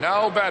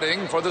Now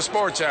betting for the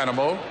sports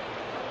animal,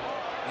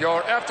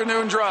 your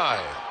afternoon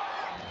drive.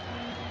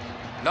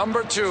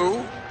 Number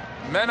 2,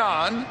 men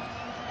on,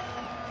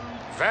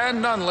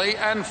 Van Nunley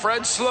and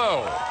Fred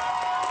Slow.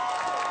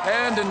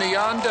 And in the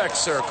on-deck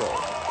circle,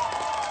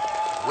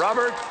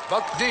 Robert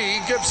Buck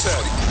D.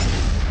 Gibson.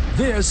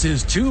 This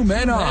is Two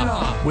Men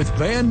On with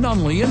Van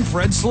Nunley and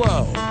Fred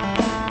Slow.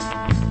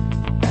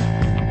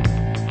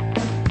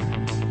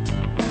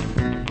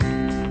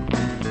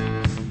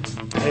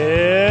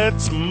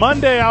 It's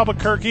Monday,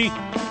 Albuquerque. You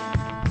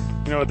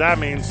know what that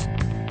means?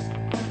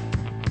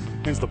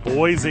 It means the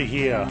boys are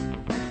here.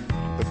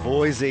 The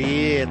boys are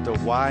here at the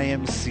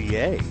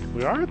YMCA.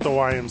 We are at the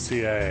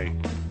YMCA.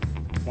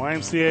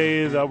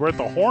 We're at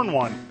the Horn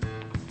One.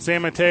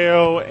 San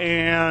Mateo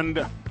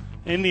and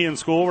Indian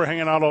School. We're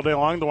hanging out all day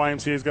long. The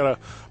YMCA's got a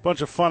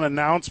bunch of fun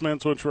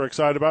announcements, which we're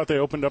excited about. They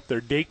opened up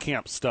their day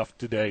camp stuff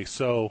today.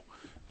 So,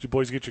 did you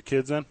boys get your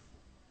kids in?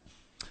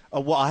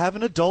 Well, I have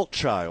an adult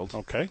child.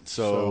 Okay.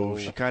 So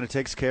she kind of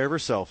takes care of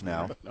herself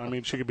now. I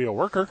mean, she could be a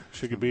worker.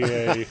 She could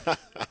be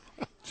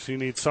she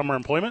needs summer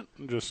employment.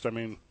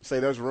 Say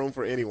there's room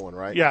for anyone,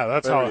 right? Yeah,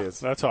 that's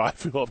how I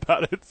feel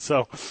about it.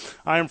 So,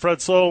 I am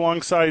Fred Slow.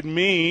 Alongside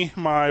me,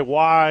 my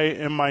Y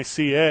and my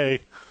CA,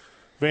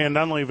 Van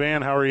Nunley.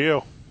 Van, how are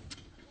you?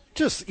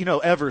 Just,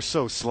 ever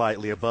so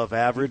slightly above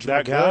average,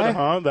 that my guy. Good,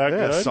 huh? That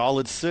good?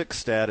 Solid 6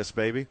 status,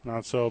 baby.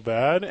 Not so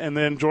bad. And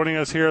then joining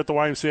us here at the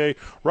YMCA,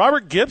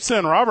 Robert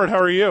Gibson. Robert, how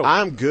are you?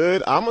 I'm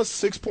good. I'm a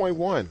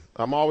 6.1.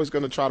 I'm always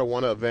going to try to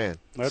one-up Van.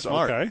 That's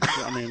smart. Okay.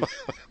 Do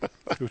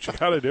what you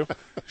got to do.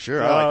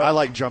 Sure. I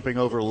like jumping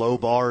over low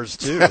bars,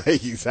 too.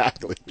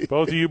 Exactly.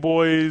 Both of you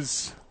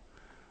boys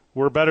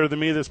were better than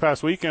me this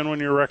past weekend when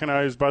you were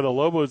recognized by the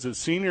Lobos at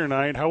senior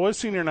night. How was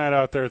senior night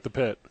out there at the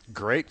pit?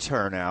 Great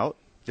turnout.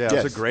 Yeah,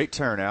 yes. It was a great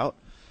turnout.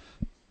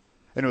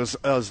 And it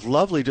was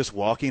lovely just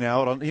walking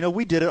out on,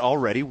 we did it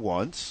already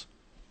once.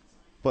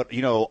 But,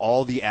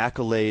 all the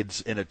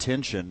accolades and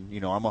attention,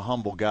 I'm a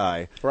humble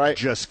guy. Right.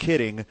 Just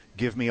kidding.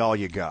 Give me all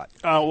you got.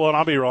 Well, and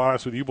I'll be real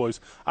honest with you boys.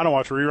 I don't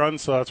watch reruns,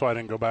 so that's why I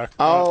didn't go back.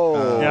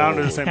 Oh. Yeah, I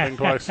don't do the same thing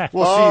twice.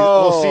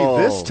 Well,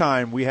 see, this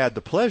time we had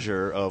the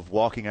pleasure of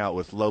walking out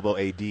with Lobo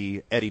AD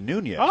Eddie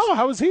Nunez. Oh,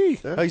 how was he?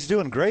 Oh, he's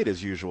doing great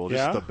as usual. Just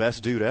Yeah? the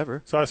best dude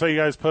ever. So I saw you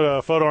guys put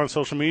a photo on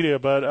social media,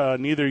 but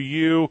neither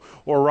you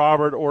or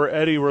Robert or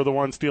Eddie were the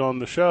ones stealing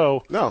the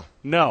show. No.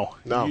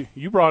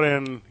 You brought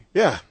in...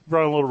 Yeah.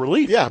 Brought a little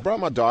relief. Yeah, I brought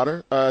my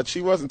daughter. She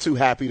wasn't too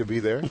happy to be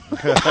there.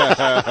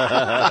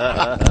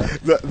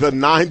 The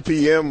 9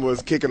 p.m.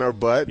 was kicking her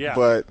butt,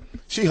 but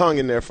she hung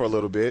in there for a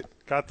little bit.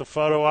 Got the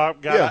photo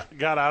up, got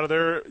out of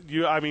there.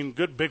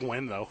 Good big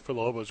win, though, for the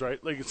Lobos,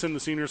 right? Like, send the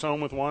seniors home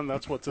with one.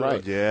 That's what's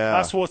right.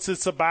 That's what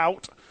it's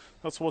about.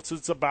 That's what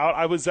it's about.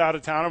 I was out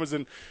of town. I was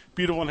in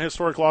beautiful and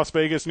historic Las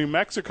Vegas, New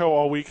Mexico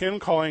all weekend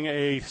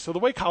calling so the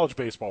way college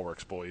baseball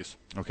works, boys.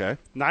 Okay.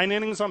 9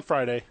 innings on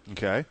Friday.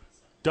 Okay.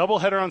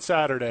 Doubleheader on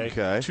Saturday.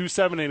 Okay. 2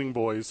 7-inning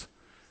boys.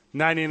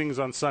 9 innings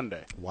on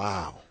Sunday.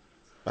 Wow.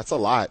 That's a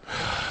lot.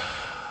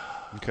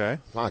 Okay.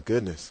 My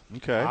goodness.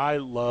 Okay. I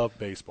love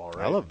baseball,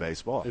 right? I love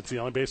baseball. It's the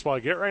only baseball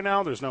I get right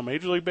now. There's no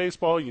Major League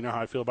Baseball. You know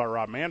how I feel about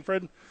Rob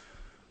Manfred.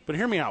 But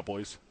hear me out,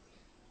 boys.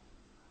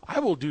 I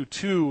will do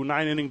 2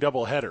 9-inning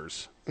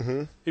doubleheaders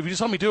if you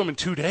just let me do them in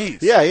 2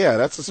 days. Yeah.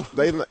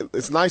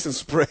 It's nice and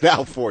spread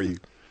out for you.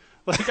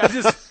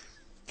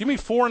 Give me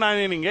 4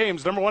 9-inning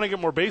games. Number 1, I get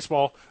more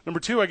baseball.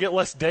 Number 2, I get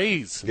less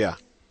days. Yeah.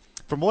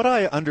 From what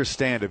I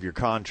understand of your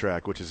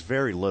contract, which is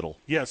very little.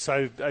 Yes,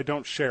 I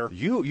don't share.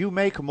 You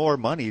make more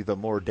money the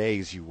more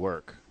days you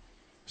work.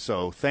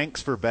 So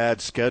thanks for bad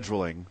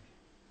scheduling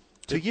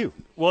to you.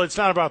 Well, it's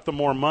not about the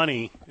more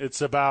money. It's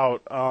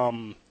about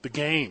the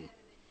game.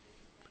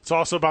 It's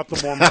also about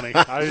the more money.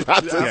 I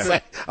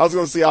was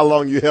going to see how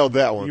long you held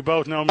that one. You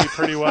both know me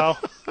pretty well.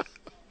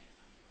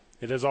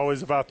 It is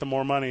always about the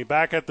more money.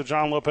 Back at the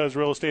John Lopez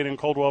Real Estate and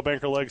Coldwell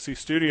Banker Legacy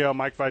Studio,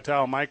 Mike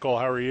Vitale. Michael,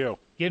 how are you?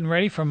 Getting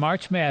ready for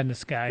March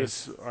Madness,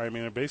 guys.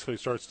 It basically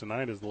starts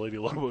tonight as the Lady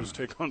Lobos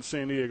take on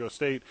San Diego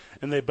State,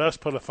 and they best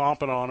put a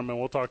thumping on them, and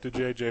we'll talk to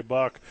J.J.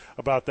 Buck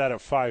about that at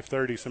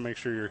 5:30, so make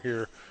sure you're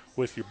here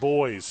with your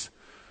boys.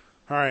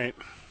 All right,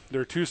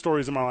 there are 2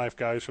 stories in my life,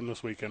 guys, from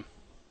this weekend.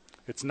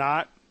 It's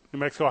not New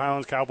Mexico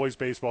Highlands Cowboys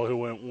baseball, who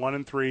went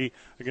 1-3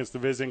 against the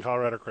visiting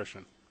Colorado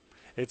Christian.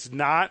 It's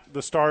not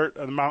the start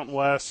of the Mountain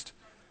West.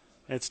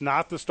 It's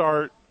not the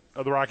start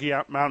of the Rocky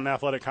Mountain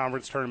Athletic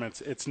Conference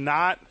tournaments. It's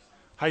not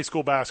high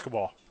school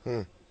basketball.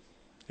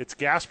 It's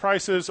gas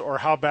prices or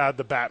how bad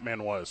the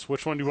Batman was.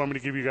 Which one do you want me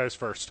to give you guys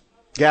first?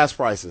 Gas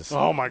prices.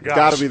 Oh, my gosh. It's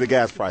got to be the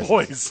gas prices.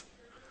 Boys.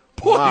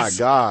 My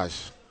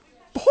gosh.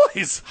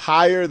 Boys.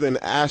 Higher than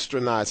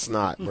astronaut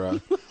snot,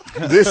 bro.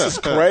 This is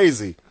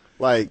crazy.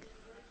 Like,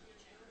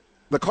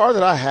 the car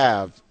that I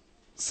have,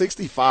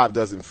 65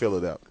 doesn't fill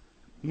it up.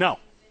 No.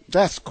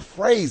 That's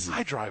crazy.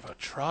 I drive a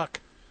truck.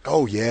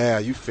 Oh, yeah,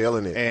 you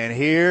feeling it. And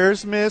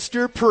here's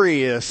Mr.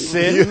 Prius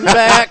sitting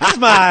back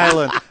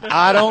smiling.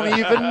 I don't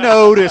even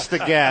notice the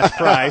gas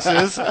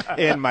prices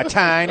in my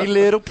tiny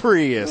little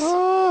Prius.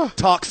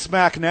 Talk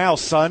smack now,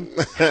 son.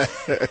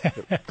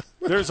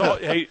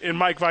 Hey, and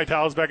Mike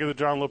Vitale is back at the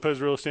John Lopez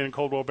Real Estate and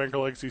Coldwell Banker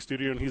Legacy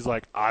Studio, and he's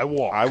like, I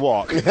walk.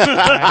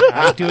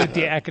 I do it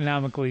the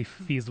economically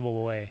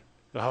feasible way.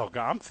 Oh,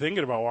 God, I'm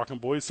thinking about walking,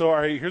 boys. So, all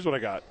right, here's what I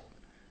got.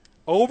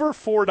 Over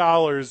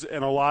 $4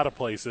 in a lot of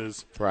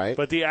places. Right.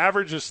 But the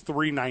average is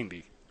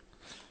 $3.90.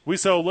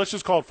 So let's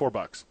just call it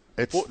 $4.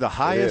 It's the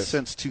highest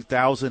since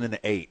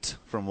 2008,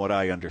 from what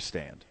I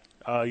understand.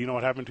 You know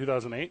what happened in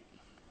 2008?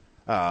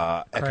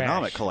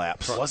 Economic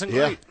collapse. Wasn't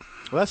great.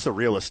 Well, that's the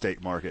real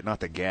estate market,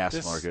 not the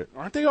gas market.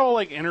 Aren't they all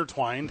like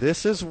intertwined?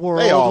 This is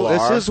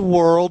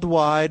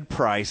worldwide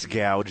price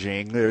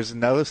gouging. There's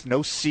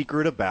no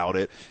secret about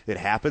it. It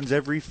happens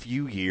every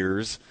few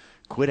years.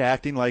 Quit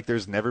acting like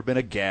there's never been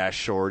a gas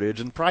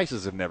shortage and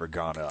prices have never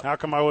gone up. How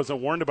come I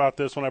wasn't warned about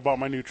this when I bought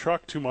my new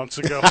truck 2 months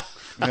ago?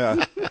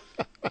 Yeah.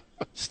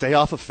 Stay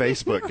off of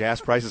Facebook.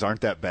 Gas prices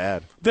aren't that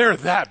bad. They're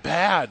that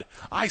bad.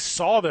 I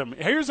saw them.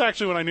 Here's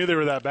actually when I knew they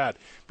were that bad.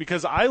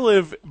 Because I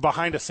live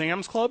behind a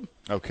Sam's Club.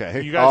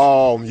 Okay. You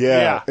guys,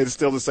 yeah. It's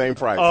still the same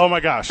price. Oh, my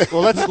gosh.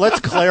 Well, let's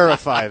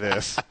clarify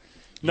this.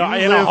 No,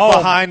 you in live a home.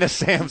 behind a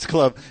Sam's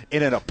Club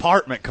in an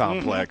apartment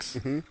complex,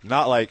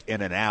 not like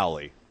in an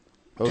alley.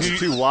 Those are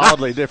two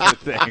wildly different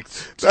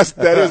things.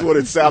 That is what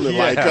it sounded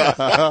like.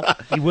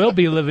 He will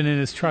be living in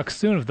his truck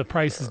soon if the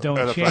prices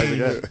don't change.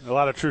 A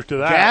lot of truth to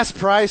that. Gas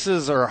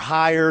prices are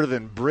higher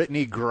than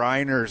Brittany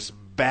Griner's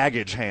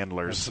baggage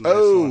handlers. That's a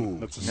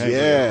nice one.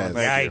 Yes.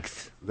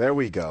 Yikes. There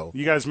we go.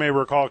 You guys may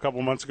recall a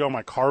couple months ago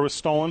my car was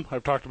stolen.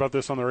 I've talked about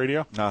this on the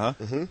radio. Uh-huh.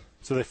 Mm-hmm.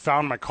 So they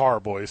found my car,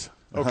 boys.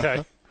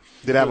 Okay.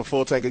 Did it have a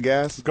full tank of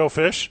gas? Go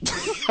fish.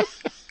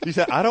 You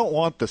said, I don't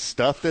want the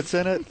stuff that's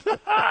in it.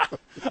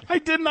 I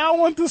did not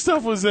want the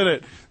stuff was in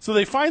it. So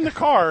they find the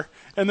car,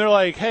 and they're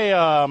like, hey,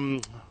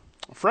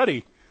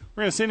 Freddie,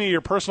 we're going to send you your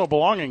personal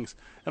belongings.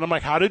 And I'm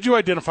like, how did you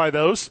identify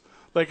those?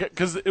 Like,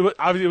 because it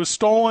was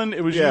stolen.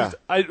 It was used.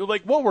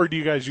 What word do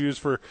you guys use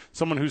for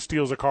someone who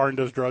steals a car and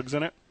does drugs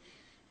in it?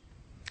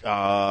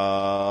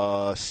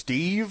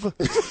 Steve? So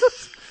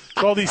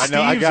all these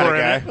Steves were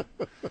in it.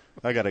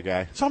 I got a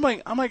guy. So I'm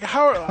like,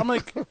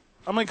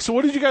 so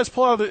what did you guys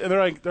pull out? And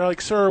they're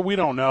like, sir, we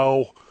don't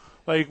know.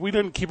 Like, we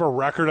didn't keep a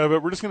record of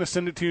it. We're just going to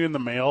send it to you in the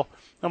mail.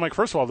 I'm like,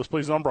 first of all, this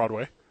place is on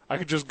Broadway. I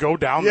could just go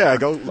down there. I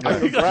can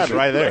grab it.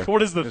 Right there. Like,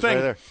 what is the thing?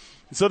 Right there.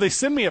 So they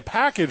send me a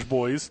package,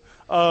 boys,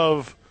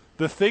 of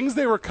the things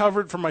they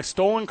recovered from my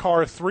stolen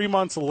car 3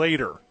 months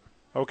later.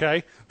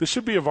 Okay? This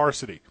should be a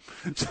varsity.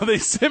 So they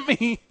sent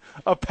me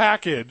a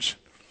package.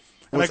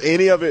 Was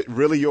any of it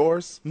really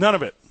yours? None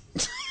of it.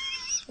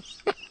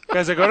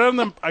 Guys, I go down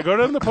to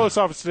the post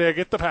office today. I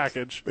get the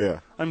package.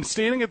 Yeah. I'm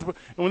standing and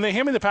when they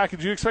hand me the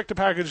package, you expect the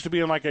package to be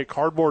in like a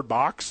cardboard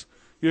box.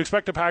 You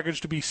expect the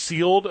package to be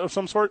sealed of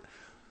some sort.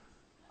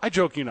 I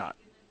joke you not,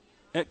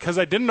 because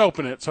I didn't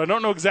open it, so I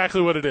don't know exactly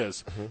what it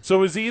is. Mm-hmm. So it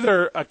was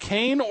either a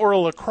cane or a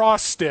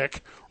lacrosse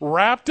stick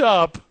wrapped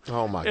up.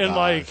 Oh my and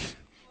God.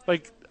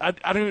 I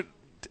don't.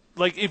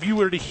 Like, if you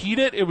were to heat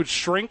it, it would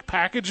shrink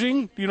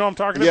packaging. Do you know what I'm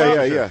talking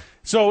about? Yeah.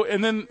 So,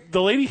 and then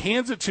the lady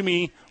hands it to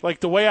me like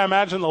the way I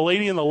imagine the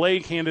Lady in the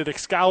Lake handed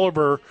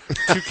Excalibur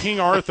to King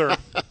Arthur.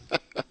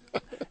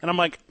 And I'm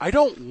like, I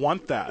don't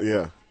want that.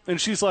 Yeah. And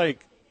she's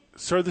like,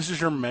 sir, this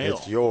is your mail.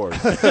 It's yours.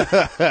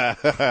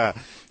 And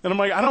I'm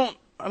like, I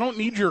don't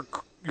need your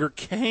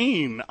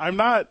cane. I'm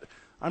not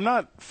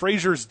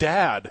Fraser's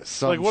dad.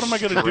 What am I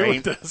going to do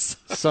with this?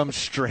 Some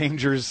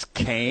stranger's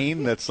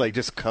cane that's like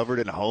just covered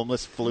in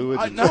homeless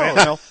fluids and know.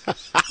 fentanyl.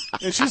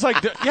 And she's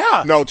like,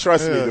 yeah. No,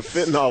 trust me. The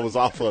fentanyl was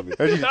off of it.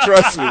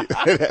 Trust me.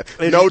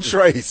 No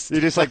trace.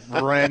 You just like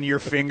ran your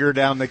finger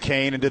down the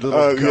cane and did a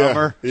little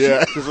gummer.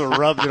 Yeah. Just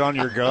rubbed it on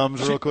your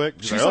gums real quick.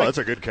 She's like, that's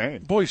a good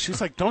cane. Boy, she's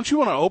like, don't you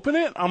want to open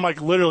it? I'm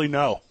like, literally,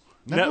 no.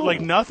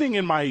 Like, nothing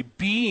in my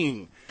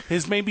being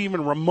is maybe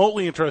even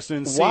remotely interested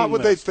in seeing Why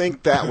would this. they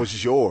think that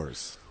was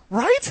yours?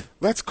 Right?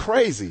 That's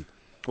crazy.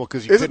 Well,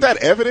 because isn't that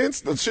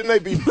evidence? Shouldn't they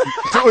be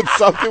doing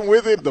something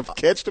with it to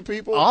catch the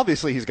people?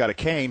 Obviously, he's got a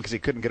cane because he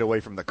couldn't get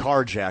away from the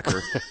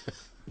carjacker.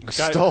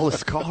 Stole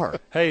his car.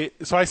 Hey,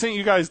 so I sent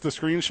you guys the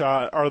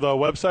screenshot or the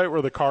website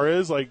where the car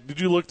is. Like, did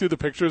you look through the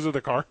pictures of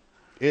the car?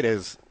 It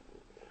is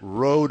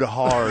rode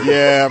hard.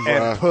 Yeah, bro.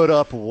 And put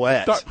up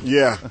wet.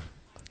 Yeah.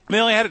 They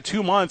only had it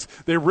 2 months.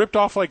 They ripped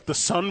off like the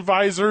sun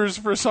visors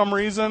for some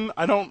reason.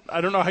 I don't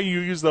know how you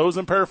use those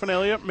in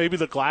paraphernalia. Maybe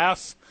the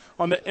glass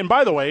on the. And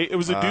by the way, it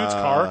was a dude's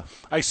car.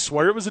 I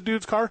swear it was a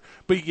dude's car.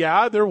 But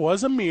yeah, there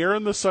was a mirror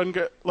in the sun,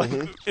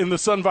 in the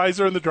sun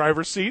visor in the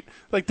driver's seat.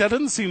 Like, that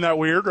doesn't seem that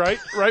weird, right?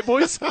 Right,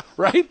 boys?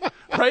 right,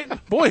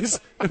 boys.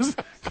 It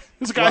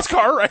was a guy's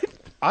car, right?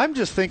 I'm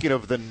just thinking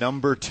of the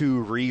number 2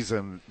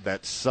 reason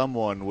that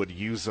someone would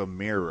use a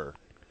mirror.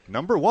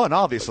 Number 1,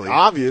 obviously.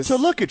 Obvious. To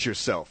look at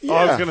yourself. Yeah. Oh,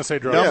 I was going to say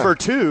drugs. Number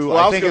 2,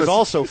 I think is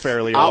also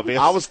fairly obvious.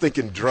 I was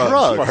thinking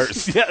drugs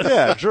first.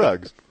 Yeah,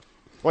 drugs.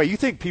 Wait, you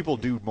think people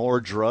do more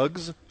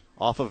drugs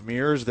off of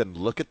mirrors than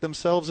look at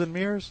themselves in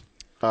mirrors?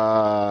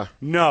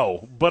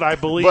 No, but I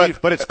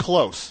believe But it's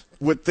close.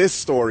 With this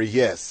story,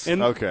 yes.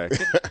 Okay.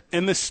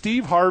 in the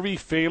Steve Harvey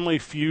Family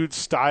Feud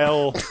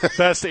style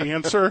best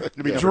answer,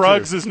 number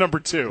drugs two. is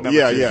number two.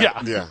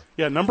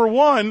 Yeah. Number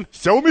one,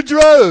 Show me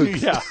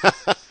drugs. yeah.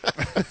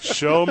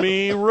 Show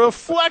me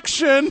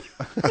reflection.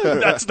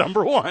 That's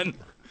number one.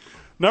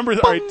 All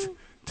right.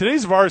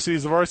 Today's varsity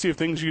is the varsity of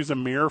things you use a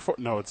mirror for.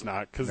 No, it's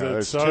not because No,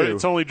 it's there's two.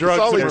 it's only drugs.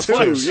 It's only and two,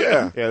 reflection.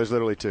 yeah. Yeah, there's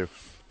literally two.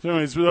 So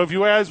anyways, if you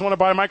guys want to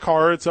buy my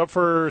car, it's up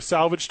for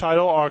salvage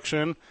title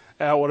auction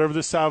at whatever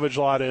the salvage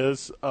lot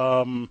is.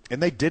 And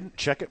they didn't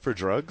check it for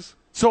drugs?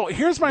 So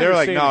here's my They're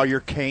like, understanding. no, your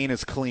cane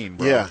is clean,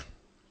 bro. Yeah.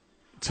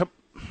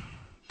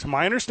 To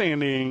my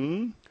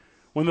understanding,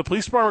 when the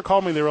police department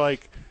called me, they were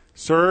like,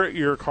 "Sir,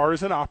 your car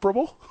is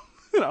inoperable."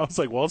 And I was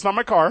like, "Well, it's not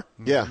my car.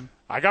 Yeah.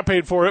 I got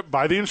paid for it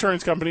by the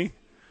insurance company."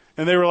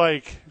 And they were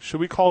like, "Should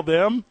we call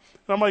them?" And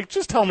I'm like,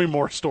 "Just tell me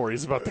more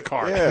stories about the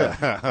car."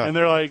 Yeah. And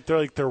they're like,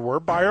 there were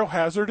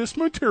biohazardous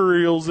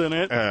materials in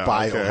it.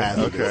 Biohazardous.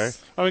 Okay.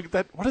 I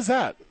mean, what is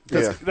that?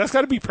 Yeah. That's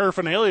got to be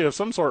paraphernalia of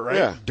some sort, right?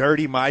 Yeah.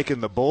 Dirty Mike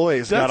and the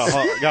boys got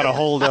a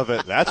hold of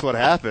it. That's what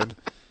happened.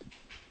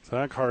 So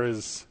that car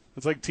is,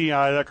 it's like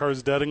T.I. That car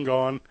is dead and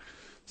gone.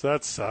 So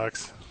that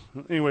sucks.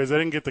 Anyways, I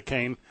didn't get the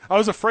cane. I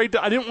was afraid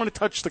I didn't want to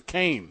touch the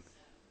cane.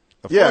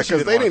 Yeah, course you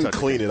because they wanna didn't touch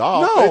clean it. it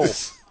off. No. They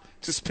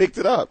just picked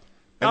it up.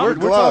 And With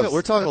we're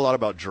gloves. talking a lot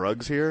about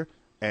drugs here,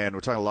 and we're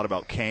talking a lot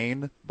about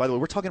cane. By the way,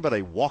 we're talking about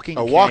a walking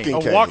cane. walking A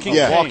cane. walking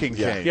yeah. cane. Walking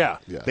Yeah. cane. Yeah.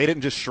 Yeah. They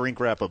didn't just shrink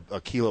wrap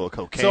a kilo of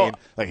cocaine. So-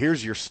 like,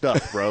 here's your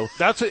stuff, bro.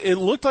 It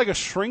looked like a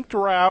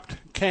shrink-wrapped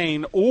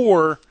cane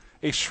or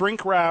a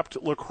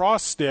shrink-wrapped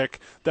lacrosse stick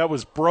that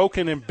was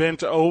broken and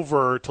bent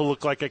over to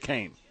look like a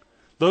cane.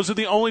 Those are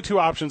the only two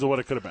options of what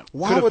it could have been.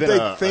 Why Could've would been they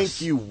a-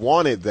 think you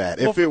wanted that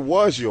if it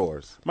was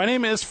yours? My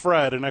name is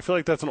Fred, and I feel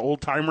like that's an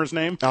old-timer's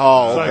name.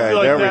 Oh, So I okay. feel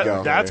like There we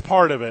go. That's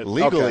part of it.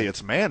 Legally, Okay.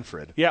 it's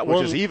Manfred. Yeah, well-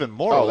 which is even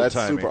more Oh, that's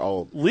old-timey. super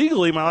old.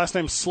 Legally, my last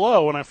name's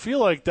Slow, and I feel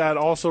like that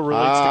also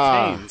relates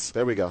to canes.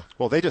 There we go.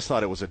 Well, they just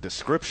thought it was a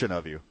description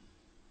of you.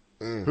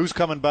 Who's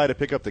coming by to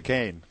pick up the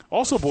cane?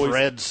 Also, boys,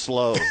 Fred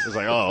Slow. It's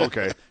like, oh,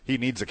 okay. He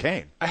needs a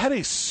cane. I had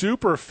a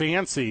super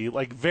fancy,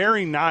 like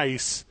very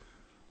nice,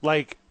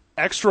 like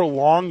extra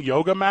long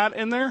yoga mat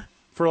in there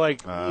for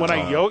like when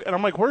I yoga, and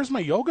I'm like, "Where's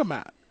my yoga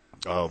mat?"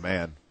 Oh,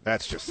 man.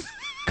 That's just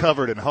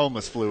covered in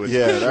homeless fluids.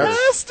 Yeah, It that's,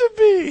 has to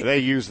be. They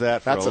use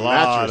that for That's a a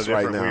lot mattress of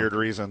right different now. weird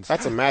reasons.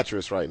 that's a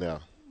mattress right now.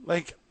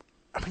 Like,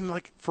 I mean,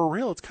 like for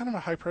real, it's kind of a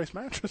high price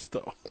mattress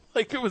though.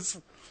 Like it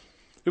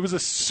was a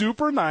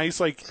super nice,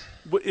 like,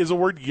 is a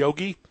word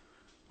yogi,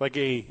 like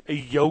a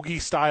yogi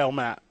style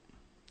mat.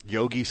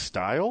 Yogi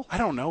style? I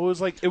don't know.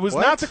 It was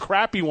What? not the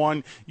crappy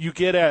one you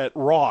get at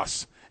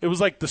Ross. It was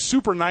like the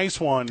super nice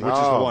one. Which is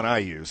the one I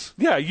use.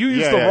 Yeah, you use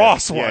Yeah, the yeah,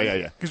 Ross yeah. one.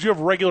 Yeah. Because you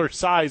have regular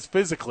size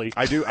physically.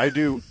 I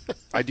do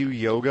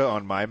yoga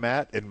on my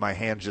mat, and my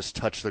hands just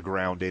touch the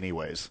ground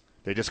anyways.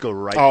 They just go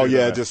right Oh, through the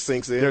yeah, mat. it just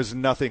sinks in. There's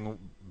nothing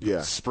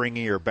Yeah.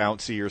 springy or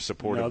bouncy or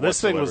supportive No, this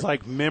thing was whatsoever.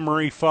 like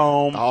memory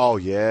foam. Oh,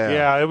 yeah.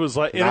 Yeah, it was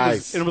like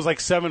Nice. it was like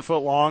 7 foot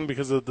long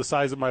because of the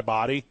size of my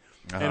body.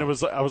 And I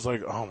was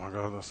like, oh my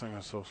god, this thing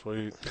is so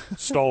sweet.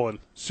 Stolen,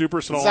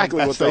 super stolen. Exactly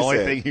That's what the they only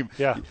said. thing you,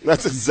 Yeah.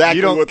 That's exactly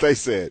You don't- what they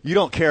said. you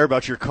don't care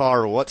about your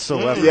car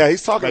whatsoever. Yeah,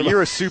 he's talking Like, about-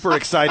 you're super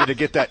excited to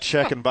get that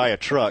check and buy a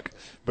truck,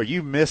 but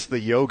you miss the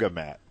yoga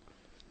mat,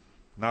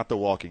 not the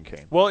walking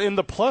cane. Well, in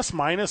the plus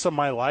minus of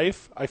my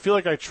life, I feel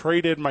like I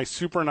traded my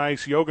super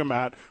nice yoga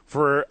mat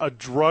for a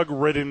drug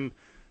ridden,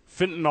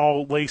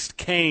 fentanyl laced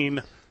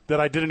cane that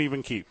I didn't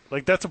even keep.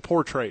 Like that's a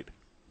poor trade.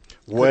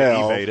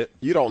 Well, eBayed it.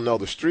 you don't know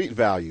the street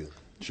value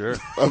Sure.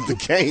 of the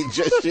cane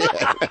just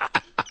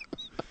yet.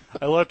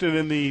 I left it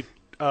in the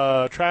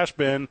trash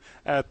bin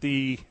at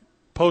the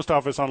post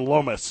office on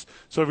Lomas.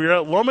 So if you're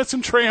at Lomas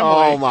and Tramway,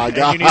 Oh, my And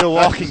God. you need a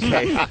walking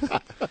cane.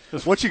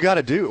 What you got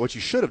to do, what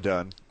you should have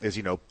done, is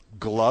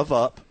glove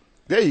up,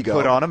 There you go.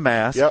 put on a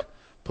mask, Yep.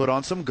 put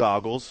on some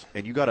goggles,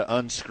 and you got to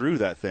unscrew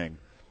that thing.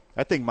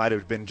 That thing might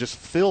have been just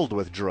filled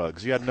with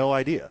drugs. You had no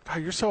idea.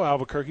 God, you're so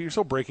Albuquerque. You're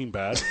so Breaking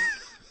Bad.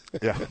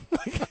 Yeah,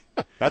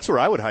 that's where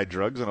I would hide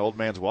drugs. An old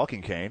man's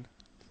walking cane.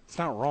 It's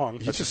not wrong.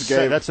 You just Say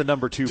gave, that's the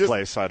number 2 just-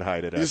 place I'd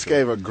hide it. you just actually.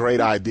 gave a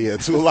great idea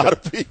to a lot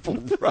of people.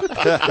 bro.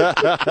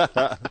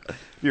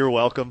 You're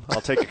welcome. I'll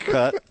take a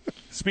cut.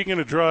 Speaking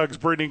of drugs,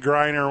 Brittany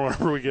Griner,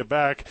 whenever we get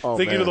back. Oh,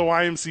 Thank you to man. the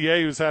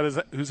YMCA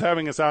who's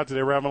having us out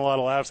today. We're having a lot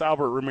of laughs.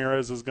 Albert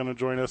Ramirez is going to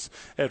join us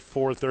at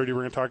 4:30. We're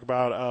going to talk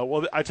about,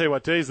 well, I tell you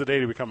what, today's the day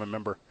to become a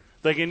member.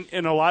 Like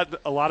in a lot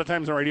of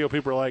times on radio,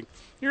 people are like,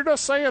 "You're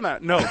just saying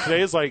that." No,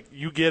 today is like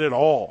you get it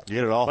all. You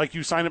get it all. Like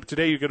you sign up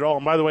today, you get it all.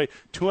 And by the way,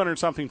 200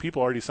 something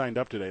people already signed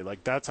up today.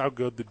 Like that's how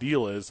good the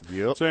deal is.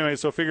 Yep. So anyway,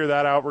 so figure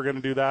that out. We're going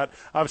to do that.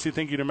 Obviously,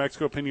 thank you to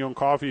Mexico Pinon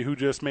Coffee, who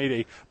just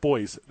made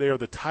boys. They are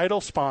the title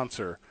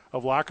sponsor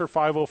of Locker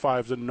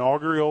 505's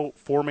inaugural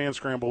 4-man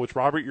scramble, which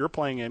Robert, you're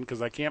playing in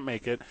because I can't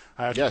make it.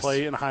 I have to Yes.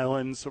 play in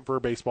Highlands for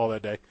baseball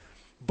that day.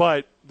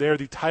 But they're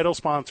the title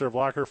sponsor of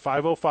Locker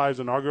 505's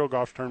inaugural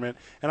golf tournament.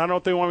 And I don't know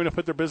if they want me to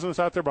put their business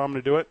out there, but I'm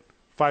going to do it.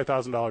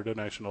 $5,000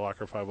 donation to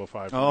Locker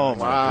 505. Oh,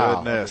 my Wow.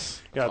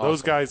 goodness. Yeah,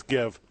 those guys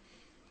give.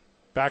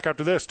 Back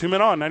after this. 2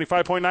 Men On,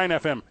 95.9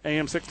 FM,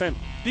 AM 610.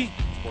 The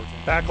Sports.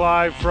 Back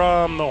live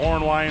from the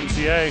Horn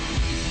YMCA.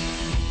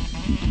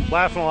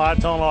 Laughing a lot,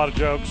 telling a lot of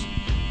jokes.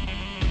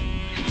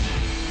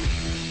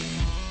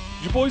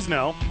 Did you boys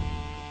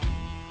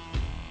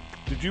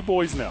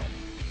know?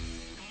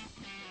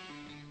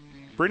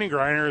 Brittany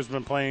Griner has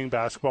been playing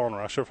basketball in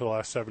Russia for the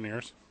last 7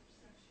 years.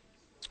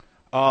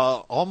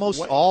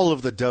 Almost all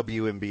of the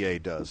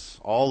WNBA does.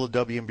 All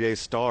the WNBA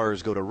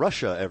stars go to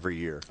Russia every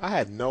year. I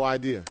had no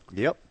idea.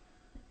 Yep.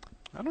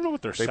 I don't know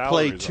what their They salaries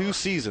play 2 are.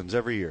 seasons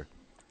every year.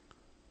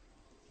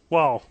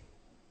 Well,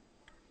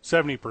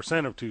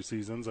 70% of 2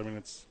 seasons. I mean,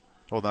 it's...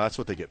 Well, no, that's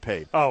what they get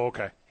paid. Oh,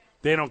 okay.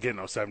 They don't get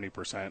no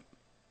 70%.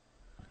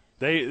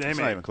 They It's make,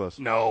 not even close.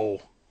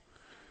 No.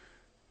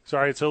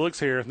 Sorry, so it looks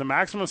here. The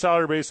maximum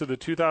salary base of the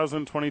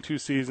 2022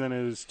 season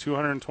is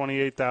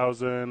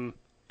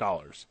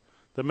 $228,000.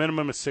 The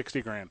minimum is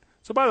 $60,000.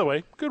 So, by the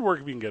way, good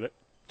work if you can get it.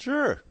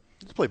 Sure.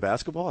 Let's play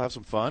basketball, have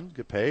some fun,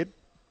 get paid.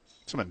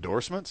 Some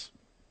endorsements.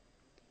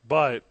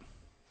 But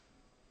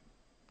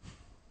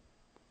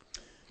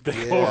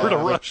they go over to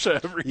Russia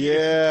every year.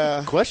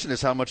 Yeah. Question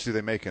is, how much do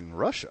they make in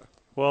Russia?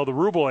 Well, the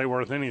ruble ain't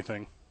worth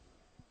anything.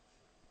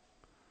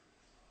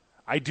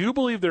 I do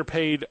believe they're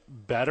paid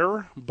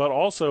better, but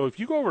also if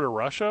you go over to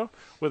Russia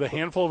with a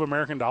handful of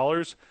American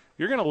dollars,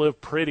 you're going to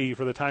live pretty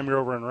for the time you're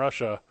over in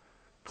Russia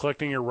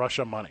collecting your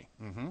Russia money.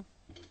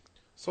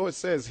 So it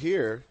says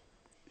here,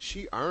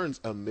 she earns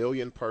 $1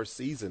 million per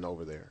season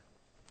over there.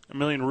 $1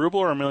 million ruble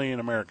or $1 million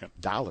American?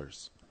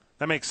 Dollars.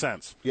 That makes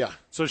sense. Yeah.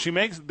 So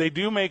they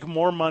do make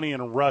more money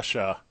in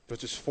Russia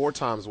Which is 4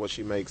 times what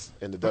she makes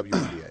in the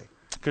WNBA.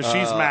 because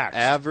she's maxed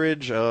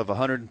Average of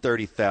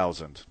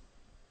 130,000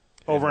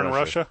 over in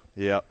Russia.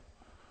 Yep.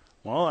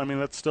 Well, I mean,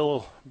 that's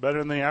still better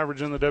than the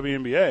average in the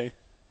WNBA.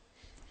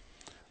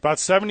 About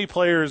 70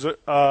 players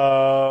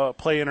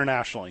play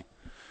internationally.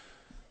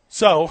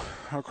 So,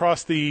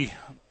 across the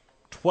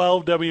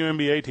 12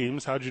 WNBA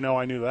teams, how'd you know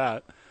I knew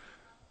that?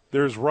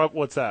 There's,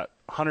 what's that,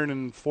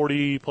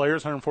 140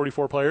 players,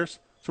 144 players?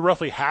 So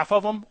roughly half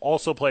of them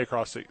also play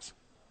across seas.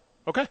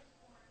 Okay.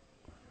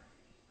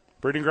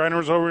 Brittany Griner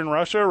was over in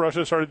Russia.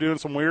 Russia started doing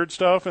some weird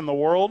stuff in the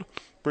world.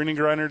 Brittany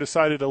Griner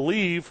decided to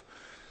leave.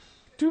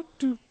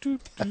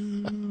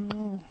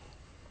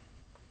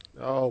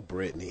 Oh,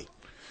 Brittany.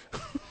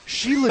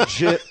 She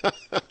legit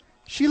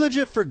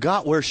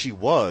forgot where she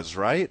was,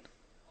 right?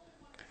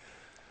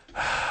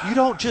 You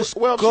don't just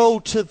go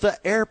to the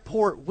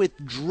airport with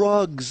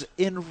drugs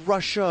in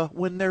Russia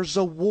when there's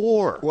a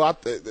war. Well,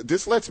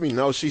 this lets me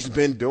know she's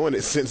been doing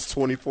it since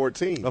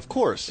 2014. Of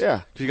course.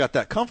 Yeah. You got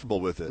that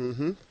comfortable with it.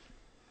 Mm-hmm.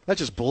 That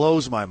just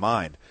blows my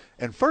mind.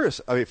 And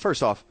first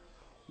off,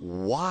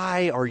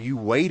 why are you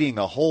waiting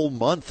a whole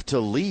month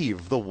to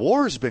leave? The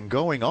war's been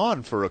going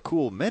on for a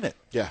cool minute.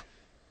 Yeah.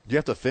 You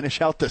have to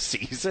finish out the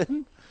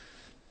season?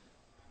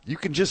 You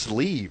can just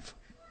leave.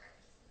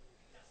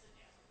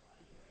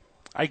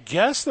 I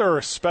guess there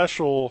are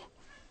special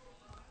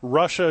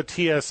Russia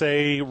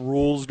TSA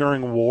rules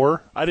during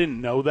war. I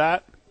didn't know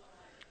that.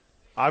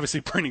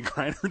 Obviously, Brittany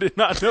Griner did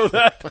not know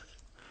that.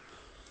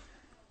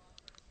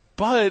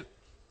 But,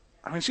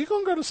 I mean, she's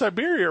going to go to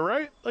Siberia,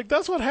 right? Like,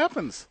 that's what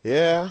happens.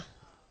 Yeah.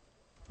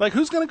 Like,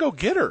 who's going to go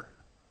get her?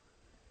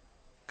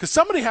 Because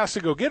somebody has to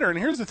go get her. And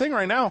here's the thing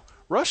right now.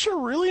 Russia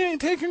really ain't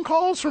taking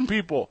calls from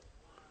people.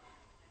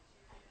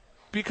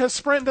 Because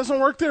Sprint doesn't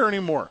work there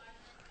anymore.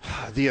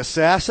 The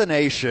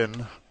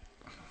assassination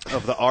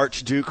of the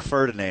Archduke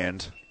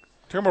Ferdinand.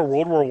 Talking about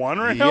World War I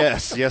right now?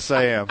 Yes,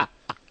 I am.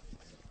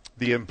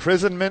 The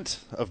imprisonment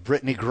of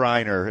Brittany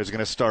Griner is going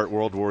to start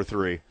World War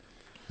III.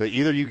 So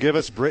either you give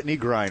us Brittany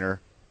Griner,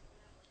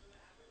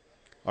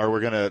 or we're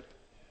going to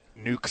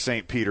nuke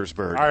St.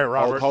 Petersburg. All right,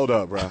 Robert. Hold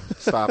up, bro.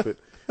 Stop it.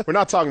 We're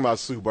not talking about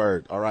Sue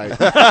Bird, all right? This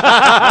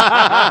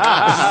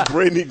is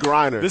Brittany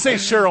Griner. This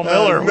ain't Cheryl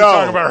Miller we're no.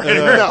 talking about right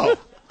here. No.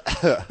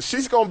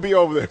 She's going to be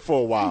over there for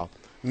a while.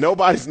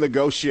 Nobody's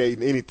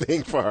negotiating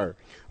anything for her.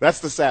 That's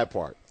the sad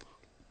part.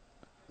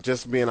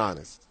 Just being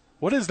honest.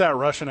 What is that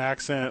Russian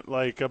accent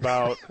like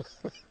about?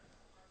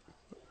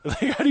 Like,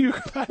 how do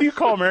you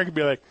call American and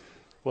be like,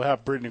 we'll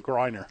have Brittany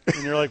Griner?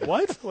 And you're like,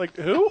 what? Like,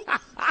 who?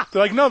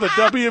 They're like, no, the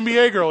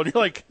WNBA girl. And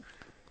you're like,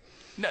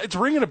 no, it's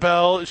ringing a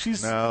bell.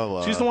 She's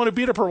the one who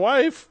beat up her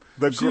wife.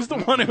 She's the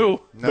one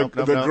who.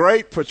 The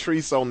great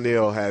Patrice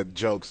O'Neal had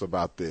jokes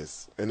about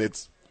this, and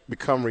it's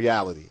become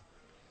reality.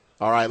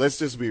 All right, let's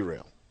just be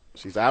real.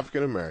 She's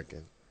African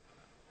American,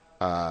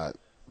 part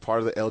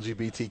of the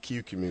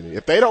LGBTQ community.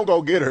 If they don't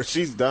go get her,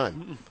 she's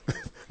done.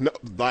 No,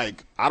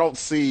 like, I don't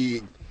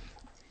see.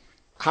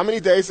 How many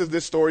days has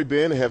this story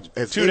been?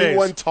 Has 2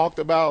 anyone days. talked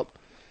about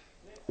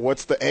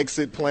what's the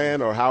exit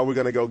plan or how we're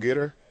going to go get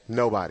her?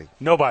 Nobody.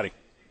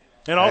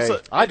 And also,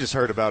 Hey. I just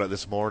heard about it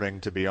this morning,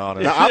 to be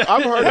honest. Now,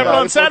 I've heard Happened about on it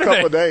for a Saturday.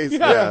 couple of days.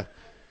 Yeah. Yeah.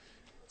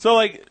 so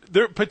like,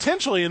 there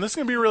potentially, and this is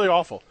gonna be really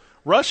awful.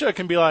 Russia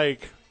can be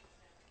like,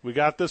 we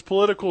got this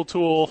political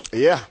tool.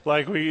 Yeah.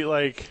 Like we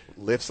like.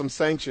 Lift some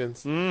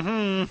sanctions.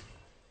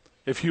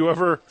 If if you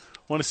ever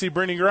want to see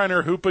Brittany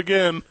Griner hoop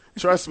again,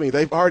 Trust me,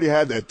 they've already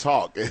had that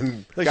talk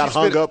and Like, got she's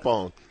hung been- up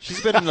on.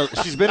 She's been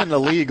in the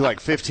league like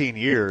 15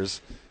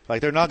 years. Like,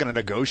 they're not going to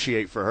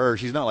negotiate for her.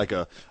 She's not like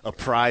a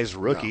prize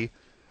rookie.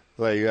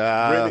 Like,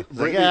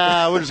 Brittany-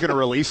 we're just going to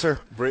release her.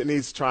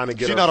 Brittany's trying to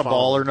get She's her not a phone.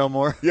 baller no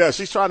more. Yeah,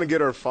 she's trying to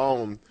get her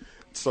phone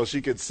so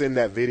she could send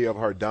that video of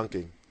her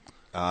dunking.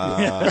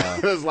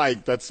 It's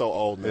like, that's so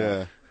old now.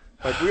 Yeah.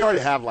 Like, we already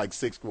have like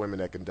 6 women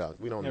that can dunk.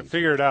 We don't yeah, need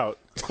figure it out.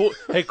 Cool.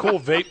 Hey, cool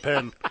vape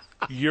pen.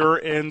 You're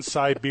in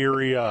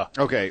Siberia.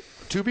 Okay,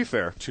 to be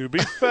fair. To be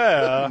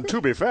fair.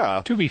 To be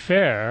fair. To be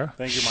fair,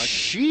 Thank you, Mike.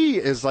 She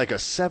is like a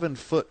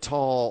 7-foot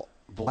tall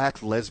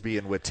black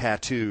lesbian with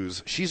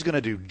tattoos. She's going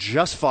to do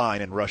just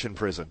fine in Russian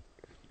prison.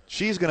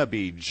 She's going to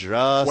be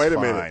just Wait a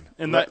fine. minute.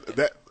 And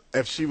that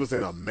if she was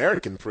in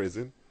American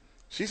prison,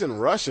 she's in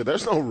Russia.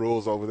 There's no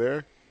rules over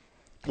there.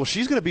 Well,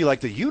 she's going to be like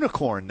the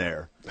unicorn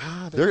there.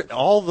 They're,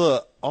 all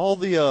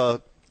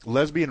the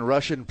lesbian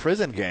Russian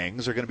prison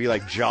gangs are going to be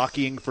like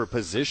jockeying for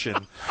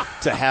position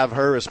to have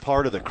her as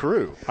part of the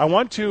crew. I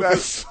want to,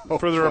 That's so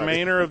for the funny.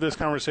 remainder of this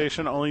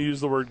conversation, only use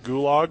the word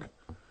gulag.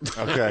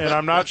 Okay. And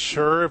I'm not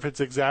sure if it's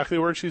exactly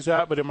where she's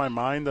at, but in my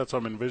mind, that's what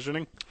I'm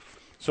envisioning.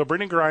 So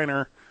Brittany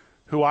Griner,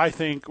 who I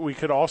think we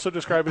could also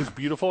describe as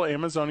beautiful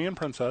Amazonian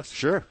princess,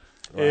 Sure.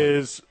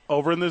 is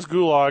over in this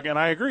gulag, and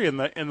I agree in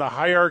the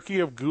hierarchy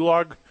of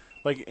gulag,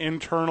 like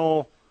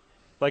internal,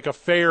 like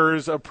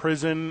affairs of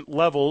prison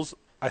levels.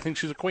 I think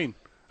she's a queen.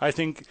 I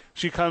think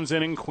she comes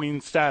in queen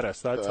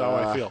status. That's how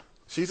I feel.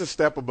 She's a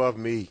step above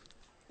me.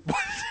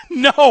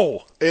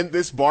 No, In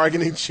this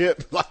bargaining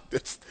chip, like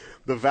this,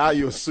 the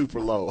value is super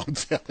low, I'm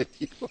telling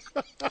you.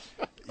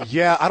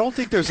 Yeah, I don't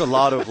think there's a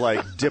lot of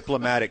like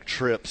diplomatic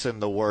trips in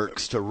the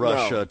works to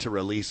Russia to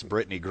release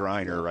Brittany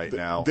Griner right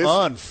now. this-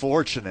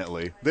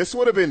 Unfortunately. This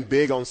would have been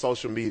big on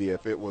social media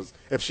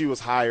if she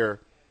was higher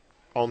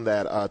on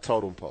that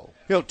totem pole.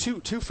 You know,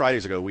 two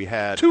Fridays ago we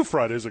had 2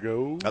 Fridays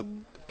ago.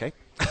 Okay.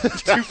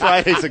 2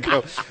 Fridays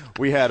ago,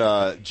 we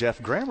had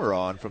Jeff Grammer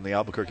on from the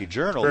Albuquerque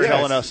Journal Very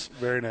telling nice. us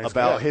Very nice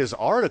about guy. his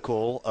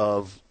article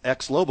of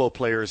ex-Lobo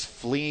players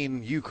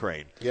fleeing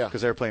Ukraine Yeah.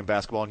 because they were playing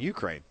basketball in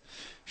Ukraine.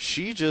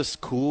 She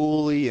just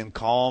coolly and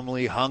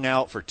calmly hung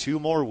out for 2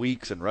 more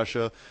weeks in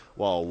Russia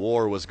while a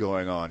war was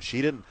going on.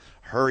 She didn't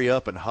hurry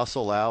up and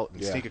hustle out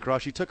and Yeah. sneak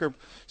across. She took her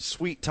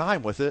sweet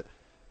time with it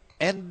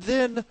and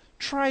then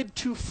tried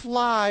to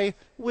fly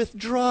with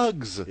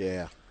drugs.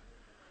 Yeah.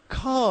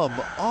 Come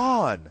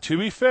on. To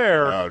be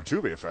fair,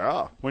 To be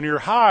fair. when you're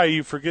high,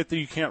 you forget that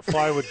you can't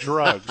fly with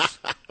drugs.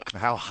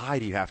 How high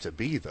do you have to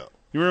be, though?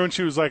 You remember when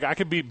she was like, I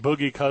could beat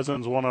Boogie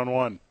Cousins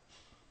one-on-one.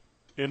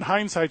 In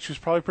hindsight, she was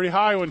probably pretty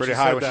high when Pretty she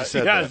high said when she that.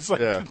 said yeah, that. it's like,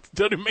 Yeah. it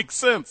doesn't make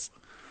sense.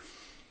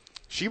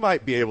 She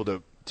might be able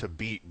to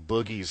beat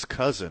Boogie's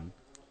cousin,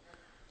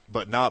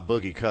 but not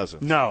Boogie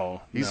Cousins.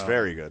 No. He's no.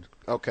 very good.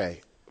 Okay.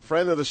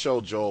 Friend of the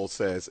show, Joel,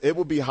 says it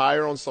would be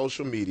higher on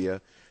social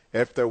media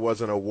if there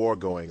wasn't a war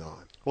going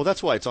on. Well,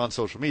 that's why it's on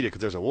social media, because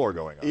there's a war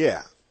going on.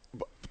 Yeah.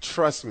 But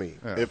trust me,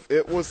 if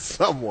it was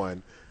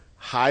someone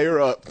higher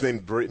up than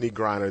Brittany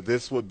Griner,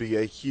 this would be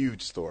a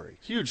huge story.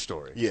 Huge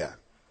story. Yeah.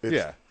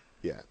 Yeah.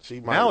 Yeah. She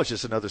might. Now it's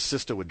just another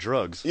sister with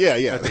drugs yeah,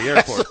 yeah. at the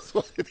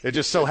airport. It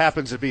just so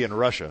happens to be in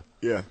Russia.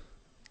 Yeah.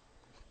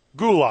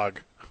 Gulag.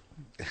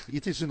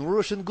 It is in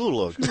Russian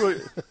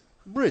gulag.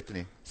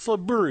 Brittany.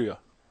 Siberia.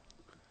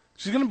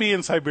 She's going to be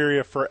in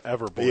Siberia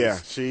forever, boys. Yeah.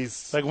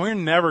 She's Like, we're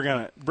never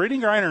going to –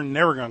 Brittany Griner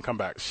never going to come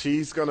back.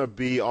 she's gonna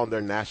be on their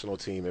national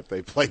team if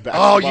they play Oh,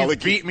 basketball. you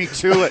again. beat me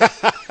to it.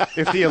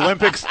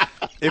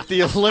 If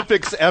the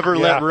Olympics ever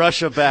let Yeah.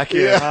 Russia back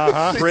in,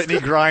 Brittany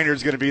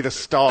Griner's going to be the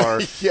star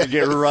Yes. and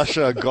get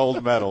Russia a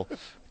gold medal.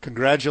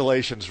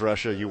 Congratulations,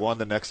 Russia. You won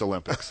the next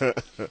Olympics. Oh,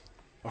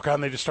 God,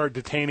 and they just start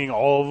detaining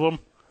all of them?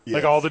 Yes.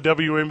 Like all the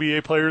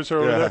WNBA players are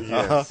over Yeah. there?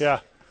 Yes. Yeah.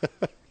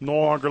 No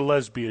longer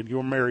lesbian.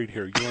 You're married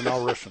here. You are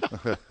now Russian.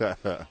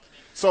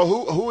 So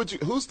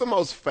who's the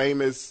most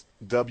famous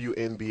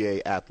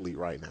WNBA athlete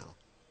right now?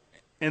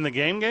 In the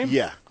game?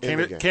 Yeah, in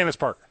the game. Candace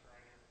Parker.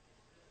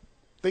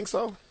 Think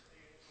so?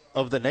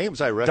 Of the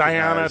names I recognize,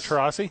 Diana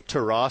Taurasi.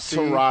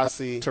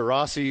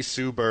 Taurasi,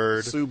 Sue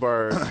Bird, Sue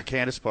Bird.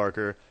 Candace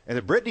Parker, and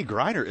then Brittany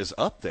Griner is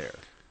up there.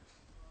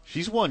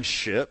 She's won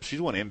ships. She's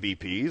won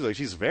MVPs. Like,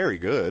 she's very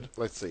good.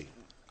 Let's see.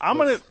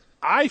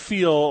 I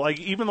feel like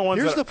even the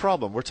ones Here's that the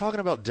problem: we're talking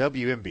about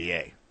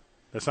WNBA.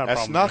 that's not a That's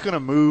problem. not going to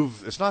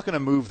move. It's not going to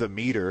move the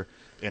meter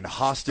in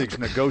hostage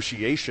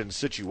negotiation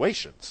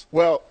situations.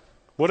 Well,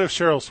 What if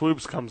Cheryl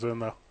Swoops comes in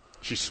though?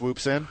 She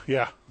swoops in.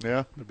 Yeah,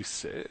 Yeah. that'd be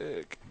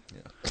sick.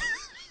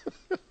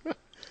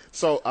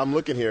 so I'm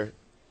looking here.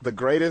 The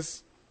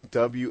greatest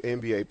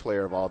WNBA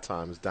player of all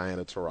time is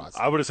Diana Taurasi.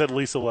 I would have said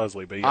Lisa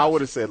Leslie, but yes. I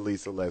would have said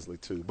Lisa Leslie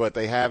too, but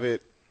they have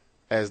it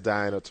as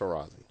Diana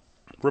Taurasi.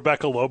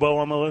 Rebecca Lobo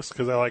on the list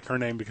because I like her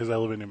name because I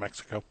live in New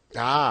Mexico.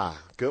 Ah,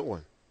 good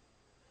one.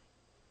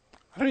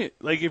 I mean,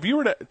 like if you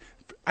were to,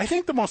 I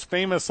think the most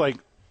famous like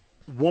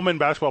woman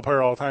basketball player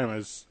of all time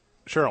is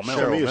Cheryl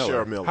Miller. For me, it's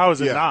Miller. Cheryl Miller. How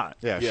is it Yeah. not?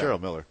 Yeah, Yeah. Cheryl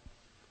Miller.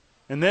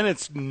 And then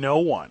it's no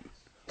one.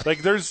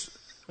 Like there's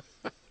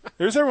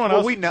There's everyone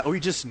Well, else. we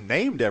just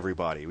named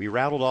everybody. We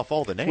rattled off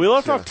all the names. We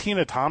left off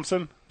Tina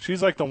Thompson.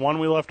 She's like the one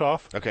we left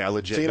off. Okay, I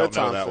legit Tina don't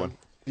know Thompson. that one.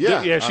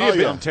 Yeah, Yeah, she had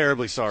been- I'm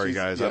terribly sorry,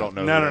 She's- guys. yeah. I don't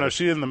know. No,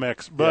 she's in the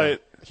mix.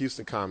 But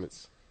Houston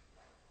Comets.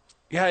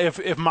 yeah,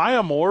 if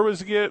Maya Moore was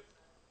to get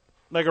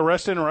like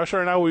arrested in Russia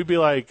right now, we'd be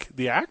like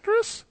the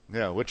actress.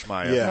 Yeah, which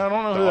Maya? Yeah. I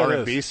don't know the who that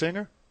R&B is.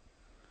 singer.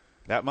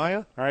 That Maya?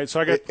 All right, so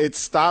I got It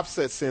stops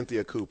at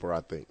Cynthia Cooper, I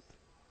think.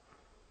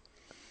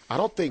 I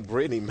don't think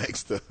Brittany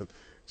makes the.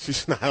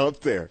 She's not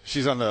up there.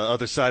 She's on the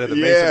other side of the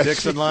Yeah,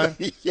 Mason-Dixon line.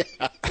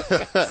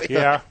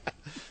 yeah.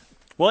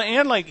 Well,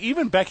 and like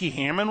even Becky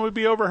Hammond would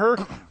be over her,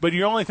 but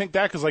you only think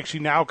that because like she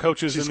now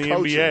coaches She's in the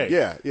coaching.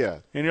 NBA. Yeah.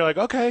 And you're like,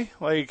 okay,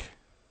 like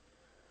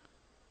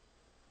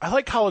I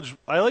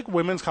like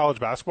women's college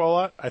basketball a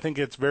lot. I think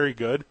it's very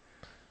good.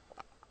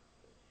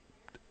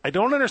 I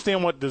don't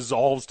understand what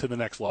dissolves to the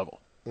next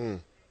level.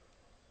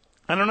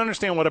 I don't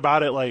understand what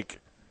about it like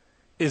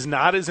is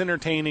not as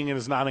entertaining and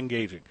is not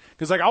engaging.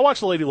 Because like I'll watch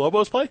the Lady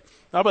Lobos play,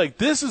 I'll be like,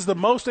 this is the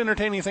most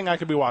entertaining thing I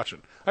could be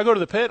watching. I go to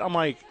the pit, I'm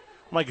like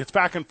it's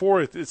back and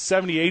forth. It's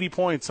 70, 80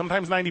 points,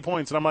 sometimes 90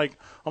 points, and I'm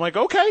like,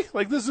 okay,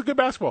 like this is good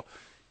basketball.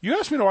 You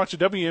asked me to watch a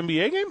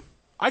WNBA game?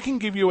 I can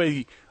give you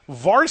a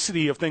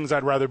varsity of things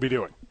I'd rather be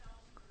doing.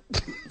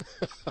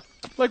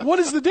 Like, what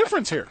is the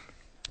difference here?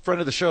 Friend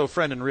of the show,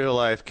 friend in real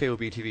life, KOB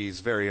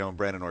TV's very own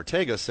Brandon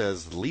Ortega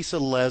says Lisa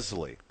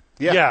Leslie.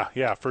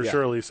 Yeah, for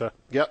sure, Lisa.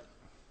 Yep.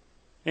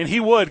 And he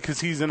would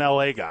because he's an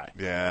LA guy.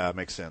 Yeah,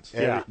 makes sense.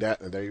 Yeah.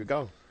 There you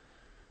go.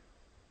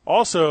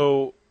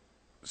 Also,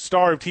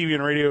 star of TV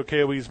and radio,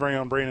 KOB's very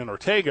own Brandon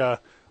Ortega,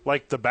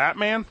 like the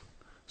Batman.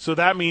 So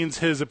that means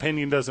his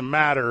opinion doesn't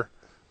matter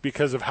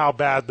because of how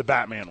bad the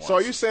Batman was. So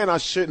are you saying I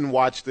shouldn't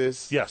watch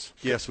this? Yes.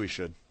 Yes, we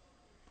should.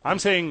 I'm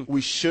saying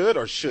We should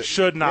or should?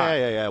 should not.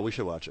 Yeah, we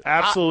should watch it.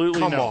 Absolutely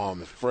Come no.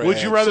 on, Fred.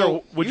 Would you rather?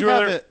 So would you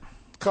rather? haven't-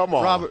 Come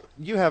on. Robert,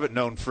 you haven't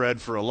known Fred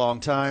for a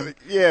long time.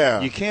 Yeah.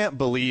 You can't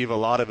believe a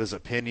lot of his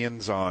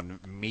opinions on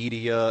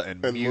media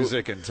and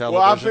music and Well,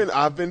 television.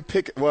 I've been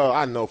picking. Well,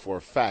 I know for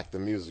a fact the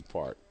music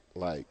part,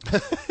 like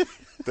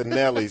the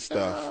Nelly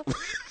stuff.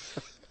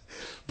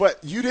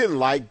 But you didn't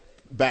like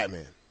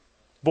Batman.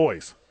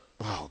 Boys,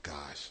 Oh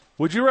gosh.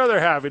 would you rather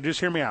have, and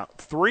just hear me out,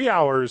 3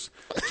 hours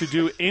to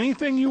do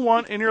anything you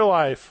want in your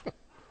life,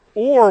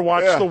 or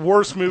watch Yeah. the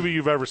worst movie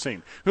you've ever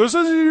seen? Those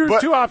are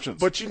your two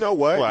options. But you know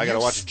what? Well, I got to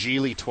You watch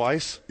Geely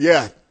twice.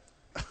 Yeah.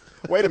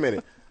 Wait a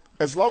minute.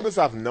 As long as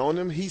I've known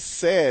him, he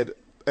said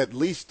at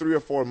least 3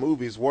 or 4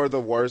 movies were the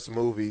worst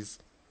movies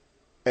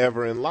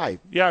ever in life.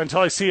 yeah, until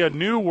I see a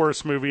new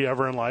worst movie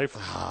ever in life.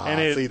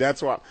 And See,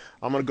 that's why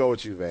I'm going to go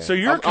with you, Van. So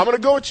you're I'm going to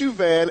go with you,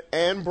 Van,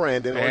 and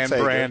Brandon. And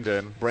Ortega.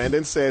 Brandon.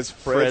 Brandon says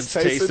Fred's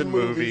taste in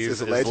movies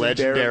is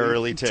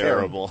legendarily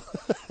terrible.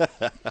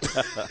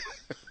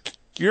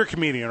 you're a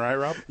comedian, right,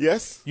 Rob?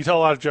 Yes. You tell a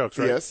lot of jokes,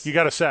 right? Yes. You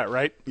got a set,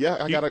 right? Yeah,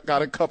 I got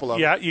a couple of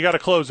them. Yeah, you got a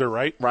closer,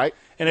 right? Right.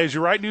 And as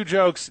you write new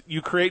jokes,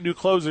 you create new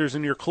closers,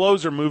 and your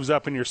closer moves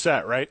up in your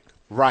set, right?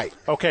 Right.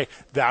 Okay,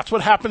 that's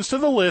what happens to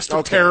the list of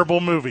Okay. terrible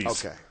movies.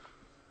 Okay.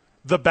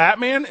 The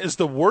Batman is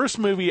the worst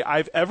movie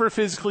I've ever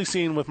physically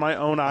seen with my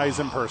own eyes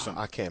in person.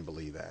 I can't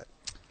believe that.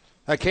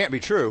 That can't be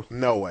true.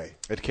 No way.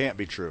 It can't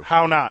be true.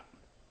 How not?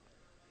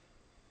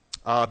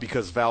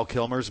 Because Val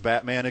Kilmer's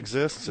Batman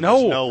exists. and No,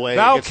 there's no way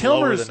Val it gets lower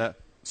Kilmer's than that.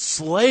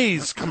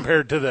 slays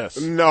compared to this.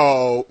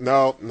 No.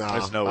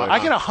 There's no way. I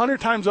can 100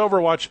 times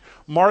over watch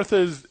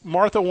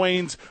Martha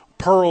Wayne's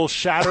pearls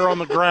shatter on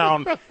the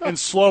ground in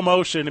slow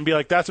motion and be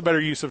like, that's a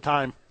better use of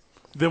time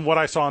than what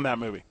I saw in that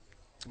movie.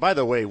 By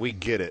the way, we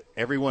get it.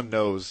 Everyone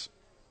knows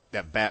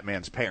that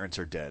Batman's parents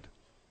are dead.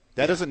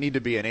 That doesn't need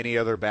to be in any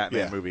other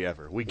Batman Yeah. movie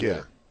ever. We get Yeah.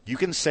 it. You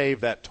can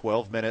save that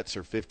 12 minutes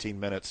or 15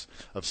 minutes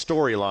of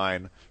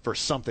storyline for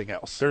something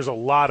else. There's a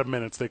lot of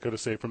minutes they could have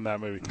saved from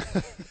that movie.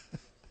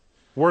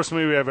 Worst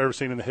movie I've ever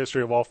seen in the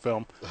history of all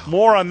film.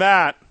 More on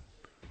that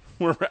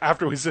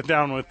after we sit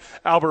down with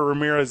Albert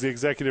Ramirez, the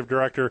executive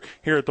director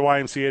here at the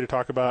YMCA, to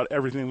talk about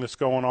everything that's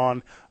going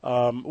on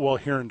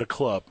here in the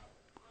club.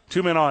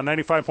 2 Men On,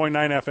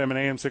 95.9 FM and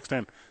AM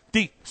 610,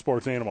 the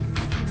Sports Animal.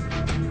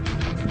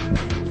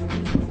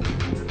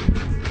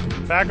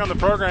 Back on the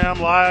program,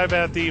 live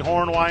at the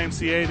Horn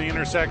YMCA, the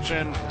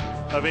intersection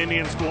of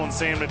Indian School and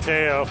San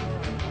Mateo.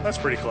 That's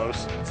pretty close.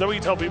 Is that what you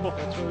tell people?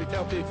 That's what we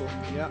tell people.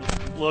 Yeah.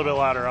 A little bit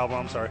louder, Alba,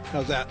 I'm sorry.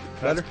 How's that?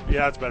 Better?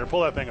 Yeah, it's better.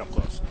 Pull that thing up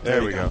close.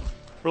 There we go.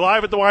 We're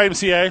live at the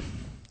YMCA.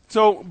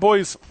 So,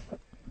 boys,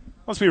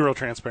 let's be real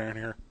transparent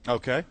here.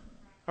 Okay.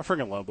 I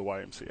freaking love the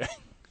YMCA.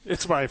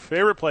 It's my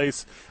favorite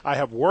place. I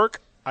have work,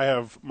 I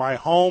have my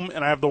home,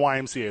 and I have the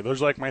YMCA.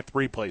 Those are like my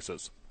 3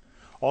 places.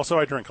 Also,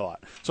 I drink a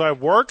lot. So I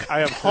have work,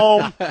 I have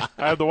home, I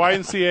have the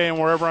YMCA, and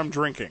wherever I'm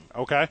drinking,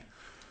 okay?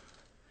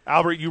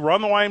 Albert, you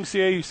run the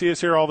YMCA. You see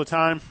us here all the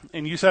time.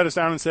 And you sat us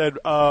down and said,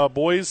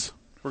 boys,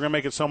 we're going to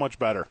make it so much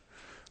better.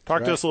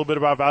 Talk to us a little bit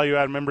about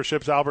value-added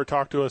memberships. Albert,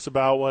 talk to us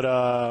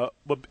about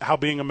how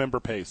being a member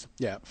pays.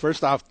 Yeah.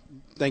 First off,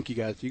 thank you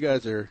guys. You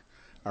guys are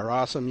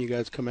awesome. You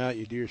guys come out.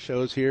 You do your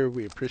shows here.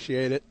 We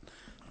appreciate it.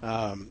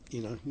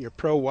 You're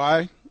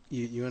pro-why.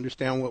 You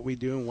understand what we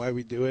do and why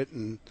we do it.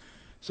 And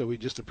So we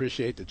just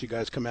appreciate that you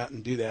guys come out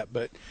and do that.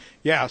 But,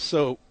 yeah,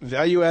 so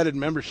value-added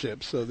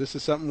membership. So this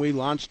is something we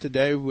launched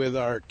today with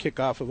our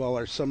kickoff of all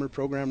our summer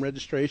program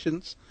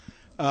registrations.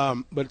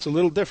 But it's a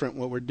little different.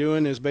 What we're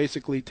doing is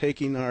basically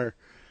taking our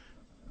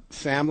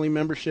family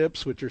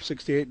memberships, which are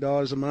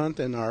 $68 a month,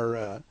 and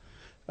our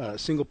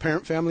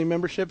single-parent family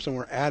memberships, and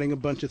we're adding a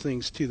bunch of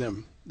things to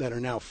them that are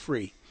now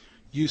free.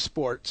 Youth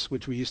sports,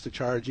 which we used to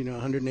charge,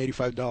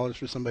 $185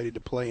 for somebody to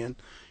play in.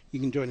 You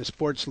can join a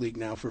sports league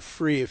now for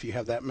free if you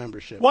have that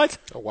membership. What?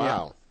 Oh,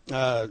 wow.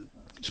 Yeah.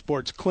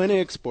 Sports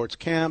clinics, sports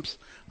camps.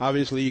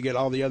 Obviously, you get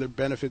all the other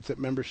benefits that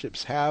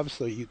memberships have,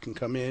 so you can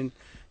come in,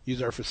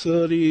 use our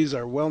facilities,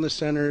 our wellness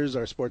centers,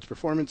 our sports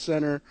performance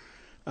center.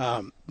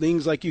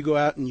 Things like you go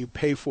out and you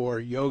pay for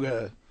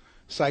yoga,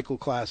 cycle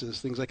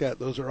classes, things like that.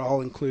 Those are all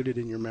included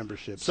in your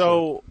membership.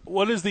 So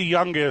what is the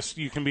youngest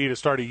you can be to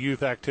start a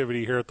youth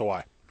activity here at the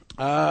Y?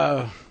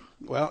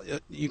 Well,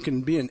 you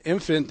can be an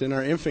infant in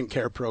our infant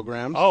care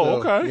program.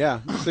 Oh, okay. Yeah,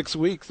 6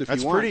 weeks if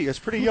That's you want. pretty. It's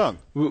pretty young.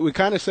 We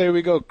kind of say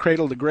we go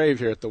cradle to grave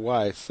here at the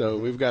Y. So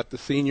we've got the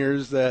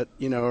seniors that,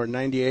 are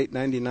 98,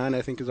 99,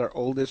 I think is our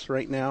oldest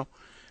right now.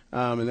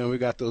 And then we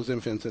got those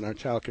infants in our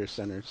child care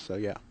centers. So,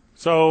 yeah.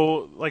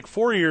 So,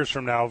 4 years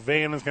from now,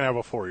 Van is going to have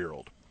a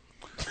 4-year-old.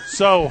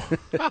 So,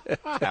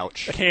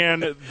 Ouch.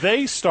 can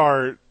they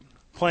start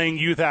playing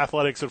youth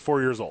athletics at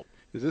 4 years old?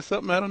 Is this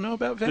something I don't know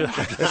about, Van?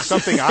 That's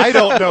something I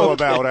don't know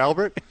about,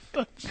 Albert.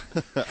 I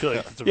feel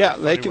like that's a Yeah,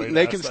 very they funny way can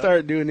to ask that.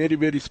 start doing itty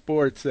bitty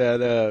sports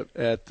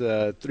at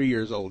 3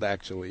 years old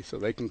actually. So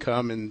they can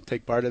come and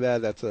take part of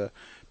that. That's a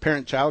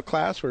parent-child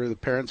class where the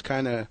parents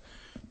kind of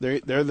they're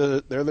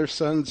their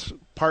son's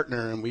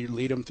partner, and we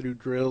lead them through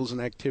drills and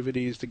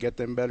activities to get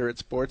them better at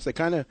sports. They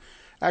kind of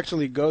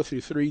actually go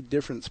through 3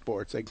 different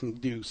sports. They can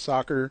do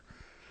soccer,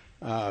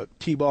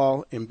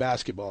 t-ball, and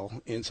basketball,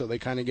 and so they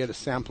kind of get a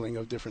sampling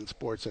of different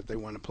sports that they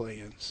want to play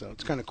in. So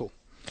it's kind of cool.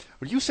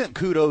 Well, you sent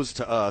kudos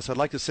to us. I'd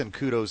like to send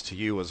kudos to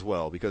you as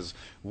well, because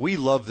we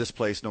love this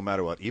place no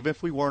matter what. Even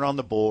if we weren't on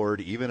the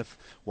board, even if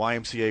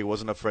YMCA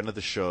wasn't a friend of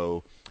the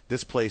show,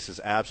 this place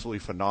is absolutely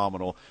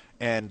phenomenal.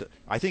 And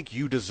I think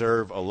you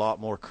deserve a lot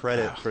more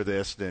credit for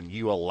this than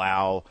you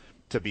allow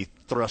to be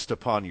thrust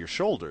upon your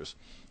shoulders.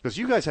 Because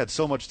you guys had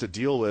so much to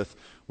deal with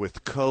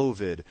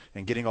COVID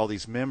and getting all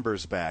these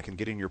members back and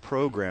getting your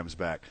programs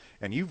back.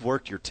 And you've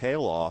worked your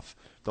tail off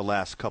the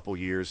last couple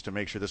years to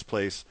make sure this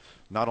place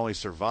not only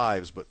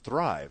survives but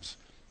thrives.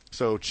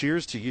 So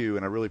cheers to you,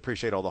 and I really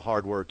appreciate all the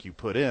hard work you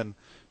put in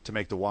to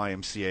make the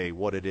YMCA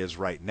what it is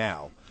right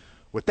now.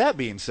 With that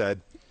being said,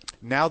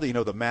 now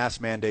that the mask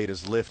mandate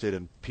is lifted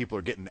and people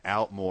are getting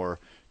out more,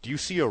 do you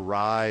see a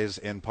rise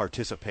in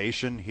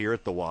participation here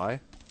at the Y?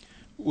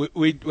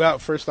 Well,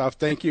 first off,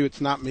 thank you.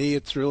 It's not me.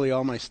 It's really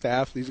all my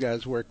staff. These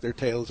guys work their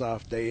tails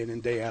off day in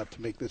and day out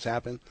to make this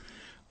happen.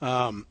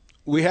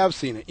 We have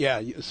seen it. Yeah,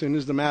 as soon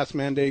as the mask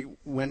mandate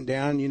went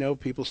down,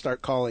 people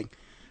start calling.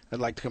 I'd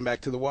like to come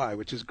back to the Y,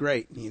 which is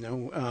great.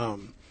 A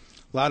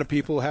lot of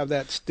people have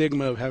that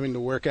stigma of having to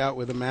work out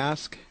with a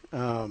mask.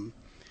 I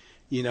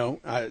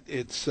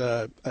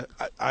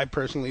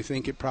personally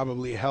think it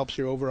probably helps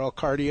your overall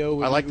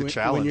cardio. I like the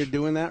challenge when you're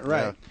doing that,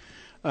 right?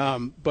 Yeah.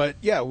 But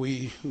yeah,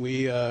 we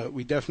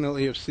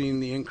definitely have seen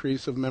the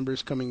increase of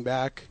members coming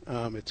back.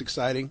 It's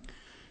exciting.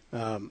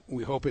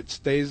 We hope it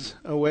stays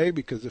away,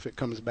 because if it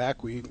comes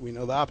back, we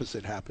know the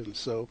opposite happens.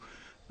 So,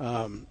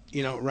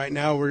 right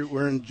now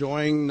we're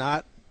enjoying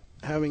not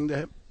having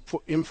to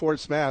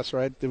enforce masks.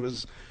 Right, it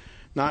was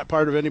not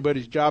part of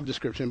anybody's job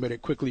description, but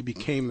it quickly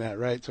became that.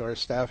 Right, so our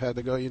staff had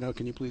to go.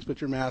 Can you please put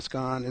your mask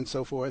on and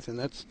so forth, and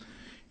that's,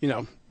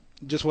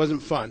 just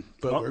wasn't fun,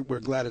 but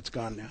we're glad it's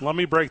gone now. Let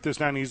me break this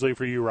down easily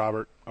for you,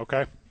 Robert,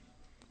 okay?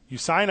 You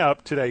sign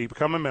up today. You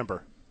become a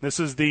member. This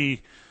is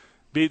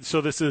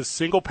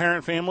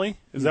single-parent family?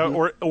 Is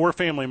that or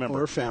family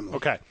member? Or family.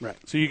 Okay. Right.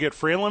 So you get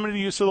free unlimited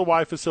use of the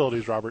Y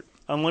facilities, Robert,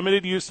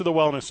 unlimited use of the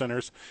wellness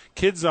centers,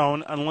 Kids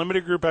Zone,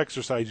 unlimited group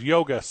exercise,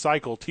 yoga,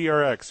 cycle,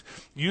 TRX,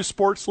 youth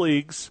sports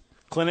leagues,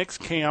 clinics,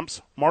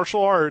 camps,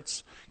 martial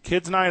arts,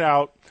 kids' night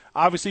out.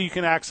 Obviously, you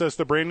can access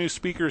the brand new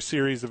Speaker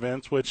Series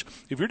events, which,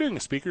 if you're doing a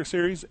Speaker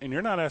Series and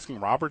you're not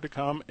asking Robert to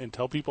come and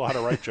tell people how to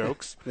write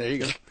jokes. There you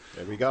go.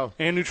 There we go.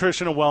 And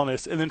nutrition and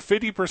wellness. And then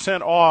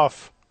 50%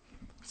 off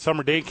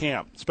summer day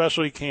camp,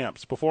 specialty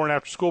camps, before and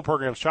after school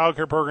programs, child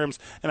care programs,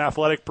 and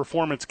athletic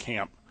performance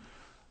camp.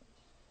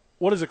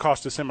 What does it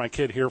cost to send my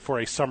kid here for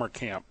a summer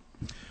camp?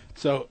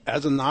 So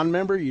as a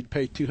non-member, you'd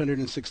pay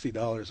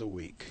 $260 a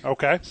week.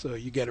 Okay. So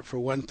you get it for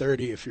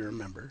 $130 if you're a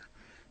member.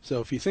 So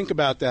if you think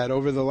about that,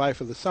 over the life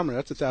of the summer,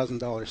 that's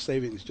 $1,000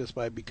 savings just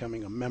by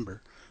becoming a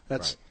member.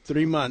 That's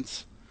 3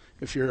 months.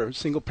 If you're a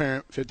single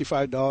parent,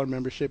 $55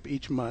 membership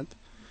each month,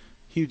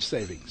 huge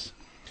savings.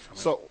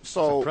 So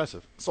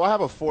impressive. So I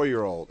have a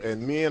 4-year-old,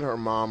 and me and her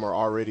mom are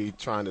already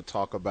trying to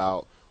talk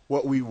about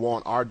what we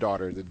want our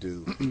daughter to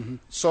do.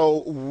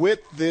 So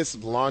with this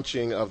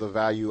launching of the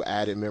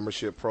value-added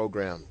membership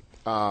program,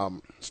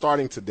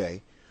 starting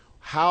today,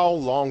 how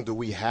long do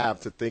we have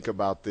to think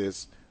about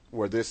this,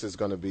 where this is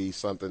going to be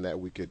something that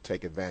we could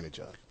take advantage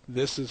of?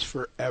 this is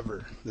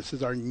forever. This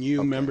is our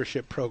new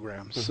membership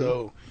program.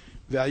 So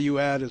value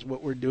add is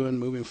what we're doing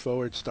moving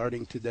forward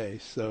starting today.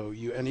 So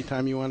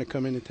anytime you want to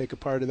come in and take a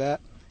part of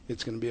that,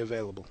 it's going to be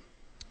available.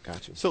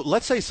 Gotcha. So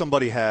let's say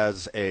somebody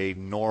has a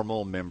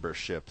normal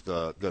membership,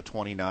 the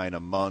 $29 a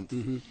month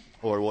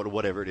or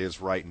whatever it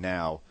is right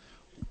now.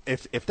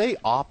 If they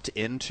opt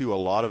into a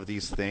lot of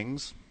these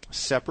things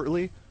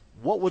separately,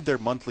 what would their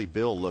monthly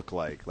bill look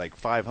like? Like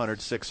 $500,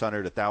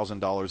 $600,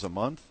 $1,000 a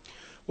month?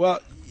 Well,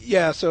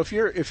 yeah. So if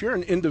you're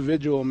an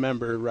individual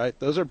member, right,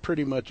 those are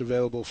pretty much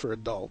available for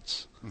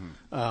adults,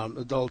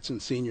 adults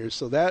and seniors.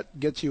 So that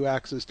gets you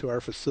access to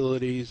our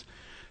facilities.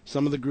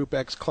 Some of the Group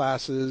X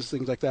classes,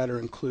 things like that, are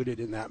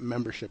included in that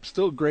membership.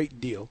 Still a great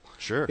deal.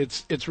 Sure.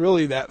 It's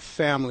really that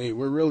family.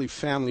 We're really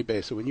family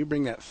based. So when you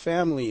bring that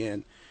family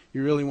in,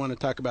 you really want to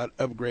talk about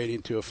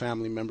upgrading to a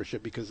family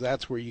membership because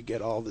that's where you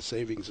get all the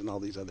savings and all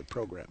these other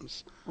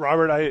programs.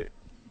 Albert,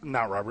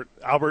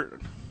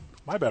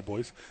 my bad,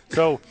 boys.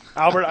 So,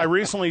 Albert, I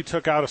recently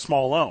took out a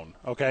small loan,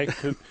 okay,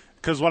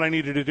 because what I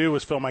needed to do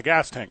was fill my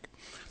gas tank.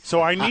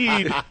 So I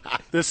need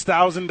this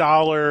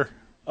 $1,000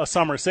 a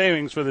summer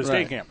savings for this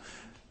day camp.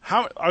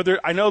 How are there?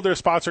 I know their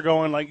spots are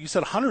going, like you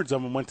said, hundreds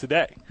of them went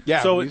today.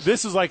 Yeah. So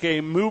this is like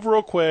a move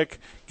real quick,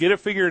 get it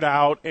figured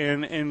out,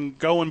 and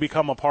go and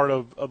become a part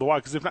of the Y.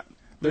 Because if not,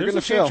 They're there's gonna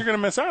a chance fill. you're going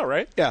to miss out,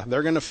 right? Yeah,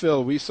 they're going to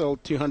fill. We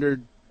sold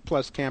 200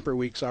 plus camper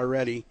weeks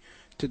already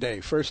today,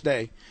 first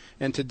day.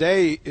 And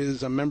today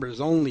is a members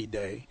only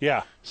day.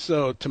 Yeah.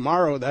 So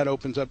tomorrow that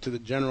opens up to the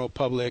general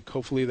public.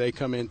 Hopefully they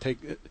come in.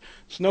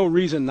 There's no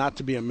reason not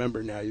to be a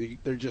member now.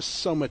 There's just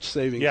so much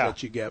savings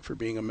that you get for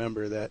being a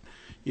member that,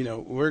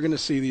 we're going to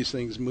see these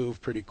things move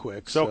pretty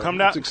quick. So come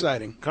down. It's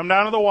exciting. Come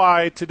down to the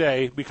Y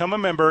today, become a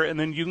member, and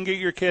then you can get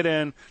your kid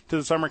in to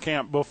the summer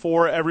camp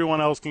before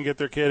everyone else can get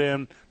their kid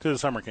in to the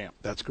summer camp.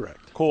 That's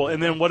correct. Cool.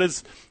 And then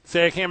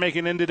say I can't make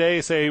it in today,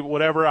 say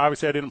whatever.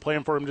 Obviously, I didn't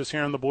plan for it. I'm just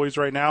hearing the boys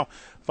right now.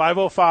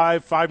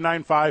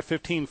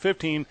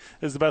 505-595-1515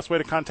 is the best way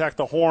to contact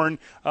the Horn.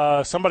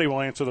 Somebody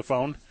will answer the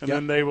phone, and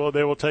then they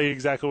will tell you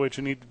exactly what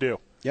you need to do.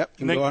 Yep.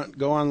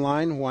 Go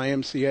online,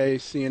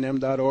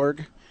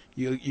 ymcacnm.org.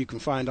 You can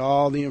find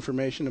all the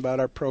information about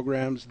our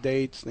programs,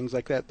 dates, things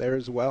like that there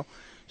as well.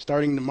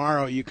 Starting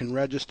tomorrow, you can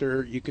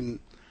register. You can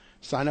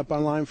sign up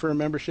online for a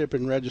membership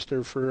and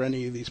register for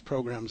any of these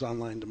programs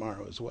online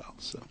tomorrow as well.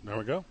 So there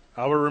we go.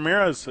 Albert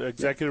Ramirez,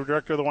 Executive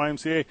Director of the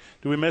YMCA.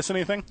 Do we miss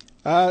anything?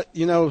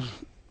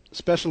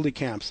 Specialty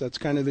camps. That's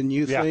kind of the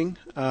new thing.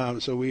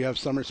 So we have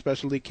summer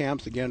specialty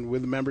camps, again,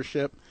 with a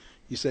membership.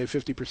 You save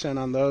 50%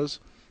 on those.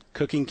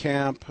 Cooking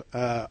camp,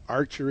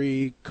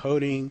 archery,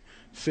 coding,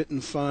 fit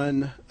and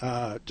fun,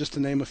 just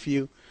to name a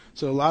few.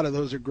 So a lot of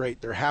those are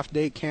great. They're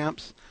half-day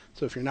camps.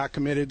 So if you're not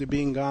committed to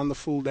being gone the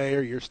full day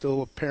or you're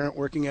still a parent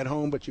working at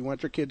home but you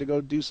want your kid to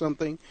go do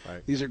something,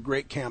 these are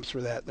great camps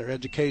for that. They're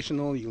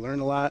educational. You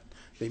learn a lot.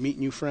 They meet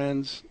new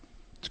friends.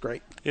 It's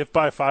great. If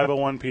by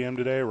 5:01 p.m.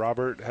 today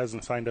Robert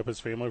hasn't signed up his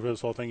family for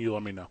this whole thing, you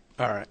let me know.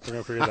 All right. We're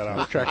going to figure that out.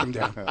 We'll track him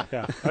down.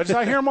 Yeah.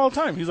 I hear him all the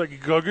time. He's like, you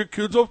got to get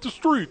kids off the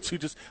streets.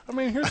 Here's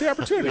the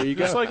opportunity. There you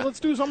go. Just like, let's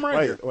do something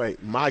right here.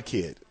 Wait, my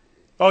kid.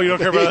 Oh, you don't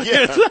care about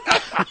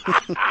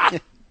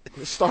that?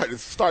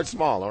 Start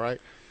small, all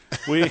right?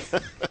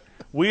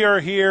 We are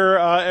here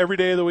every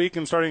day of the week,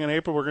 and starting in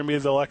April, we're going to be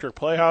at the Electric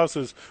Playhouse.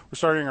 We're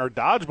starting our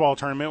dodgeball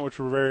tournament, which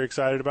we're very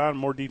excited about, and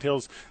more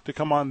details to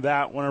come on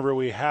that whenever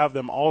we have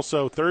them.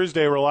 Also,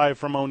 Thursday, we're live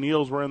from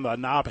O'Neill's. We're in the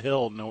Nob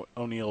Hill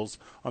O'Neill's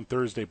on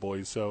Thursday,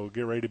 boys, so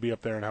get ready to be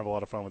up there and have a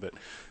lot of fun with it.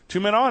 2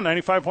 Men On,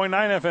 95.9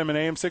 FM and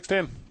AM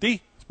 610, the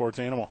Sports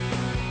Animal.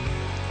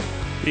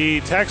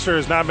 The texter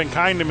has not been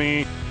kind to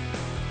me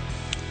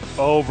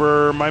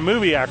over my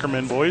movie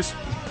Ackerman, boys.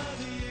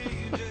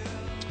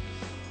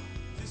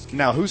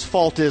 Now, whose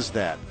fault is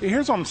that?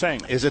 Here's what I'm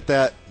saying. Is it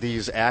that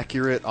these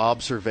accurate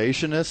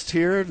observationists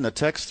here in the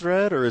text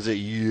thread, or is it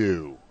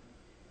you?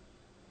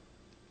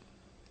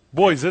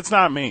 Boys, it's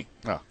not me.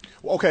 Oh.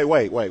 Okay,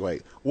 wait.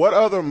 What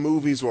other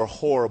movies were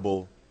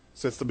horrible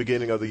since the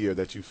beginning of the year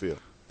that you feel?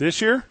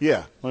 This year?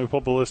 Yeah. Let me pull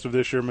up a list of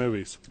this year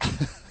movies.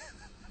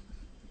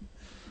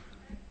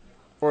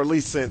 Or at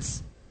least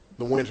since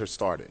the winter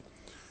started.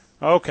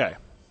 Okay.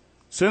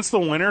 Since the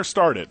winter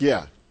started.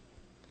 Yeah.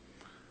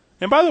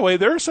 And by the way,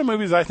 there are some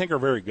movies I think are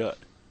very good.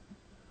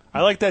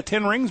 I like that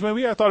 10 Rings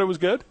movie. I thought it was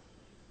good.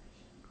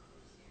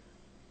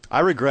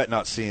 I regret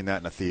not seeing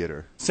that in a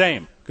theater.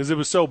 Same, because it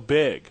was so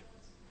big.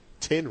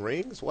 10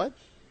 Rings? What?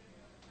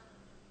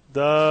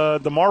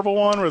 The Marvel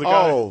one where the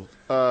guy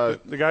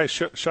the guy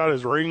shot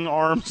his ring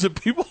arms at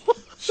people.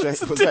 was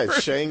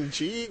that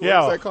Shang-Chi? What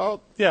Yeah. was that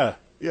called? Yeah.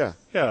 Yeah.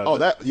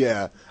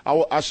 Yeah.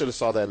 Oh, I should have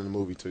saw that in the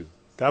movie too.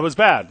 That was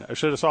bad. I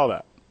should have saw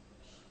that.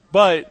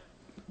 But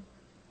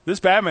this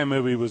Batman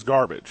movie was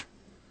garbage.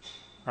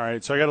 All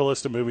right, so I got a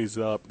list of movies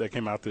that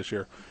came out this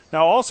year.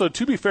 Now, also,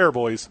 to be fair,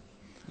 boys,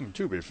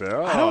 To be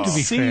fair. I don't To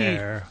be see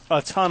fair.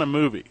 a ton of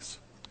movies.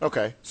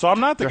 Okay. So I'm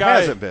not the There guy.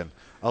 hasn't been.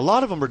 A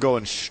lot of them are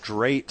going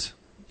straight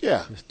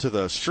Yeah. to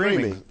the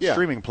streaming Yeah.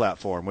 streaming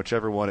platform,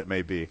 whichever one it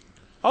may be.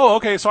 Oh,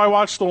 okay, so I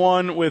watched the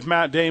one with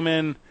Matt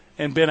Damon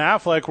and Ben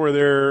Affleck where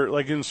they're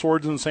like in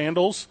swords and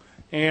sandals,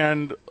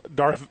 and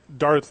Darth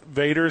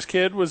Vader's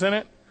kid was in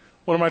it.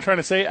 What am I trying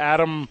to say?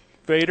 Adam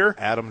Vader?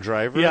 Adam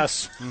Driver?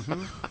 Yes.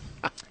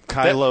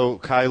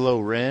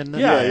 Kylo Ren?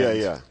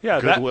 Yeah.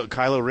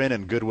 Kylo Ren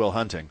and Good Will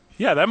Hunting.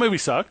 Yeah, that movie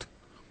sucked.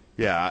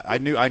 Yeah, I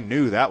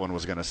knew that one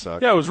was going to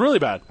suck. Yeah, it was really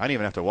bad. I didn't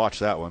even have to watch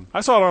that one.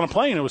 I saw it on a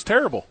plane. It was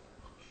terrible.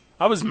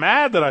 I was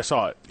mad that I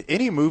saw it.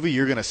 Any movie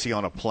you're going to see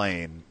on a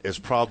plane is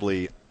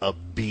probably a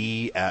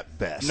B at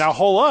best. Now,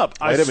 hold up.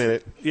 Wait a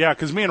minute. Yeah,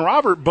 because me and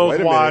Robert both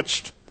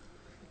watched.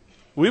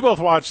 We both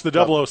watched the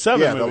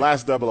 007 Yeah, movie. the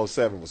last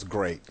 007 was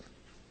great.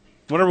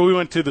 Whenever we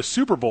went to the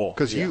Super Bowl.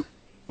 Because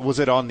was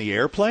it on the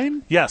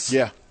airplane? Yes.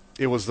 Yeah.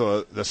 It was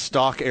the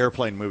stock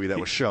airplane movie that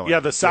was shown. Yeah,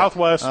 the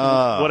Southwest,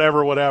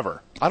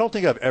 whatever. I don't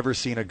think I've ever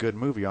seen a good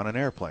movie on an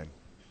airplane.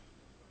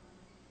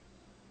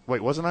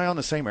 Wait, wasn't I on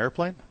the same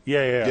airplane?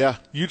 Yeah.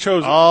 You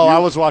chose. I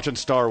was watching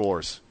Star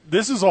Wars.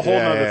 This is a whole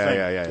nother thing.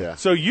 Yeah.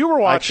 So you were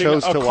watching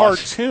a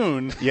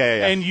cartoon,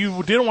 Yeah. and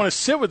you didn't want to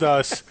sit with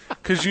us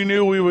because you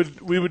knew we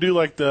would do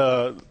like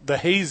the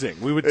hazing.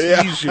 We would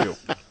tease you.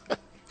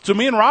 So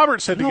me and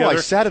Robert said together. I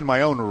sat in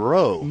my own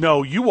row.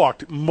 No, you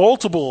walked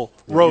multiple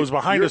rows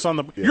behind us on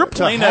the. Your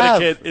plane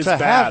etiquette is to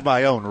bad. have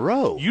my own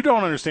row. You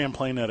don't understand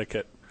plane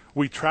etiquette.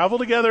 We travel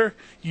together.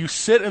 You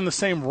sit in the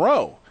same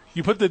row.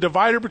 You put the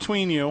divider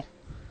between you,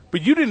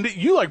 but you didn't.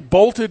 You like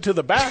bolted to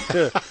the back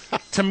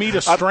to meet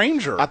a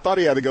stranger. I thought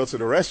he had to go to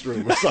the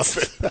restroom or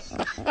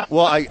something.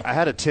 Well, I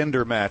had a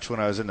Tinder match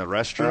when I was in the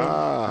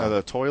restroom,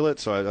 the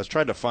toilet, so I was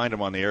trying to find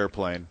him on the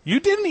airplane.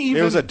 You didn't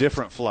even. It was a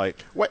different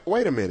flight.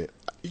 Wait a minute.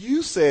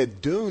 You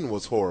said Dune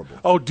was horrible.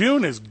 Oh,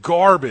 Dune is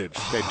garbage.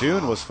 Okay,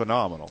 Dune was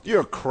phenomenal.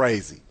 You're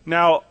crazy.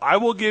 Now, I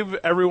will give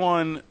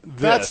everyone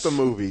this. That's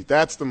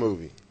the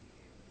movie.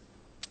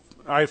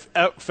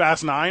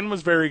 Fast 9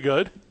 was very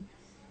good.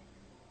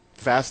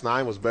 Fast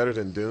 9 was better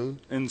than Dune?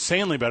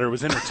 Insanely better. It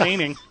was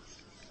entertaining.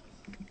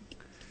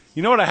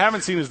 You know what I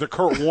haven't seen is the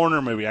Kurt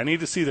Warner movie. I need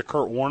to see the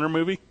Kurt Warner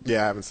movie.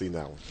 Yeah, I haven't seen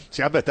that one.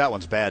 See, I bet that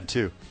one's bad,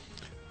 too.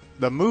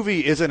 The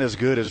movie isn't as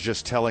good as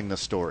just telling the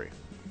story.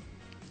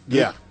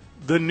 Yeah.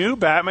 The new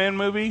Batman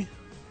movie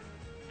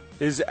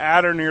is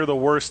at or near the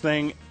worst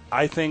thing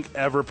I think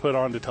ever put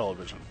onto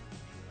television.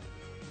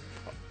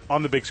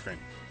 On the big screen.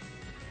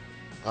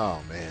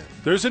 Oh, man.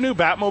 There's a new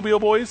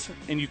Batmobile, boys,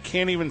 and you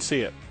can't even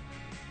see it.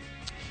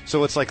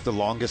 So it's like The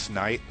Longest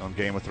Night on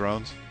Game of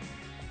Thrones?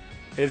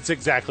 It's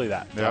exactly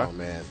that. Yeah. Oh,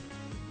 man.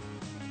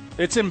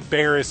 It's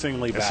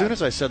embarrassingly bad. As soon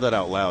as I said that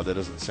out loud, that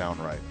doesn't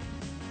sound right.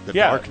 The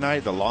Yeah. Dark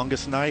Knight, The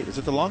Longest Night. Is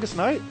it The Longest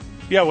Night?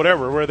 Yeah,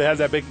 whatever, where they have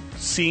that big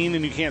scene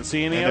and you can't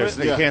see any of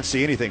it. You can't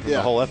see anything from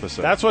the whole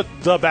episode. That's what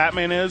the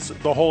Batman is,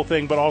 the whole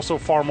thing, but also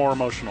far more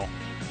emotional.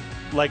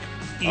 Like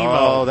emo,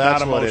 oh,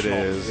 that's not what it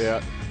emotional. is.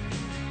 Yeah.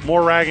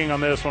 More ragging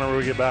on this whenever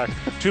we get back.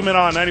 2 Men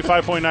On,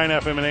 95.9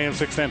 FM and AM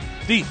 610,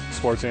 the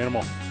Sports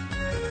Animal.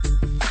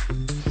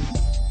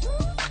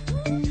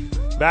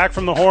 Back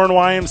from the Horn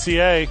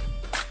YMCA.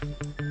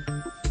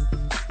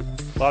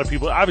 A lot of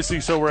people, obviously,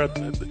 so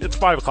it's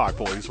 5 o'clock,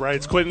 boys, right?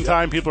 It's quitting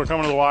time. People are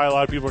coming to the Y. A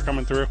lot of people are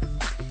coming through.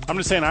 I'm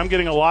just saying, I'm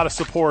getting a lot of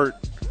support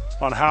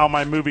on how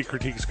my movie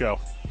critiques go.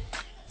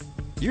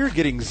 You're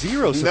getting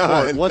zero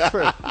support.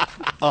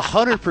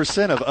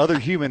 100% of other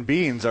human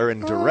beings are in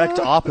direct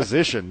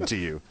opposition to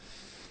you.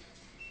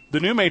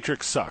 The new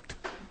Matrix sucked.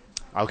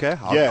 Okay,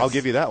 I'll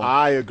give you that one.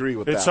 I agree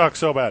with that. It sucks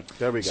so bad.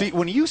 There we go. See,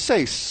 when you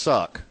say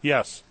suck,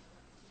 yes,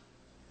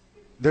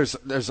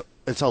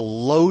 it's a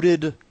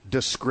loaded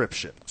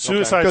description.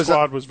 Suicide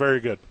Squad was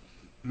very good.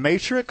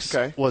 Matrix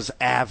was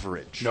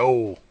average.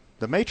 No.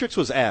 The Matrix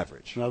was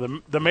average.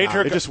 No, the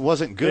Matrix. It just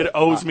wasn't good. It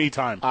owes me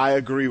time. I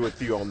agree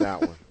with you on that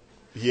one.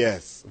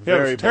 Yes. Yeah,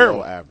 Very it was terrible.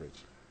 below average.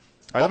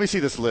 All right, let me see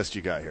this list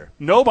you got here.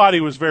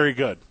 Nobody was very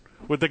good.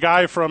 With the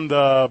guy from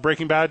the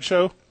Breaking Bad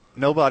show,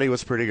 Nobody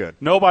was pretty good.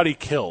 nobody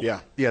killed.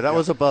 Yeah. Yeah, that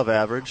was above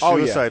average. Oh,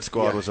 yeah. Suicide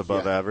Squad Yeah, was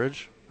above yeah.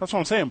 average. That's what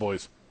I'm saying,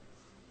 boys.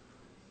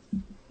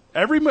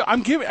 Every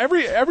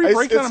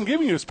breakdown I'm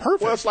giving you is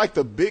perfect. Well, it's like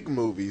the big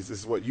movies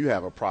is what you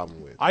have a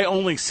problem with. I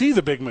only see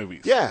the big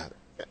movies. Yeah.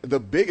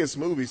 The biggest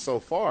movies so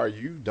far,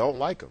 you don't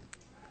like them.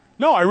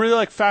 No, I really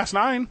like Fast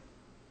 9.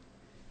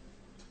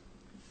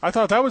 I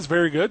thought that was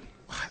very good.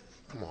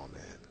 Come on,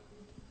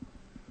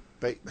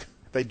 man.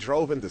 They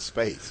drove into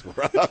space,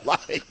 bro.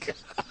 Like,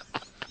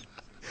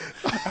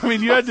 I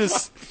mean, you had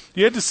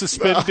to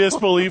suspend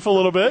disbelief a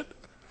little bit.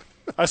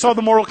 I saw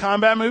the Mortal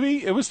Kombat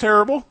movie. It was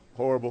terrible.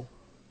 horrible.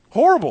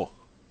 Horrible.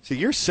 See,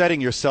 you're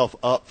setting yourself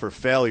up for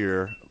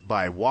failure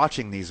by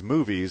watching these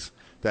movies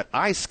that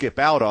I skip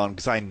out on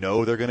because I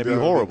know they're going to be They're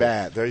gonna be horrible.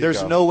 bad. There you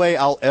There's go. no way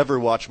I'll ever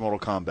watch Mortal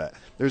Kombat.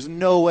 There's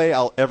no way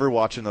I'll ever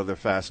watch another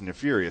Fast and the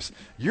Furious.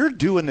 You're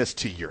doing this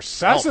to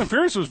yourself. Fast and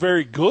Furious was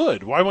very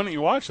good. Why wouldn't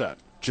you watch that?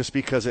 Just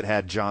because it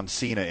had John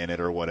Cena in it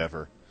or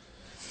whatever.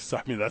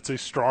 I mean, that's a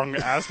strong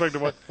aspect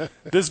of what.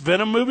 This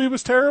Venom movie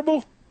was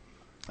terrible.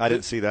 I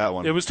didn't see that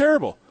one. It was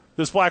terrible.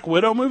 This Black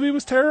Widow movie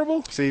was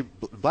terrible. See,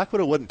 Black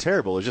Widow wasn't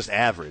terrible. It was just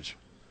average.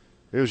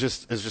 It was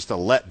just a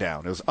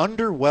letdown. It was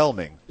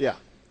underwhelming. Yeah.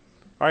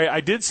 All right,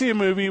 I did see a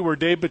movie where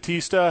Dave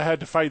Bautista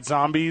had to fight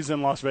zombies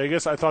in Las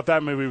Vegas. I thought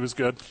that movie was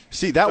good.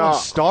 See, that one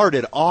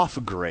started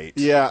off great,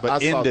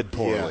 but ended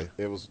poorly.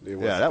 Yeah, it was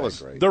that was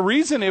great. The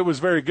reason it was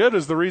very good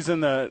is the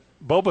reason that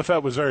Boba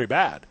Fett was very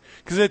bad.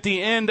 Because at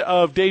the end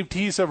of Dave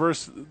Bautista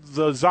versus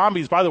the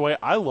zombies, by the way,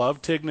 I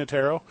love Tig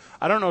Notaro.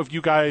 I don't know if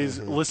you guys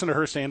listen to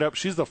her stand-up.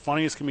 She's the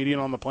funniest comedian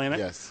on the planet.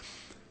 Yes.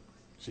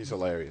 She's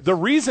hilarious. The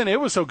reason it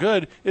was so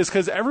good is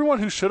because everyone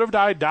who should have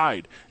died,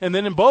 died. And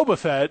then in Boba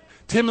Fett,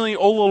 Timothy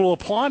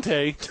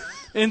Ololaplante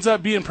ends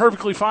up being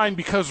perfectly fine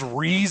because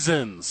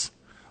reasons.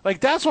 Like,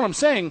 that's what I'm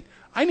saying.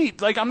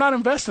 I'm not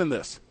invested in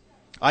this.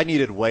 I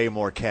needed way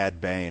more Cad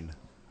Bane.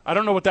 I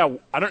don't know what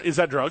is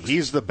that drugs?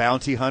 He's the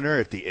bounty hunter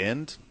at the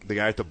end, the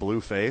guy with the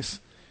blue face.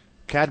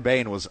 Cad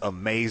Bane was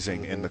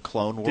amazing in the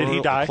Clone Wars. Did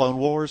he die? Clone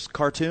Wars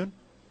cartoon.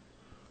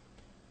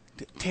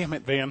 Damn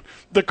it, Van.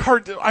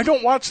 I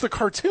don't watch the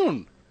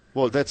cartoon.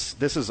 Well, this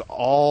is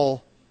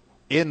all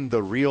in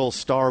the real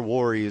Star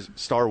Wars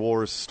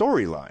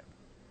storyline.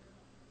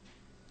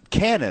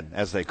 Canon,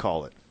 as they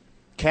call it.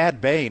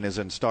 Cad Bane is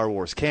in Star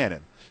Wars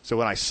canon. So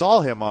when I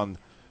saw him on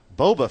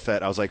Boba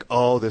Fett, I was like,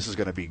 oh, this is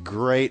going to be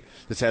great.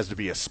 This has to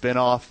be a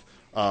spin-off.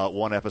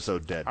 One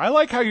episode dead. I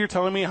like how you're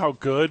telling me how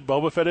good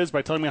Boba Fett is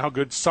by telling me how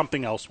good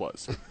something else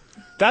was.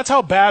 That's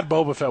how bad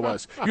Boba Fett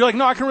was. You're like,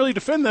 no, I can really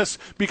defend this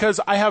because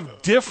I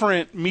have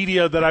different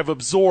media that I've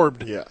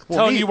absorbed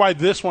telling you why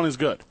this one is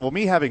good. Well,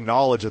 me having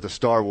knowledge of the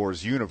Star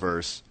Wars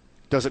universe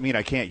doesn't mean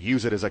I can't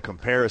use it as a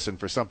comparison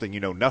for something you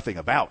know nothing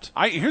about.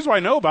 Here's what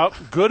I know about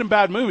good and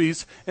bad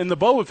movies. In the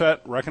Boba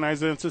Fett, recognize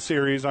that it's a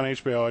series on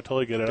HBO. I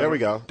totally get it. There we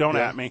go. Don't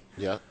at me.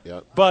 Yeah.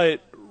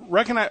 But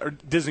recognize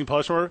Disney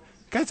Plus or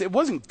guys, it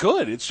wasn't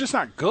good. It's just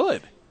not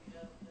good.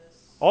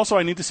 Also,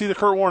 I need to see the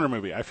Kurt Warner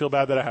movie. I feel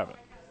bad that I haven't.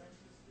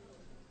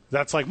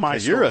 That's like my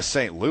story. You're a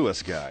St.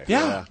 Louis guy.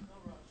 Yeah.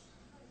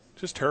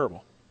 Just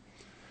terrible.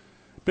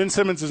 Ben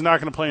Simmons is not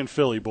going to play in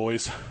Philly,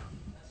 boys.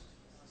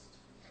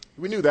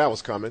 We knew that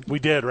was coming. We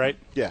did, right?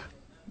 Yeah.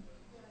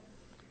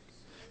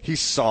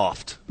 He's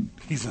soft.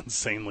 He's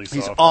insanely soft.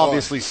 He's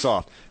obviously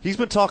soft. He's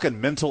been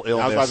talking mental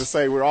illness. I was about to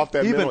say, we're off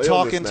that mental illness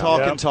He's been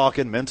now.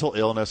 talking mental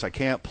illness. I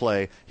can't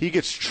play. He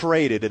gets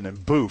traded and then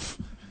boof.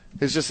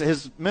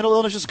 His mental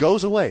illness just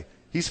goes away.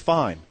 He's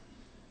fine.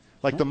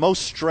 Like the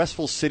most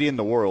stressful city in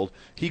the world,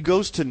 he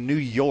goes to New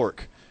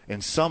York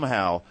and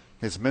somehow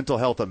his mental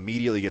health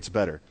immediately gets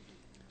better.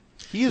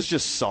 He is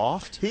just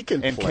soft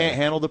can't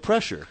handle the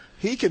pressure.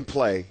 He can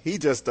play. He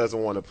just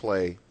doesn't want to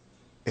play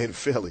in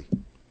Philly.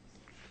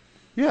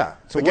 Yeah.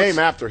 So the game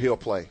after, he'll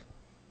play.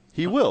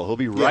 He will. He'll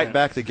be right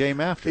back the game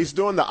after. He's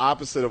doing the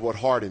opposite of what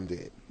Harden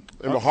did.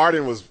 Remember,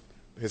 Harden was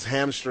his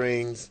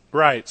hamstrings.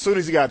 Right. As soon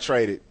as he got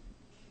traded,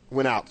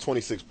 went out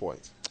 26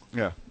 points.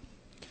 Yeah.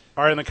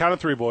 All right, on the count of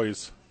three,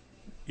 boys.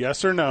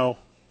 Yes or no,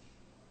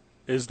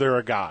 is there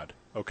a God?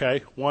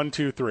 Okay? 1,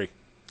 2, 3.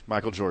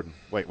 Michael Jordan.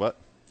 Wait, what?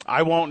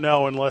 I won't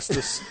know unless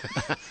this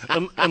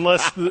boys,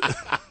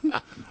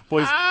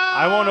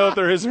 I won't know if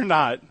there is or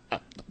not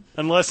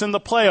unless in the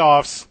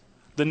playoffs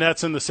the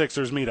Nets and the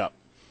Sixers meet up.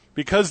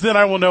 Because then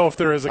I will know if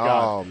there is a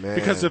God. Oh, man.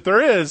 Because if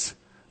there is,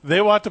 they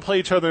will have to play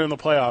each other in the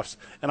playoffs,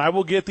 and I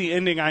will get the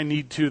ending I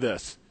need to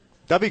this.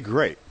 That'd be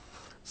great.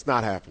 It's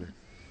not happening.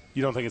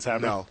 You don't think it's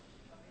happening? No.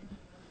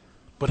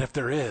 But if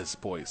there is,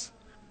 boys.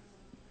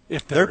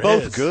 If They're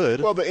both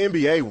good. Well, the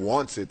NBA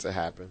wants it to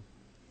happen.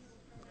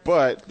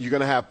 But you're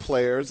going to have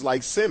players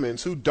like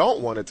Simmons who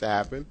don't want it to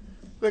happen.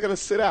 They're going to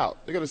sit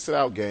out. They're going to sit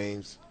out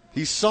games.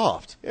 He's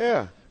soft.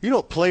 Yeah. You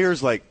know,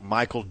 players like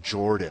Michael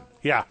Jordan,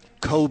 Yeah.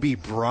 Kobe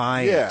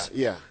Bryant,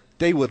 Yeah.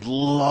 they would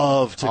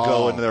love to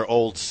go into their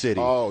old city.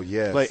 Oh,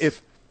 yes. Like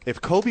if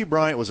Kobe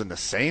Bryant was in the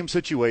same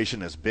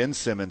situation as Ben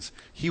Simmons,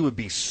 he would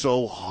be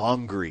so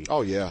hungry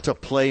to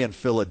play in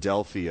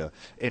Philadelphia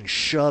and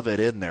shove it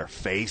in their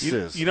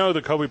faces. You know who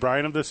the Kobe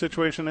Bryant of this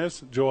situation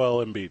is?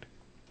 Joel Embiid.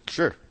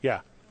 Sure. Yeah.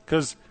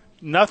 Because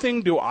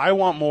nothing do I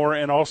want more,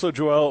 and also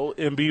Joel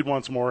Embiid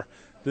wants more,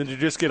 than to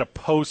just get a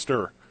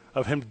poster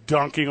of him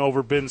dunking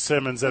over Ben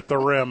Simmons at the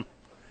rim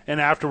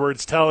and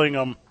afterwards telling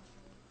him,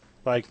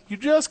 like, you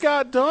just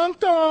got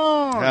dunked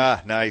on.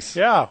 Ah, nice.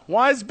 Yeah.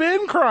 Why's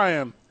Ben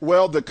crying?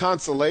 Well, the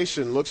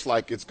consolation looks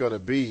like it's going to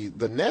be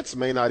the Nets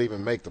may not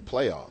even make the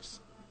playoffs.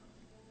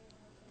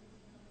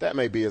 That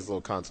may be his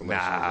little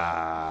consolation.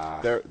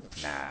 They're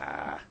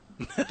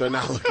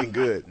not looking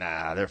good.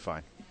 Nah, they're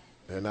fine.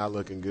 They're not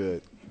looking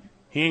good.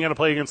 He ain't going to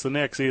play against the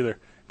Knicks either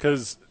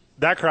because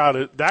that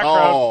crowd,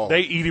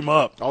 they eat him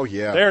up. Oh,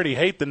 yeah. They already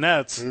hate the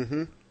Nets.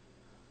 Mm-hmm.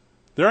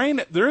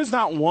 There is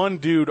not one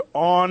dude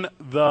on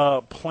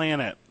the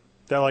planet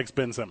that likes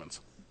Ben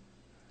Simmons.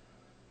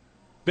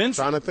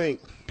 Trying to think.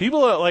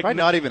 People are like probably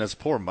not even his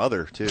poor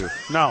mother too.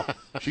 No,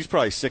 she's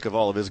probably sick of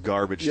all of his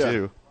garbage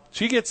too.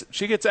 She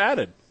gets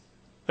added.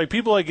 Like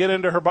people like get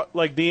into her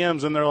like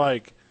DMs and they're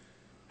like,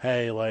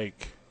 "Hey,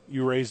 like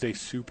you raised a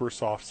super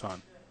soft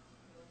son,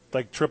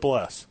 like triple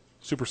S,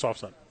 super soft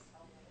son."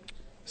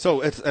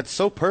 So it's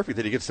so perfect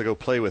that he gets to go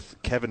play with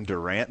Kevin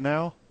Durant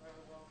now.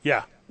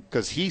 Yeah,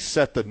 because he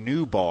set the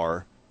new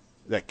bar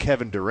that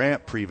Kevin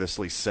Durant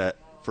previously set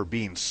for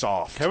being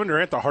soft. Kevin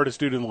Durant, the hardest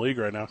dude in the league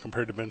right now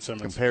compared to Ben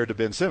Simmons.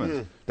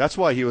 That's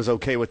why he was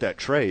okay with that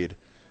trade.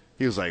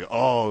 He was like,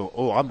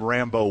 oh, I'm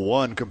Rambo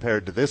 1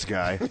 compared to this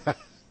guy.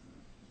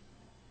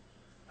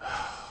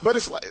 But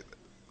it's like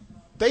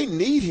they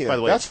need him. By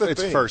the way, That's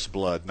it's thing. First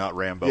Blood, not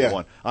Rambo Yeah.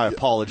 1. I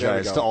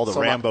apologize to all the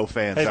Rambo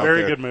fans Hey, out very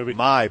there. good movie.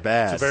 My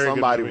bad. It's a very good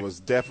Somebody movie. was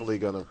definitely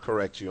going to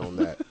correct you on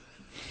that.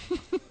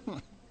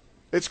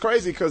 It's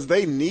crazy because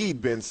they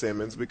need Ben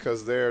Simmons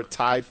because they're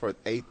tied for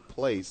 8th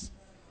place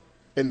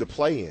in the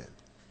play-in.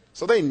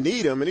 So they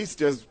need him, and he's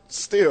just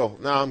still,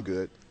 I'm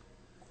good.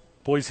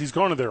 Boys, he's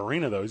going to the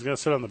arena, though. He's going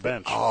to sit on the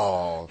bench.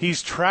 Oh.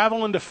 He's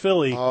traveling to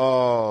Philly,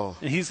 Oh.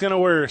 and he's going to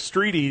wear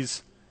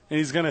streeties, and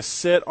he's going to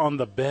sit on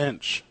the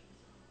bench.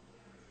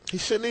 He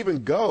shouldn't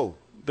even go.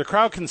 The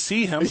crowd can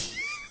see him.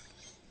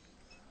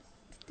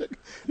 They're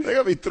going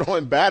to be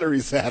throwing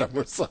batteries at him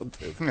or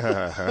something.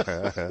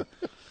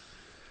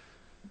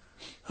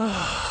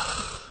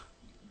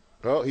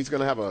 Well, he's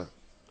going to have a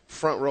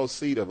front row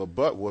seat of a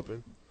butt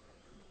whooping.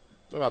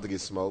 They're about to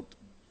get smoked.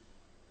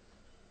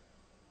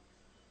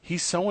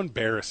 He's so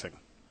embarrassing.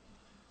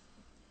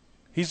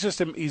 He's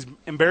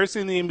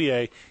embarrassing to the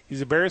NBA.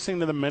 He's embarrassing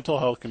to the mental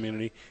health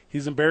community.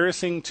 He's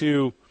embarrassing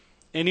to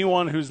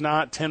anyone who's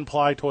not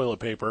 10-ply toilet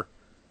paper.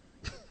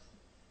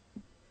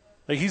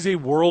 Like, he's a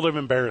world of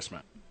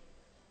embarrassment.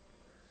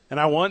 And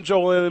I want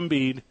Joel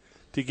Embiid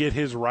to get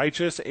his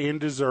righteous and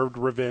deserved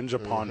revenge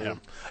upon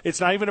him.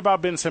 It's not even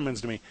about Ben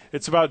Simmons to me.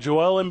 It's about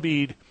Joel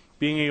Embiid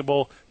being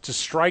able to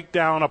strike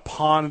down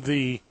upon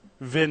the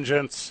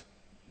vengeance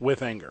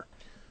with anger.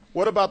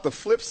 What about the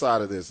flip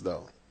side of this,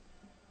 though?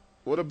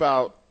 What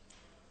about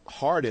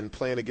Harden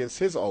playing against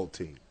his old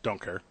team?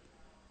 Don't care.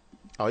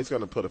 Oh, he's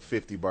going to put a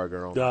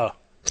 50-burger on. Duh.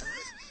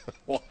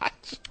 Watch.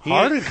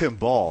 Harden can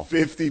ball.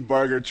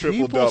 50-burger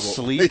triple-double. People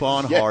sleep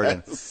on Yes.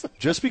 Harden.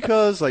 Just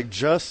because,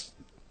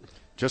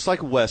 just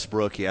like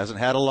Westbrook, he hasn't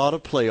had a lot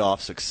of playoff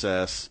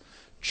success,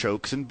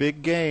 chokes in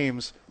big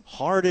games.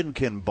 Harden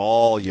can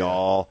ball,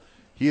 y'all.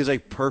 He is a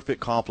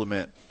perfect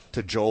complement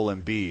to Joel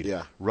Embiid.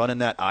 Yeah. Running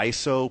that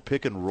ISO,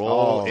 pick and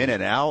roll, in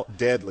and out.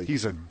 Deadly.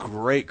 He's a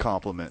great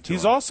compliment to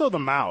He's him. also the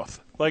mouth.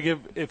 Like,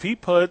 if he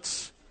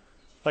puts,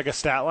 like, a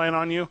stat line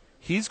on you,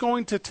 he's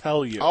going to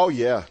tell you. Oh,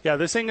 yeah. Yeah,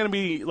 this ain't going to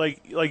be,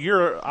 like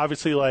you're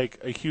obviously, like,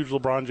 a huge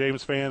LeBron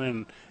James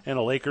fan and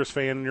a Lakers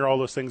fan, and you're all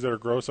those things that are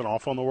gross and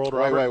awful in the world,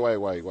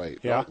 Robert. Wait.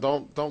 Yeah?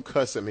 Don't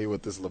cuss at me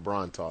with this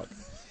LeBron talk.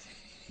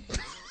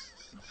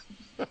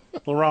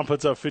 LeBron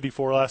puts up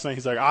 54 last night.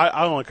 He's like,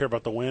 I only care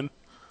about the win.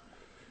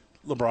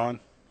 LeBron,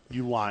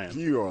 you lying.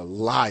 You're a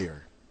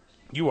liar.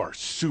 You are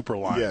super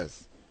lying.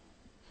 Yes.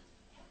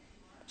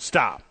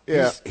 Stop.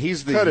 Yeah.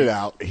 Cut it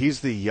out. He's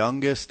the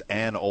youngest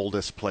and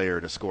oldest player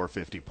to score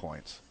 50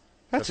 points.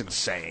 That's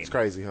insane. It's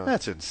crazy, huh?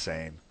 That's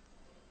insane.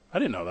 I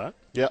didn't know that.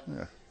 Yep.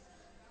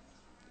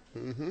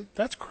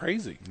 That's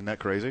crazy. Isn't that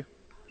crazy?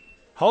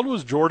 How old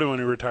was Jordan when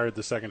he retired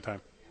the second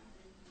time?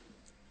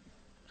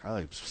 He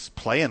was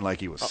playing like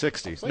he was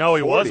 60. No,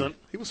 he 40. wasn't.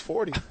 He was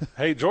 40.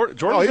 Hey, Jordan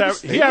No,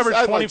 he averaged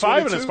at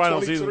 25 in 22, his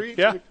final 23,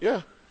 season.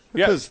 Yeah.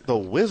 Yeah. Because the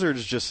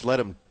Wizards just let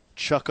him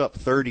chuck up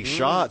 30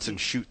 shots and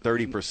shoot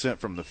 30%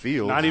 from the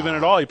field. Not even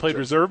at all. He played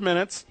reserve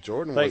minutes.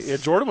 Jordan Like, was- yeah,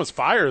 Jordan was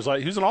fire.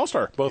 He was an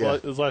all-star both Yeah.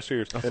 his last 2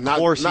 years. And Of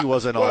course he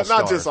was an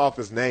all-star. Not just off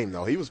his name,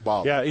 though. He was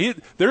balling. Yeah,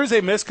 there is a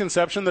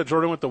misconception that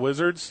Jordan with the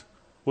Wizards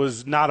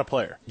was not a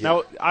player. Yeah.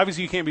 Now,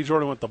 obviously, you can't be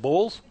Jordan with the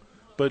Bulls,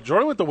 but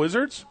Jordan with the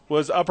Wizards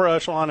was upper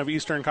echelon of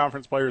Eastern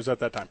Conference players at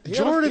that time. He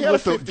had a Jordan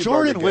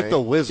 50-burger with the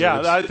game. Wizards.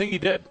 Yeah, I think he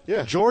did.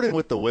 Yeah. Jordan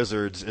with the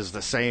Wizards is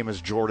the same as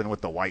Jordan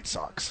with the White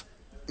Sox.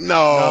 No.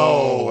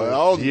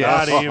 Oh,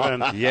 Not no.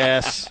 even.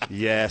 Yes. No,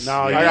 yes.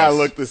 I got to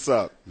look this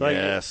up. Like,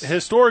 Yes.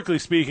 historically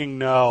speaking,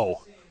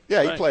 no.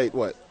 Yeah, he Right.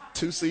 played,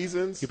 2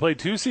 seasons? He played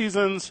 2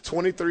 seasons.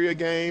 23 a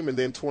game and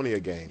then 20 a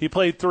game. He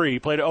played 3. He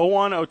played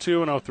 01,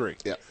 02, and 03.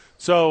 Yeah.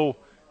 So,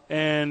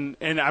 and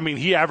I mean,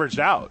 he averaged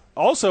out.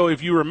 Also,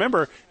 if you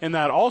remember, in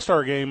that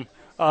All-Star game,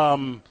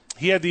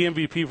 he had the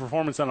MVP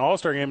performance in an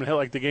All-Star game and hit,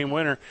 like, the game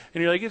winner.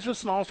 And you're like, it's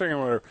just an All-Star game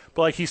or whatever.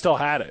 But, like, he still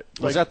had it.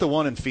 Was that the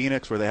one in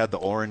Phoenix where they had the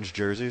orange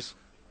jerseys?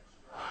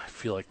 I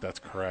feel like that's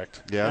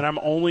correct. Yeah. And I'm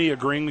only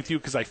agreeing with you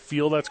because I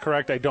feel that's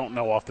correct. I don't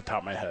know off the top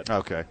of my head.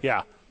 Okay.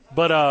 Yeah.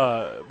 But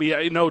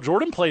yeah,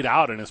 Jordan played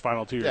out in his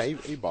final 2 years. Yeah,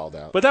 he balled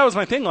out. But that was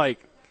my thing. Like,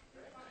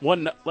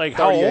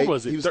 how old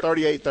was he? He was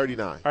 38,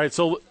 39. All right,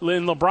 so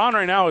in LeBron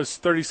right now is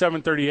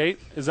 37, 38.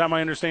 Is that my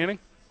understanding?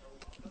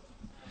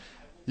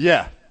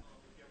 Yeah.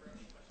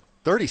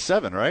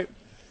 37, right?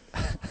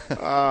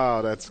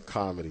 Oh, that's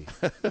comedy.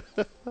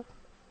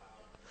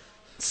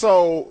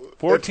 So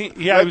 14.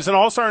 Yeah, he was an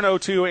All-Star in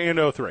 02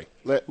 and 03.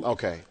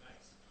 Okay.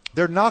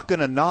 They're not going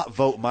to not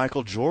vote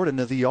Michael Jordan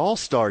to the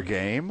All-Star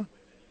game.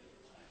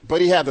 But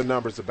he had the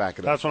numbers to back it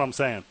up. That's what I'm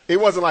saying. It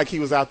wasn't like he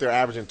was out there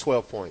averaging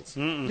 12 points.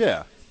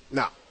 Yeah.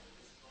 No.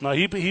 No,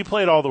 he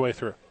played all the way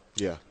through.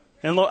 Yeah.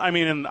 And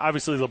and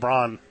obviously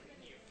LeBron.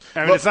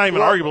 I mean, it's not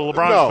even arguable.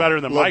 LeBron's better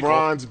than Michael.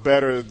 LeBron's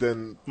better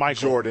than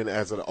Michael. Jordan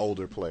as an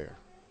older player.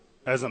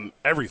 as in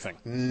everything.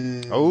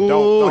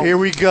 Oh, here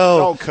we go.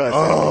 Don't cuss.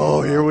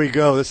 Oh, here we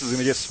go. This is going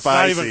to get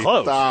spicy. Not even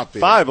close. Stop it.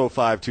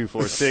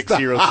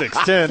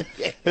 505-246-0610.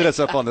 Hit us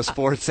up on the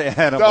Sports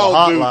Animal Don't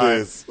Hotline. do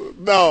this.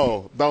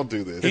 No, don't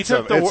do this. He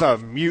took the It's a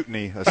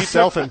mutiny, a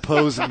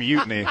self-imposed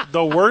mutiny.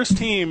 The worst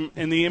team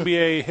in the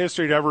NBA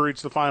history to ever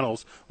reach the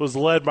finals was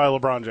led by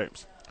LeBron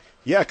James.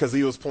 Yeah, because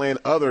he was playing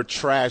other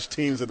trash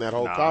teams in that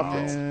whole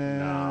conference.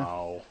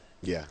 No.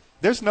 Yeah.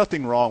 There's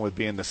nothing wrong with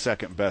being the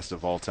second best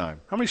of all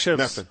time. How many ships?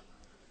 Nothing.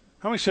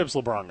 How many ships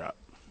LeBron got?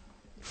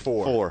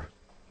 4.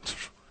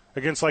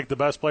 Against, like, the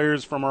best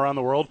players from around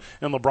the world,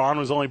 and LeBron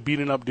was only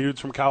beating up dudes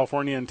from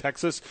California and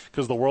Texas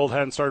because the world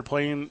hadn't started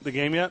playing the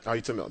game yet? Are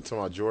you talking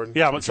about Jordan?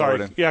 Yeah, but sorry.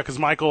 Jordan. Yeah, because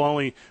Michael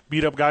only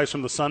beat up guys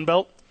from the Sun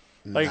Belt.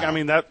 Like, No. I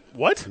mean, that –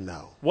 what?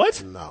 No.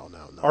 What? No.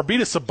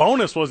 Arvidas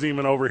Sabonis wasn't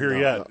even over here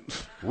yet. No.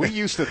 We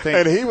used to think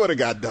And he would have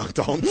got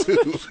dunked on,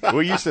 too.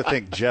 we used to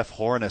think Jeff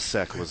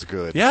Hornacek was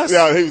good. Yes.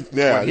 yeah,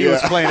 When he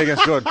was playing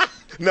against Jordan.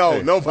 No,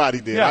 Hey.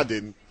 nobody did. Yeah. I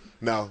didn't.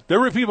 No. There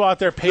were people out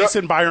there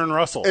pacing Byron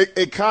Russell.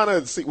 It kind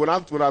of see when I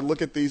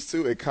look at these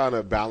two, it kind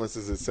of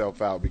balances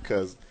itself out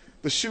because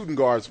the shooting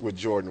guards with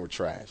Jordan were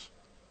trash,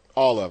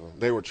 all of them.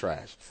 They were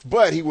trash.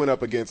 But he went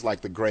up against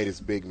like the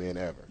greatest big men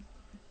ever.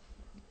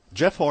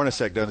 Jeff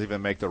Hornacek doesn't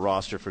even make the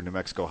roster for New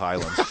Mexico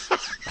Highlands.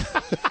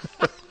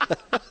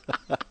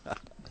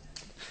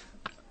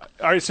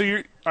 All right, so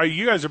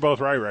you guys are both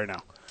right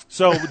now.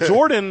 So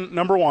Jordan,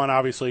 number one,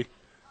 obviously.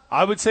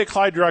 I would say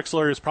Clyde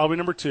Drexler is probably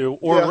number 2,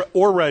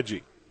 or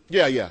Reggie.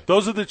 Yeah.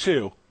 Those are the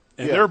two,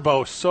 and Yeah. they're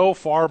both so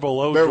far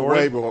below They're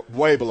Jordan.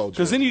 way below Jordan.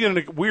 Because then you get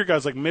into weird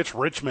guys like Mitch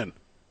Richmond,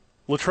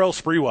 Latrell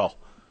Sprewell.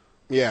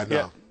 Yeah.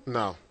 Yeah.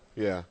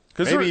 Yeah.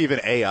 Maybe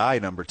even AI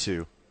number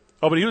 2.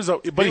 Oh, but he was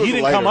was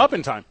didn't come later. up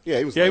in time. Yeah,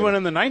 he was Yeah, he later. went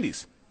in the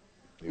 90s.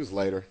 He was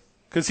later.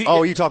 Because he.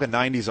 Oh, you talking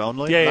 90s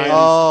only? Yeah.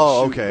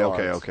 Oh, Shooting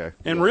okay. guards.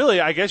 And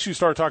really, I guess you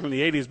start talking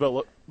the 80s,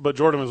 but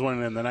Jordan was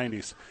winning in the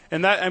 90s.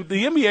 And the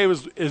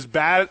NBA is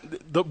bad.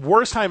 The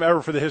worst time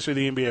ever for the history of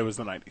the NBA was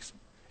the 90s.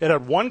 It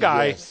had one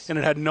guy, Yes. and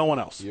it had no one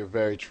else. You're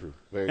very true.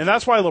 And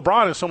that's why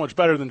LeBron is so much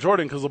better than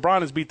Jordan, because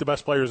LeBron has beat the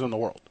best players in the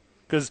world.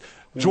 Because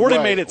Jordan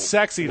Right. made it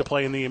sexy to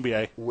play in the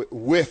NBA.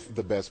 with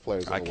the best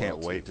players in I the can't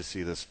world, wait too. to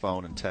see this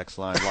phone and text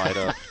line light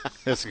up.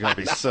 This is going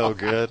to be so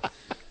good.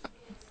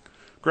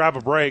 Grab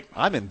a break.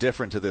 I'm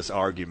indifferent to this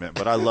argument,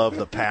 but I love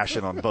the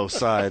passion on both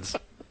sides.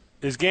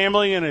 Is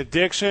gambling an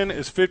addiction?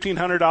 Is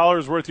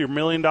 $1,500 worth your $1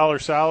 million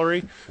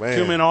salary? Man.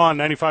 Tune in on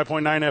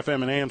 95.9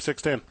 FM and AM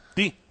 610,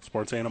 the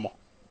Sports Animal.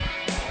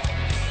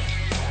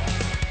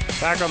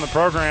 Back on the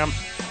program.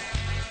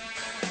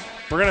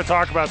 We're going to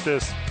talk about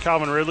this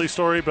Calvin Ridley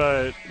story,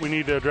 but we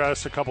need to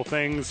address a couple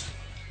things,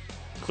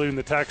 including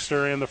the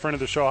texter and the friend of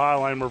the show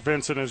hotline where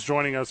Vincent is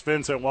joining us.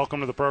 Vincent,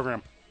 welcome to the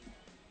program.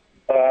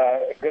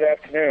 Good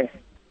afternoon.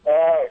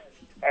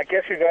 I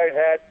guess you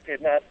guys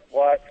did not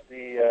watch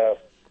the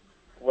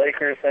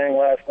Lakers thing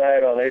last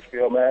night on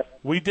HBO Max.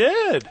 We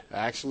did.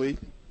 Actually,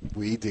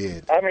 we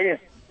did. I mean,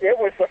 it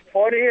was the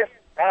funniest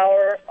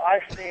hour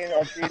I've seen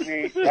on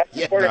TV. That's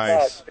Yeah,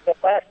 nice.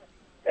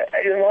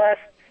 In the last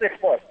 6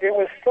 months. It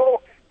was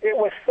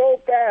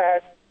so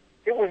bad.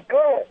 It was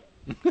good.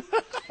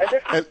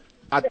 And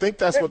I think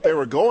that's what they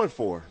were going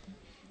for.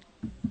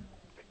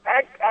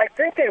 I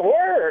think they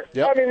were.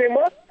 Yep. I mean, they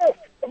must have.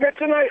 But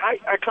tonight,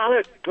 I kind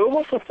of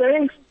Googled some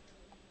things,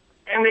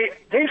 and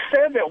they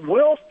said that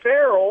Will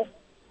Ferrell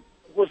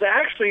was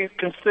actually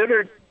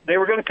considered, they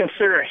were going to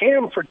consider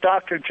him for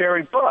Dr.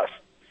 Jerry Buss.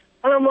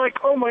 And I'm like,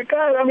 oh, my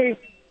God. I mean,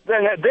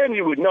 then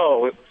you would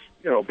know it's,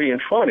 being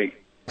funny.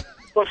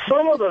 But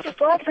some of the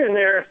stuff in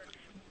there,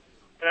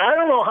 and I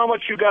don't know how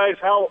much you guys,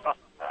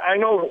 I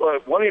know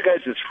one of you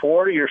guys is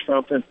 40 or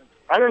something.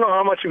 I don't know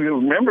how much of you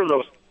remember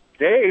those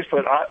days,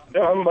 but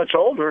I'm much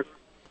older.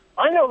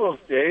 I know those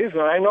days,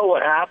 and I know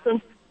what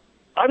happened.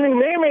 I mean,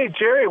 they made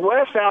Jerry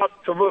West out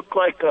to look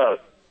like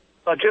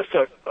just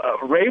a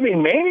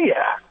raving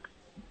maniac.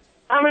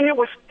 I mean, it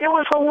was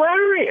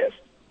hilarious.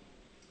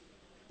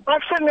 I'm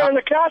sitting there on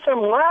the couch,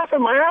 I'm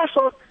laughing my ass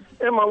off,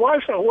 and my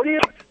wife said, "What are you?"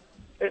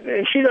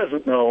 And she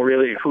doesn't know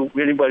really who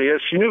anybody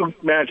is. She knew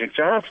Magic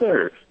Johnson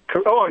and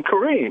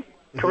Kareem.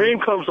 Kareem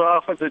comes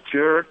off as a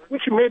jerk,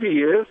 which maybe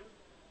he is.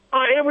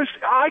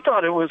 I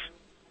thought it was.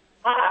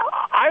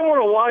 I want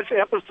to watch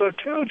episode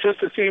 2 just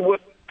to see what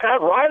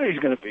Pat Riley's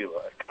going to be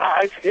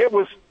like. It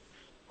was,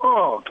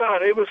 oh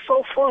God, it was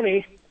so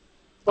funny.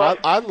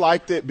 I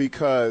liked it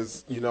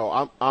because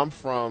I'm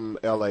from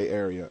L.A.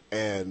 area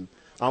and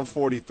I'm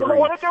 43. Well,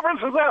 what difference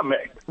does that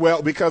make?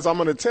 Well, because I'm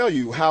going to tell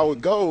you how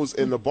it goes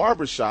in the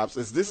barbershops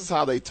is this is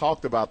how they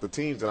talked about the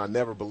teams, and I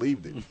never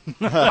believed it.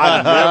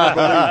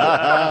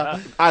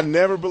 I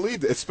never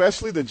believed it,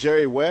 especially the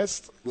Jerry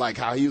West, like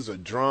how he was a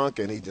drunk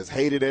and he just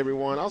hated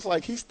everyone. I was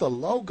like, he's the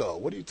logo.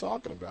 What are you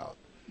talking about?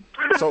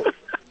 So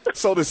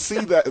to see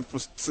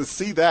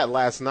that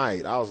last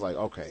night, I was like,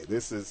 okay,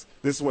 this is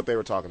what they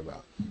were talking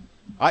about.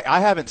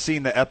 I haven't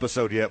seen the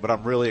episode yet, but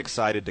I'm really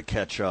excited to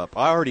catch up.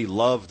 I already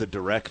love the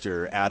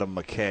director, Adam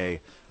McKay.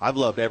 I've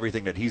loved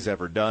everything that he's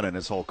ever done in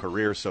his whole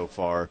career so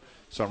far,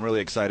 so I'm really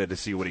excited to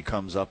see what he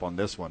comes up on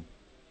this one.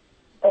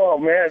 Oh,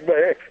 man.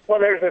 Well,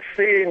 there's a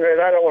scene that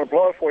I don't want to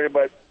blow it for you,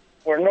 but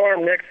where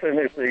Norm Nixon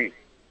is the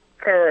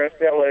current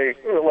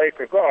the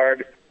Laker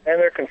guard, and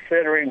they're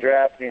considering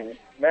drafting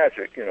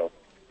Magic, So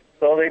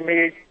they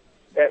meet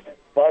at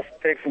Bus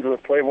takes them to the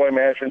Playboy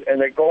Mansion,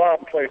 and they go out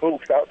and play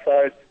hoops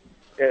outside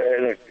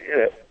in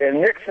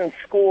Nixon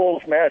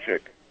schools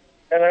Magic.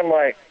 And I'm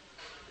like,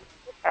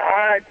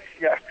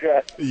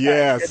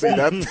 yeah, see,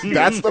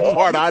 that's the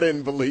part I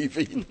didn't believe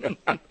either.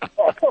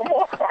 Oh, come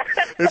on.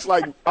 It's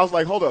like, I was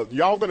like, hold up,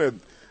 y'all going to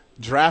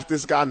draft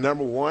this guy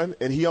number 1,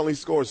 and he only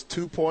scores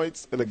 2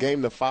 points in a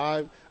game to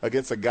 5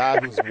 against a guy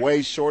who's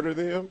way shorter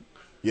than him?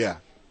 Yeah.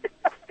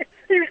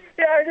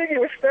 I think he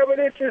was 7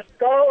 inches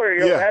taller.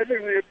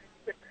 Magic was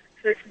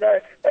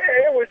 6'9".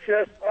 It was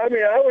just, I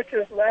was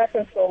just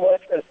laughing so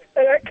much.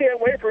 And I can't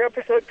wait for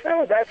episode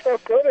 2. That's how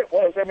good it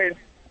was.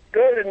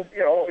 Good, and,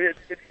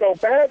 it's so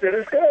bad that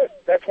it's good.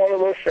 That's one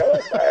of those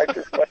shows I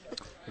just like.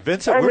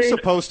 Vincent, we're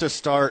supposed to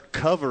start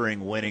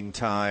covering Winning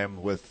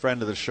Time with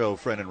friend of the show,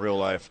 friend in real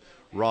life,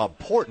 Rob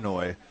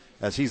Portnoy,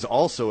 as he's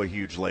also a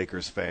huge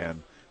Lakers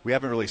fan. We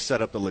haven't really set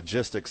up the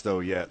logistics, though,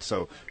 yet.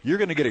 So you're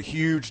going to get a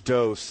huge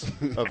dose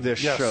of this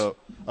show,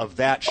 of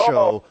that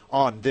show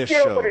on this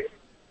show.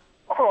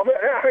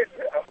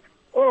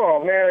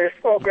 Man, it's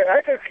so good.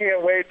 I just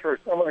can't wait for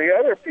some of the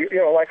other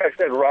people. Like I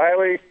said,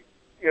 Riley.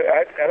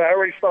 And I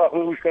already saw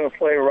who was going to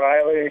play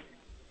Riley.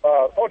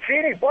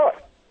 Jeannie Buss.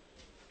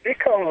 He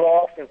comes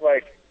off as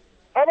like,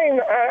 I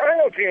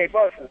know Jeannie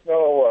Buss is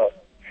no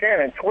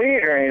Shannon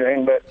Tweed or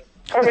anything, but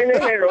they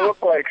made her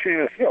look like she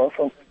was,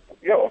 some,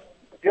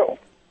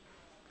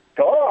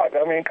 dog.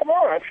 Come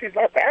on, she's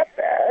not that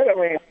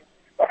bad.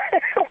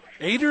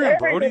 Adrian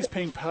Brody's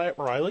playing Pat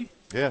Riley?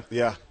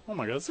 Yeah. Oh,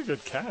 my God, that's a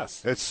good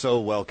cast. It's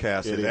so well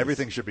casted.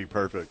 Everything should be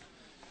perfect.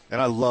 And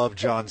I love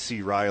John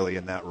C. Reilly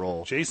in that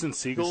role. Jason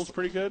Segel's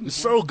pretty good. It's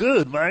so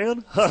good,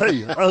 man.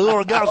 Hey,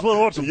 other guys want to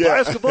watch some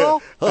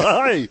basketball?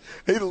 Hey.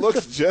 He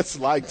looks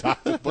just like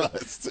Dr.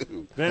 Buzz,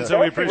 too. Vincent,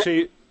 we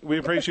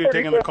appreciate you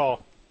taking the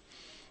call.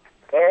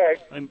 All right.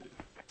 And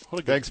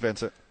thanks,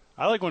 Vincent.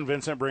 I like when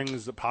Vincent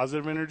brings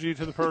positive energy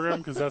to the program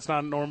because that's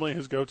not normally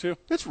his go-to.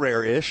 It's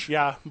rare-ish.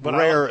 Yeah. But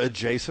rare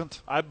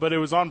adjacent. But it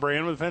was on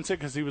brand with Vincent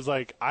because he was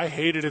like, I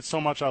hated it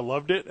so much I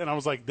loved it. And I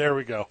was like, there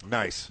we go.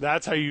 Nice.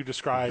 That's how you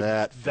describe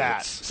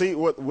that. See,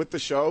 with the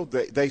show,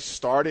 they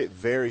started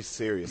very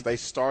serious. They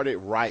started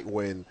right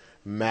when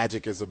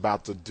Magic is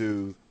about to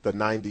do the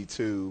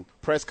 92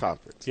 press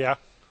conference. Yeah.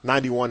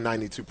 91,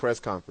 92 press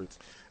conference.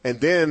 And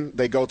then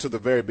they go to the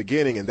very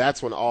beginning, and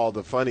that's when all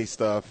the funny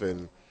stuff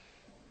and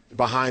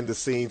behind the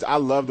scenes. I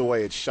love the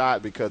way it's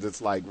shot because it's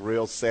like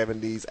real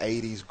 70s,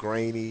 80s,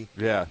 grainy.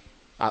 Yeah.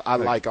 I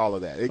like all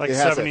of that. It has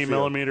 70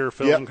 millimeter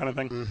film kind of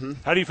thing. Mm-hmm.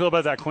 How do you feel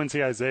about that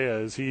Quincy Isaiah?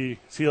 Is he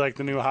like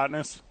the new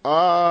hotness?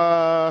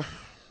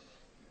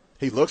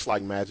 He looks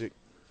like Magic.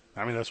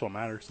 That's what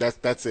matters.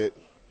 That's it.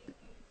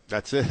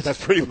 That's it.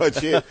 That's pretty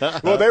much it.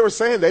 Well, they were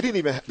saying they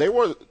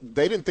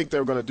didn't think they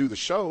were going to do the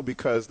show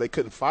because they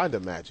couldn't find a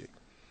Magic.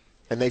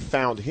 And they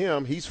found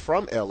him. He's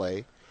from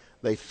L.A.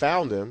 They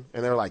found him,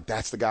 and they're like,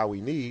 that's the guy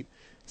we need.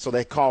 So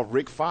they called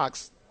Rick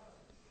Fox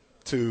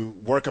to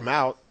work him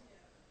out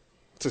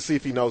to see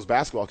if he knows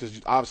basketball because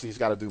obviously he's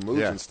got to do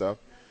moves and stuff.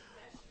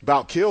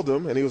 About killed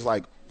him, and he was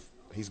like,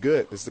 he's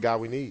good. It's the guy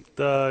we need.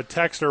 The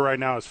texter right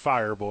now is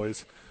fire,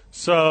 boys.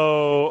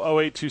 So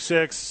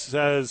 0826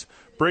 says,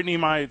 Brittany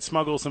might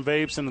smuggle some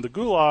vapes into the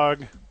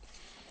gulag,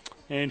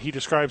 and he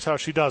describes how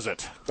she does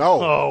it.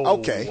 Oh,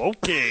 okay.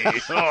 Okay.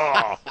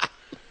 Oh.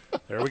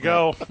 There we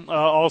go.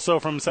 Also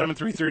from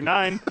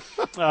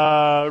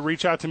 7339,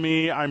 reach out to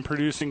me. I'm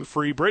producing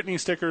free Britney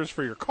stickers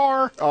for your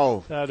car.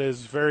 Oh. That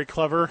is very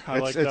clever. I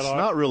like that a lot. It's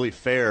not really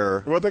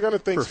fair. Well, they're going to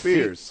think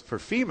Spears. For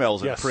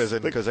females in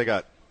prison because they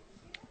got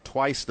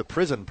twice the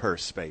prison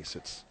purse space.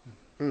 It's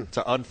an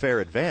unfair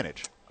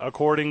advantage.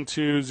 According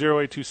to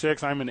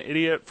 0826, I'm an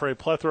idiot for a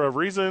plethora of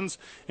reasons,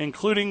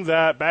 including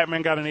that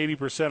Batman got an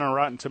 80% on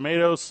Rotten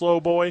Tomatoes. Slow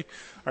boy.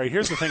 All right,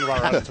 here's the thing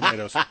about Rotten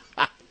Tomatoes.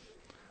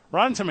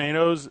 Rotten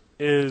Tomatoes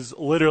is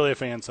literally a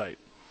fan site.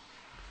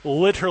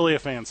 Literally a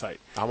fan site.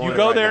 You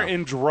go there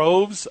in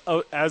droves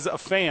as a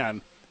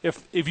fan.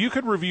 If you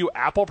could review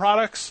Apple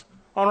products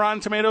on Rotten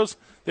Tomatoes,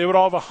 they would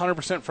all have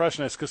 100%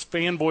 freshness because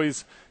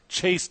fanboys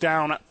chase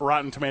down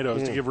Rotten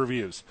Tomatoes to give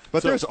reviews.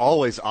 But there's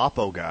always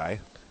Oppo guy.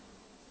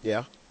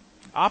 Yeah.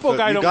 Oppo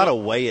guy. You got to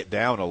weigh it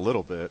down a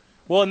little bit.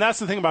 Well, and that's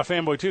the thing about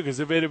fanboy too, because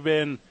if it had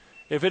been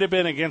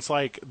against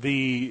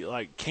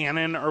the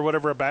Canon or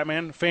whatever of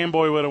Batman,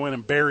 fanboy would have went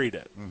and buried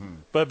it. Mm-hmm.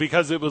 But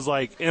because it was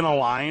in a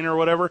line or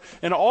whatever,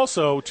 and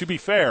also to be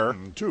fair,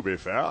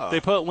 they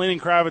put Lenny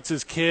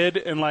Kravitz's kid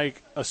in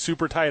a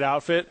super tight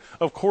outfit.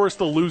 Of course,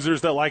 the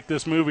losers that like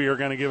this movie are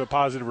going to give it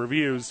positive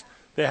reviews.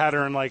 They had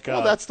her in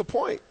well, that's the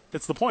point.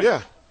 It's the point.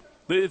 Yeah.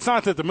 It's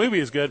not that the movie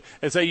is good.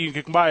 It's that you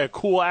can buy a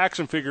cool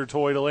action figure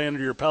toy to lay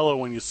under your pillow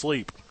when you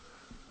sleep.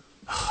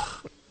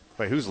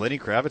 Wait, who's Lenny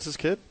Kravitz's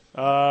kid?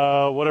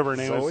 Whatever her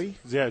name Zoe?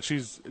 is. Yeah,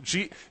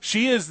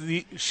 she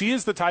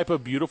is the type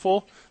of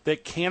beautiful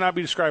that cannot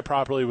be described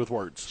properly with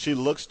words. She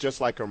looks just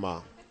like her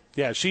mom.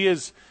 Yeah, she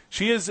is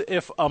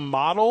if a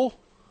model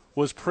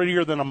was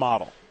prettier than a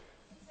model.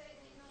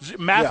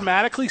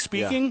 Mathematically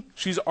speaking,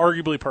 she's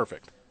arguably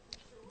perfect.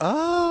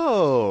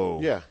 Oh.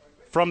 Yeah.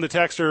 From the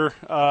texter,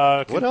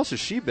 What else has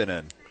she been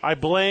in? I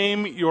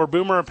blame your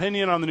boomer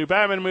opinion on the new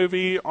Batman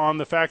movie on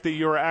the fact that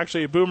you are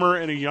actually a boomer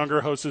in a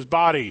younger host's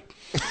body.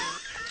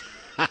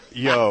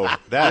 Yo,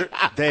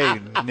 they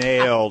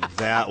nailed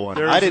that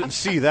one. I didn't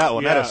see that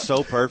one. Yeah. That is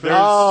so perfect.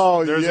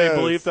 There's a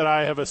belief that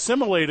I have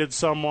assimilated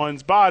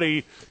someone's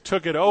body,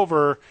 took it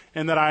over,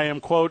 and that I am,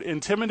 quote,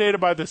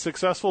 intimidated by the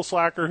successful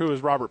slacker who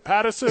is Robert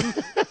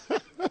Pattinson.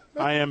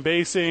 I am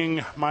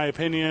basing my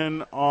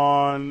opinion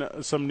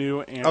on some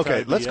new anti-BS.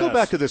 Okay, let's go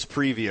back to this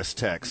previous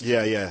text.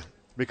 Yeah.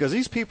 Because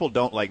these people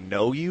don't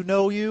know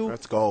you.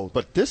 That's gold.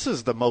 But this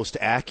is the most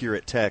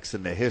accurate text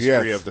in the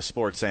history of the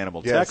Sports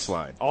Animal text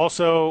line.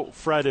 Also,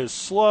 Fred is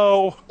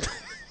slow.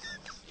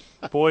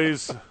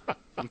 Boys,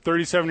 I'm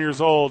 37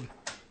 years old.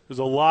 There's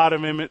a lot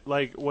of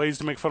ways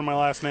to make fun of my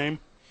last name.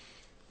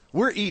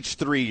 We're each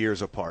 3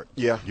 years apart.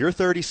 Yeah. You're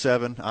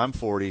 37, I'm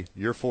 40,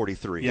 you're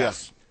 43.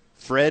 Yes.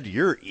 Fred,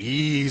 you're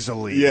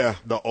easily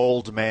the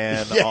old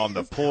man on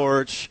the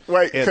porch,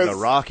 in the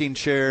rocking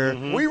chair,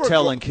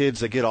 telling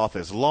kids to get off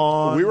his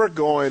lawn. Were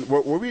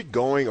we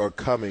going or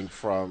coming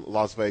from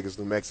Las Vegas,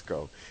 New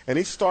Mexico? And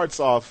he starts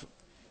off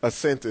a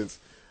sentence,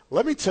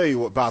 let me tell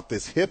you about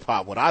this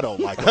hip-hop, what I don't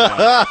like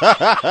about it.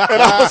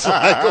 And I was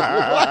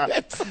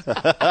like,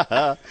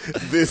 what?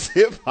 This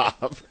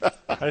hip-hop.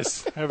 I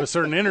have a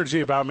certain energy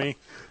about me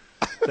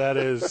that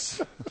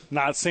is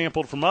not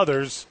sampled from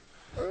others.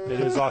 It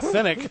is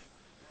authentic.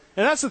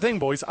 And that's the thing,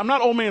 boys. I'm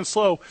not old man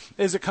slow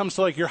as it comes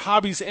to your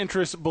hobbies,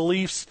 interests,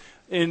 beliefs,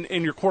 in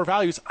your core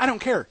values. I don't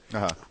care.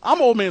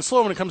 I'm old man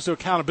slow when it comes to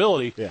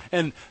accountability. Yeah.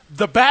 And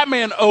the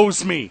Batman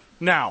owes me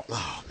now.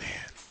 Oh, man.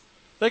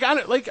 I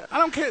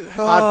don't care.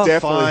 I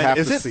definitely have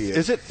to see it.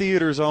 Is it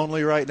theaters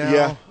only right now?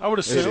 Yeah. I would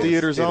assume. It's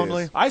theaters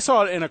only? I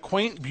saw it in a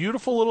quaint,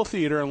 beautiful little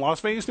theater in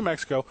Las Vegas, New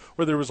Mexico,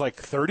 where there was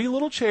 30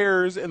 little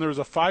chairs, and there was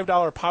a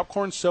 $5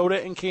 popcorn,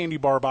 soda, and candy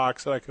bar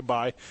box that I could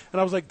buy.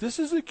 And I was like, this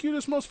is the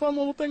cutest, most fun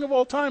little thing of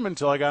all time,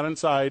 until I got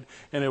inside,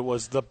 and it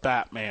was the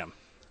Batman.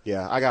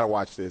 Yeah, I got to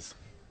watch this.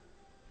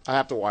 I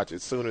have to watch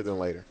it sooner than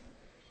later.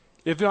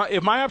 If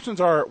my options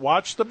are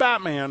watch the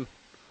Batman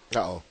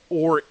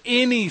or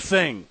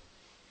anything,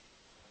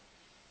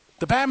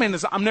 the Batman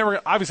is,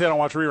 obviously I don't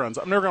watch reruns.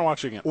 I'm never going to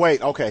watch it again.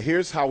 Wait, okay,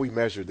 here's how we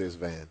measure this,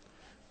 Van.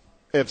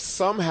 If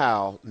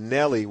somehow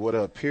Nelly would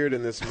have appeared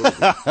in this movie,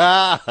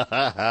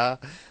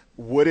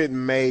 would it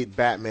made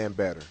Batman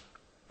better?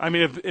 I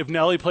mean, if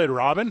Nelly played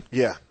Robin?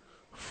 Yeah.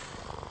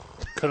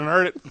 Couldn't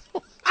hurt it.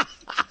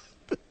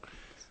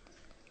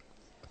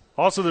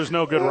 Also, there's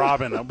no good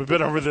Robin. We've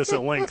been over this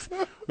at length.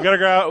 We got to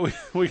go.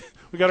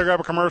 We got to grab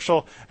a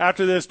commercial.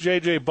 After this,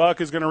 J.J.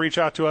 Buck is going to reach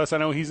out to us. I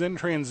know he's in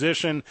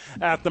transition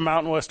at the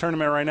Mountain West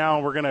Tournament right now,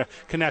 and we're going to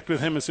connect with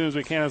him as soon as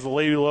we can as the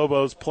Lady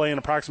Lobos play in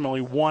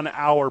approximately 1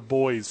 hour,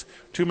 boys.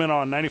 2 men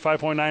on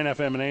 95.9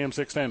 FM and AM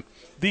 610,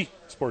 the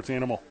Sports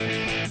Animal.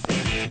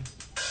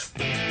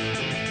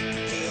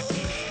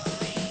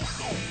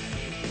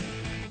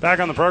 Back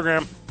on the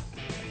program.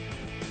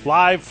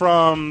 Live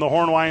from the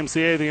Horn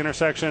YMCA, the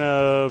intersection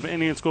of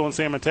Indian School and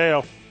San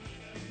Mateo.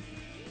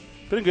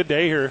 Been a good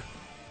day here.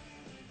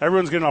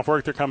 Everyone's getting off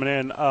work. They're coming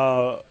in.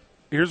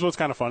 Here's what's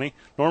kind of funny.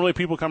 Normally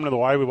people come to the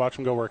Y, we watch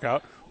them go work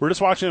out. We're just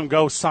watching them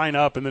go sign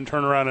up and then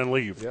turn around and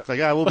leave. It's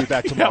we'll be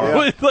back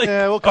tomorrow.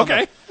 We'll come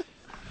back.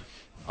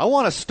 I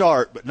want to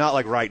start, but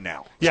not right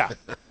now. Yeah.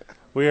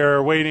 We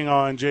are waiting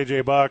on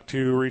J.J. Buck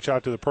to reach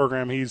out to the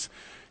program. He's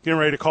getting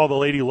ready to call the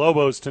Lady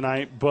Lobos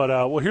tonight. But,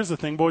 here's the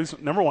thing, boys.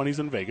 Number one, he's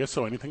in Vegas,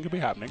 so anything could be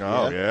happening.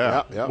 Oh,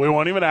 yeah. We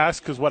won't even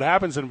ask because what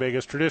happens in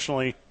Vegas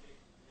traditionally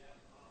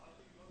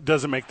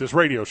doesn't make this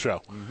radio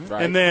show. Mm-hmm.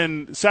 Right. And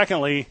then,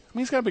 secondly,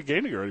 he's got a big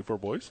game to get ready for,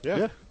 boys.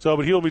 Yeah. So,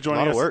 but he'll be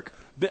joining us. Work.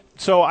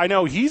 So I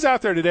know he's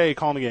out there today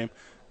calling the game.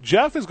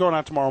 Jeff is going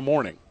out tomorrow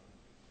morning,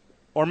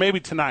 or maybe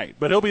tonight,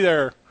 but he'll be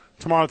there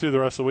tomorrow through the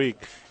rest of the week.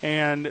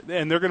 And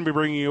they're going to be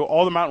bringing you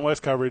all the Mountain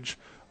West coverage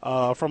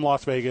from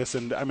Las Vegas,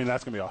 and, that's going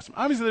to be awesome.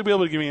 Obviously, they'll be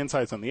able to give you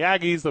insights on the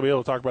Aggies. They'll be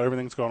able to talk about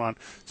everything that's going on.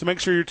 So make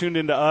sure you're tuned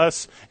into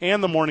us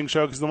and the morning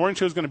show, because the morning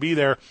show is going to be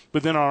there,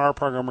 but then on our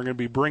program, we're going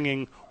to be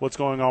bringing what's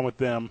going on with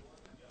them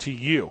to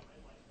you.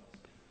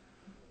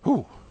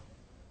 Whew.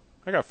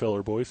 I got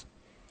filler, boys.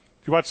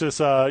 Did you watch this?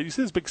 You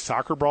see this big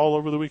soccer brawl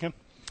over the weekend?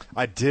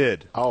 I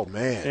did. Oh,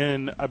 man.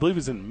 And I believe it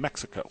was in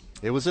Mexico.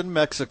 It was in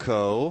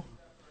Mexico,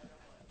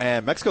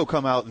 and Mexico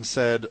come out and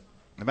said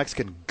the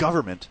Mexican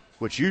government,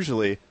 which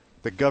usually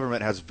the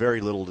government has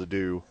very little to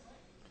do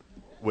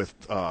with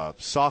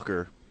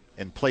soccer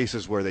in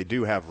places where they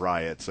do have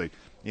riots, like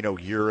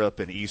Europe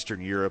and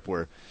Eastern Europe,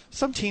 where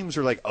some teams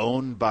are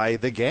owned by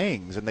the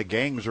gangs, and the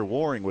gangs are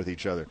warring with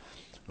each other.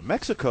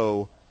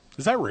 Mexico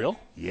Is that real?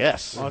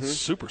 Yes. Oh, that's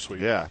super sweet.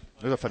 Yeah.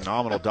 There's a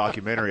phenomenal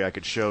documentary I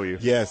could show you.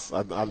 Yes,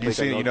 I You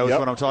see, you know yep.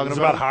 what I'm talking It's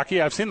about? about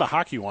hockey. I've seen the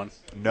hockey one.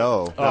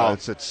 No, Oh.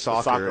 it's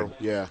soccer.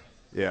 Yeah.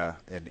 Yeah,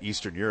 in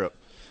Eastern Europe.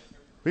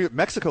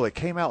 Mexico, it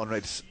came out and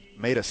it's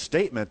made a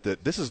statement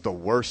that this is the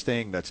worst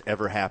thing that's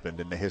ever happened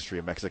in the history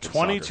of Mexican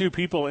 22 soccer.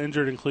 people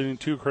injured, including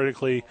 2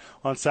 critically,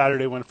 on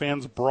Saturday when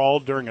fans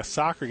brawled during a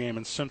soccer game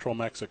in central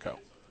Mexico.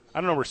 I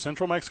don't know where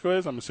central Mexico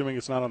is. I'm assuming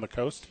it's not on the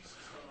coast.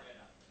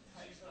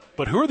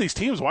 But who are these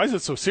teams? Why is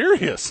it so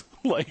serious?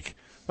 like,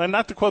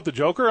 not to quote the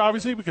Joker,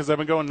 obviously, because I've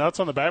been going nuts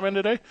on the Batman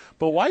today,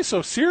 but why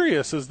so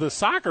serious is the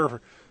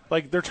soccer?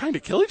 Like, they're trying to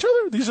kill each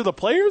other? These are the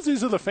players?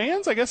 These are the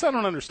fans? I guess I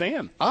don't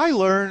understand. I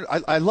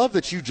love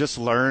that you just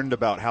learned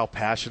about how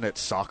passionate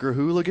soccer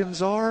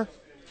hooligans are.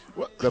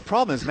 The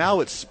problem is now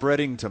it's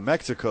spreading to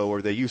Mexico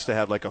where they used to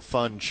have like a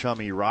fun,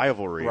 chummy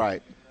rivalry.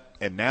 Right.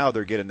 And now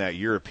they're getting that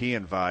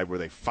European vibe where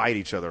they fight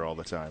each other all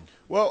the time.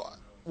 Well,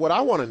 what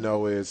I want to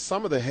know is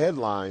some of the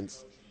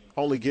headlines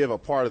only give a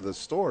part of the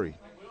story.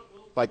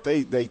 Like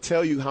they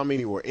tell you how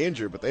many were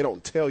injured, but they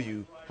don't tell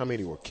you how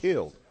many were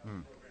killed.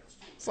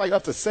 It's like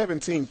up to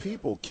 17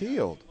 people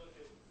killed.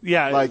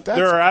 Yeah, Like, that's-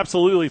 there are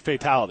absolutely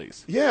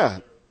fatalities. Yeah.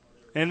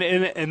 And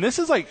this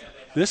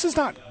is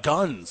not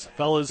guns,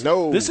 fellas.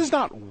 No. This is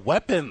not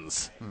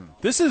weapons.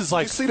 This is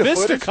like Did you see the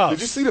footage? fisticuffs.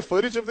 Did you see the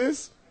footage of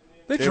this?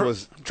 They It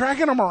was-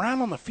 dragging them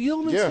around on the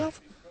field and Yeah.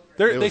 stuff. It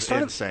They was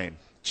started insane.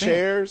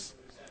 Chairs.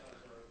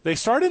 They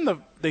start in the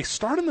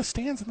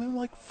stands and then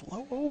like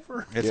flow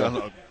over.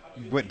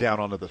 Went down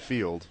onto the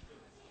field.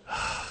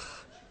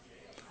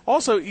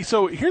 Also,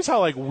 so here's how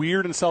like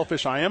weird and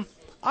selfish I am.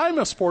 I'm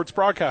a sports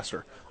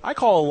broadcaster. I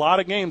call a lot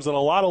of games at a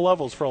lot of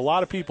levels for a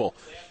lot of people.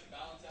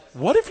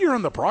 What if you're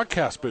in the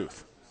broadcast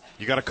booth?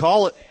 You got to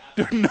call it.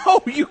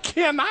 No, you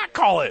cannot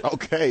call it.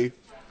 Okay.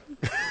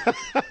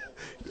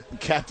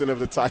 Captain of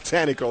the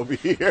Titanic over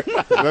here.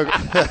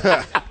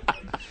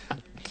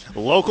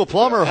 Local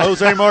plumber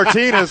Jose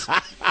Martinez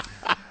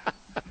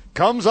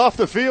comes off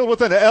the field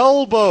with an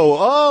elbow.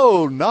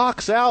 Oh,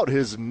 knocks out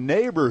his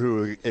neighbor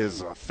who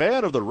is a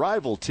fan of the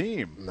rival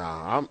team.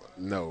 Nah,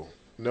 no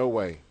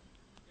way.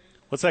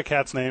 What's that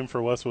cat's name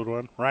for Westwood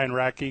One? Ryan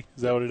Radke?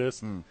 Is that what it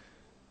is?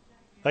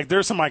 Like,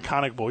 there's some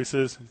iconic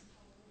voices.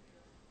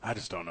 I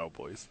just don't know,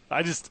 boys.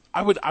 I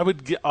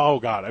would get. Oh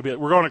God,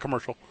 we're going to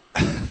commercial.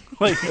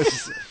 Like,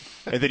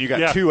 And then you got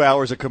Yeah. 2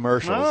 hours of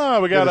commercials.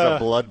 we got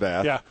a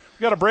bloodbath. Yeah,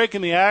 we got a break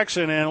in the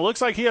action, and it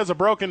looks like he has a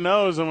broken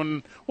nose.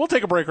 And we'll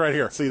take a break right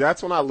here. See,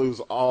 that's when I lose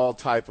all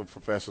type of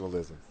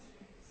professionalism.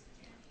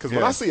 Because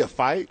when Yeah. I see a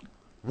fight,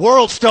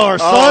 World Star,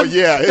 oh son.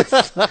 yeah, you're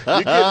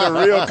getting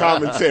the real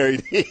commentary.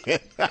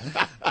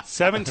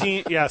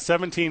 17. Yeah,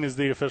 17 is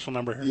the official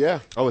number here. Yeah,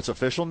 Oh, it's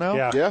official now?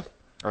 Yeah. yeah.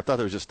 I thought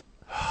there was just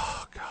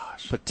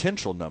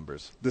potential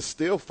numbers. The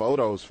still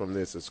photos from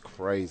this is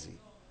crazy.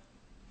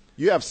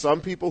 You have some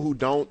people who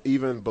don't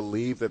even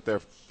believe that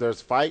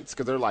there's fights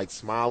because they're like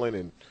smiling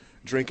and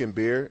drinking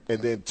beer, and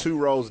then 2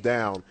 rows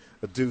down,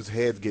 a dude's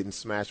head's getting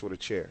smashed with a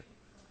chair.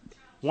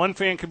 One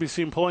fan could be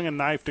seen pulling a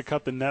knife to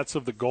cut the nets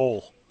of the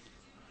goal.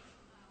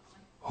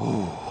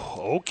 Ooh,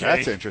 okay.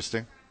 That's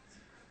interesting.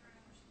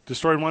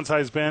 Destroyed one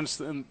side's bench,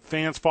 and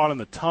fans fought in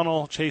the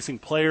tunnel, chasing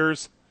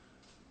players.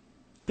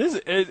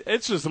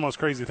 It's just the most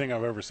crazy thing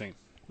I've ever seen.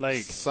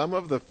 Like, Some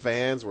of the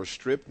fans were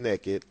stripped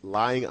naked,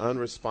 lying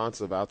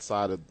unresponsive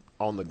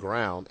on the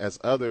ground, as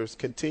others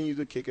continued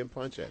to kick and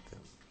punch at them.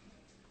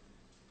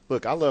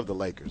 Look, I love the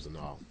Lakers and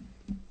all.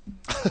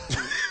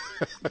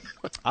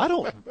 I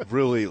don't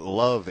really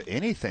love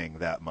anything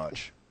that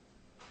much.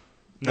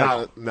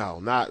 Not My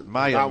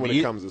when it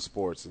immediate- comes to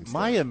sports and stuff.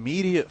 My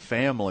immediate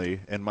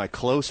family and my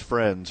close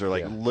friends are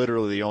like Yeah.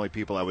 literally the only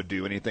people I would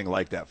do anything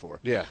like that for.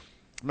 Yeah.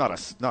 I'm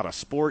not a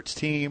sports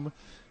team,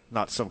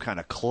 not some kind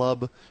of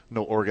club,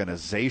 no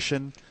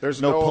organization,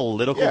 There's no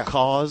political yeah.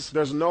 cause.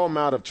 There's no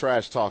amount of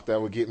trash talk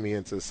that would get me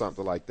into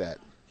something like that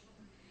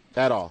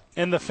at all.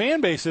 and the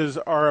fan bases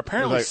are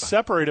apparently Like-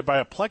 separated by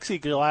a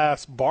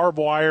plexiglass barbed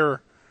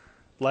wire,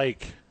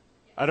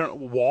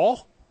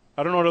 wall.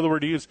 I don't know what other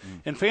word to use.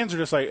 And fans are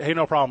just like, hey,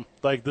 no problem.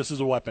 Like, this is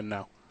a weapon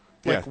now.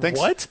 Like, Thanks,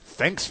 what?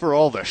 Thanks for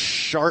all the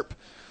sharp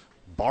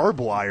barbed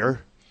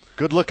wire.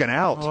 Good looking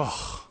out.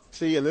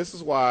 See, and this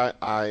is why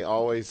I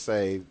always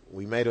say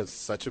we made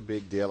such a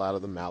big deal out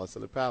of the Malice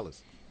in the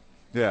Palace.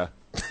 Yeah.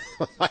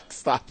 Like,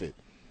 stop it.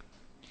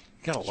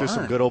 You gotta Just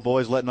some learn. good old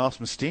boys letting off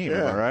some steam, am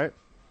I Yeah. right?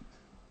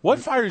 What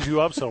fires you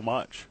up so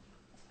much?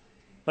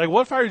 Like,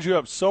 what fires you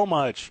up so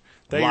much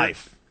that you're-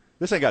 Life.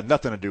 This ain't got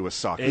nothing to do with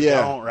soccer. It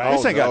Yeah. don't, right?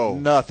 This ain't no.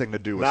 got nothing to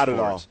do with Not at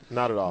sports. all.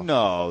 Not at all.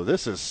 No,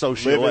 this is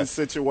Living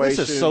situation,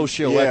 This is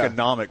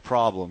socioeconomic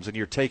problems, and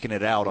you're taking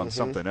it out on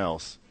something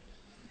else.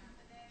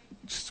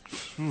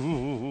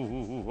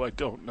 Ooh, I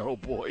don't know,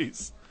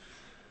 boys.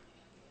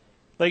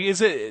 Like,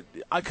 is it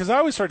 – because I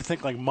always start to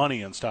think, like,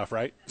 money and stuff,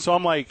 right? So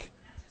I'm like,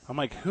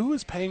 who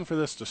is paying for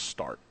this to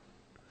start?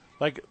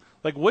 Like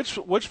which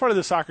part of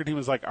the soccer team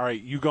is like, all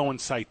right, you go and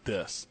cite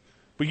this.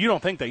 But you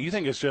don't think that. You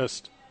think it's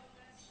just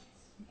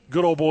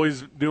good old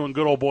boys doing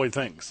good old boy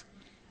things.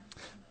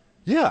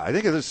 Yeah, I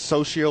think it's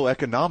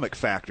socioeconomic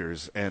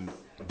factors, and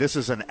this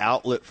is an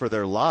outlet for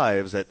their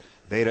lives that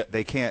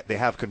they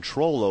have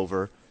control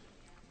over,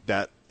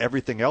 that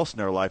everything else in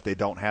their life they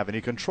don't have any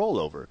control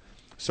over.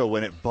 So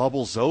when it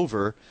bubbles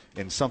over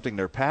in something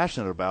they're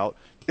passionate about,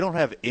 they don't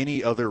have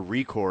any other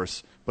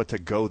recourse but to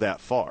go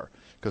that far.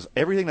 Because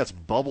everything that's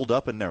bubbled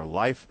up in their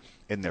life,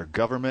 in their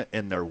government,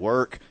 in their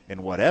work,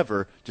 and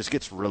whatever, just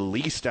gets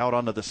released out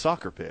onto the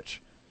soccer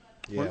pitch.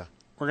 Yeah.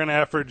 We're going to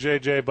effort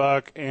J.J.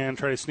 Buck and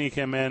try to sneak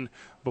him in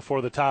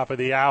before the top of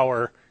the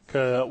hour.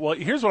 Well,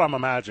 here's what I'm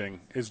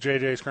imagining is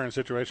J.J.'s current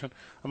situation.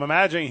 I'm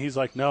imagining he's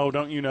like, no,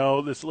 don't you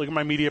know this? Look at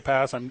my media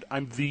pass.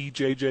 I'm the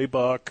J.J.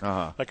 Buck.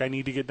 Uh-huh. Like, I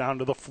need to get down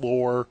to the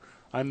floor.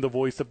 I'm the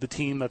voice of the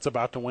team that's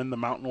about to win the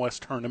Mountain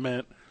West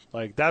tournament.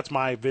 Like, that's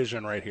my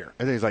vision right here.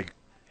 And then he's like,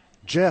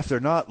 Jeff, they're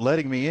not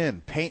letting me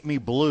in. Paint me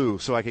blue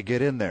so I could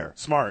get in there.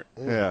 Smart.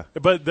 Yeah.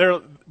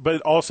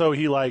 But also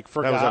he like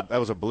forgot. That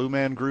was a Blue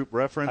Man Group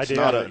reference, I did,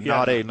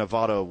 not yeah. a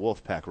Nevada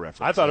Wolfpack reference.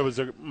 I thought it was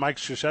a Mike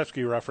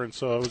Krzyzewski reference,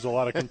 so it was a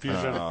lot of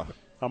confusion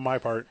on my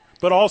part.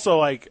 But also,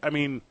 like, I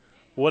mean,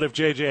 what if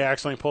JJ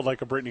accidentally pulled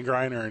like a Brittany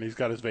Griner and he's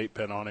got his vape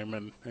pen on him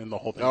and the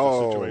whole thing's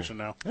a situation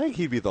now? I think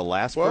he'd be the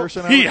last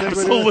person. He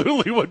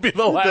absolutely would be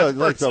the last person.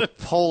 Like the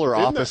polar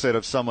opposite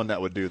of someone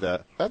that would do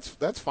that.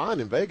 That's fine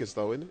in Vegas,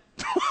 though, isn't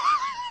it?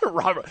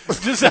 Robert,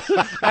 just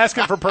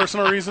asking for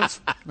personal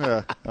reasons.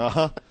 Yeah.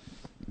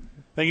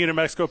 Thank you to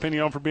Mexico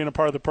Pinion for being a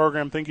part of the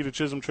program. Thank you to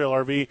Chisholm Trail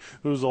RV,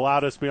 who's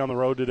allowed us to be on the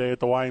road today at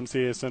the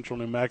YMCA Central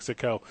New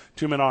Mexico.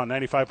 2 Men On,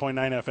 95.9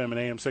 FM and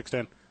AM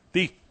 610,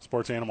 the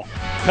Sports Animal.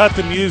 Cut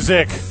the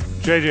music.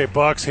 JJ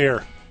Buck's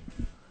here.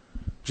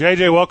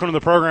 JJ, welcome to the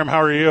program.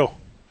 How are you?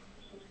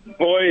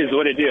 Boys,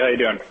 what it do? How you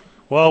doing?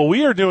 Well,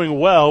 we are doing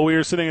well. We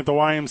are sitting at the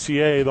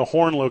YMCA, the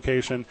Horn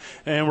location,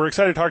 and we're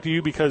excited to talk to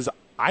you because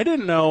I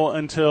didn't know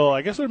until,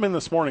 I guess it would have been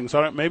this morning,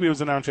 so maybe it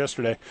was announced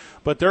yesterday,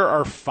 but there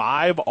are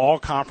 5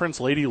 all-conference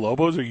Lady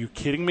Lobos. Are you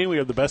kidding me? We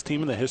have the best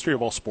team in the history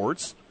of all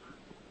sports?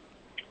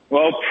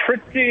 Well,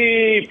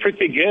 pretty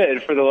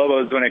good for the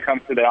Lobos when it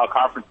comes to the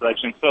all-conference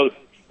selection. So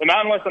the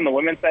Mountain West on the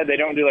women's side, they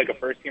don't do like a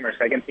first team or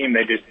second team.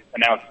 They just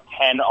announce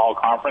 10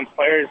 all-conference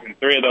players, and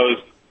 3 of those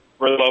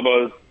were the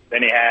Lobos.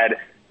 Then you had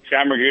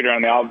Sean Magruder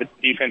on the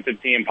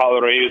all-defensive team, Paulo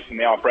Reyes on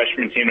the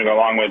all-freshman team to go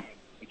along with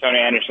Antonio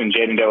Anderson,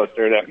 Jaden De La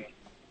Cerda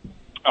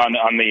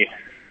on the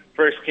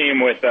first team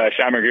with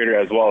Sean Magruder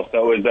as well.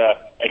 So it was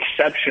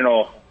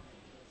exceptional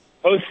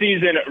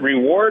postseason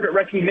reward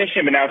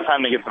recognition, but now it's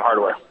time to get some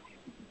hardware.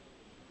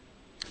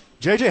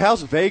 JJ,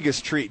 how's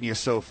Vegas treating you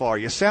so far?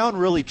 You sound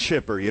really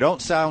chipper. You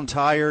don't sound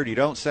tired. You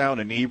don't sound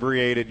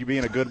inebriated. You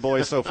being a good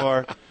boy so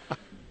far?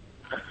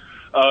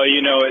 Oh,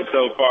 you know it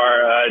so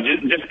far.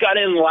 Just got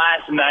in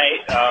last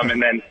night,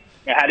 and then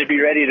I had to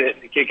be ready to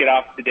kick it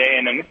off today.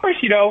 And then, of course,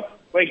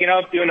 waking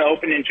up, doing the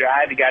opening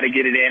drive, you got to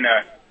get it in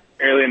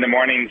early in the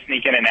morning,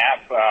 sneak in a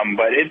nap.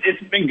 But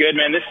it's been good,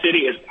 man. This city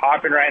is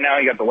popping right now.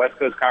 You got the West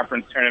Coast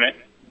Conference tournament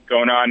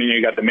going on, and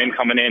you got the men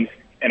coming in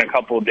a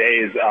couple of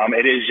days.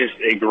 It is just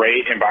a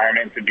great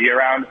environment to be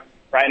around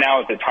right now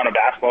with a ton of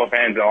basketball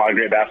fans and a lot of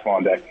great basketball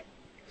on deck.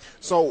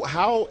 So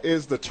how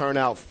is the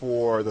turnout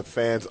for the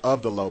fans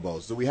of the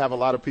Lobos? Do we have a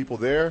lot of people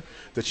there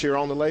to cheer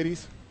on the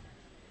ladies?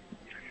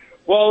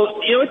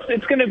 Well,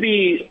 it's going to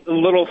be a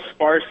little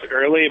sparse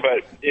early,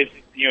 but if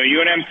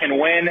UNM can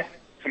win,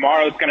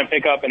 tomorrow it's going to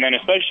pick up, and then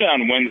especially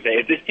on Wednesday,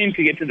 if this team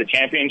could get to the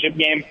championship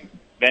game,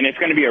 then it's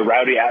going to be a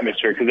rowdy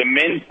atmosphere because the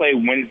men play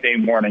Wednesday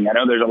morning. I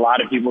know there's a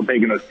lot of people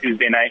taking those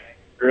Tuesday night,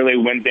 early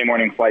Wednesday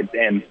morning flights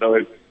in. So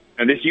if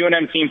this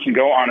UNM team can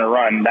go on a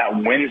run,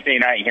 that Wednesday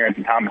night here at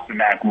the Thomas &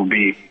 Mack will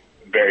be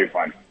very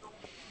fun.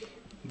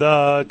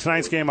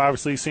 Tonight's game,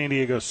 obviously, San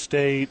Diego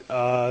State.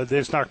 They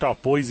just knocked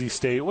off Boise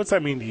State. What's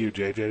that mean to you,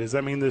 JJ? Does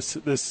that mean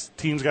this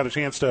team's got a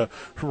chance to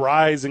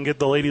rise and get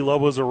the Lady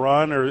Lobos a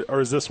run,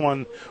 or is this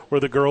one where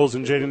the girls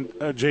and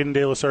Jaden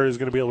De La Cerda is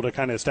going to be able to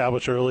kind of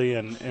establish early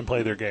and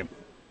play their game?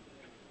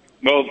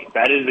 Well,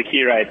 that is the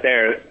key right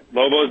there.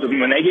 Lobos,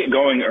 when they get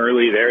going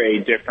early, they're a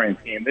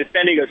different team. This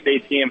San Diego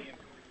State team,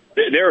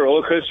 they're a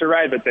roller coaster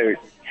ride, but they're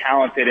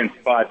talented in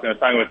spots. And I was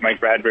talking with Mike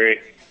Bradbury,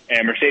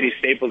 and Mercedes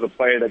Staples, a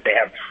player that they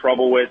have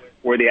trouble with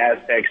for the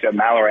Aztecs. You have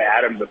Mallory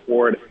Adams, a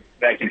forward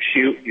that can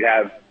shoot. You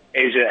have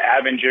Asia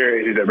Avenger,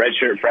 who's a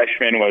redshirt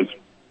freshman, was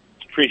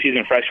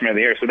preseason freshman of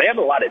the year. So they have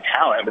a lot of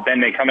talent, but then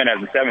they come in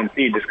as a 7th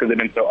seed just because they've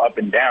been so up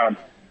and down.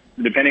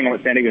 Depending on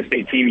what San Diego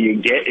State team you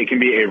get, it can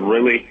be a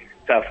really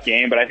tough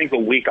game. But I think the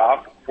week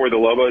off for the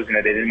Lobos,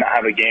 they did not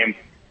have a game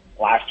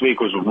last week,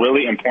 was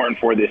really important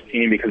for this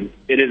team because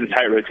it is a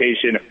tight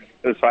rotation.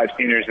 Those 5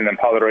 seniors and then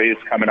Paulo Reyes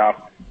coming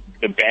off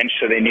the bench,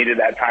 so they needed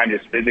that time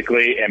just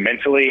physically and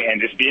mentally, and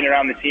just being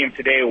around the team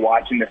today,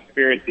 watching the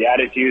spirits, the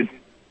attitudes.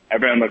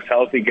 Everyone looks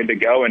healthy, good to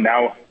go, and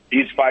now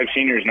these 5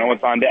 seniors know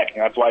what's on deck,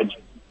 and that's why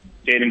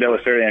Jaden De La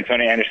Cerda and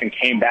Antonio Anderson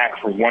came back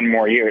for one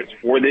more year. It's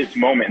for this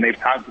moment, and they've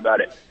talked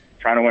about it,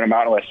 trying to win a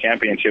Mountain West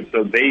championship,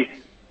 so they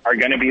are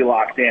going to be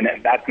locked in,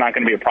 and that's not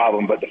going to be a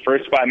problem. But the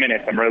first 5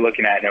 minutes I'm really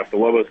looking at, and if the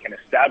Lobos can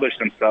establish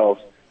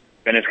themselves,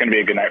 then it's going to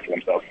be a good night for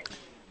themselves.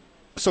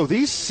 So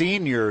these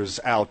seniors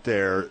out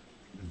there,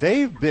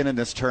 they've been in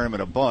this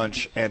tournament a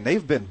bunch, and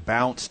they've been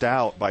bounced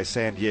out by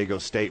San Diego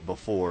State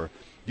before.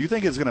 Do you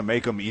think it's going to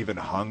make them even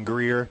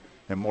hungrier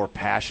and more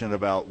passionate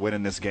about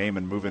winning this game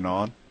and moving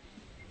on?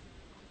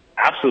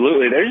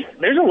 Absolutely.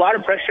 There's a lot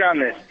of pressure on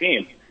this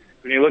team.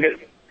 When you look at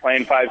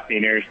playing 5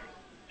 seniors,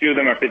 2 of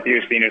them are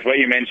fifth-year seniors. What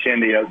you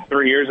mentioned,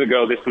 3 years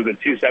ago, this was a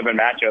 2-7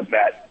 matchup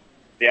that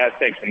the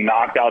Aztecs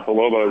knocked out the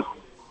Lobos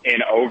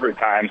in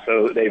overtime.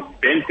 So they've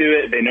been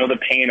through it. They know the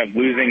pain of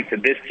losing to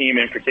this team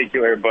in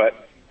particular,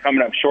 but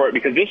coming up short.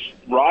 Because this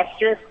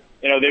roster,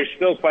 there's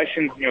still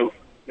questions.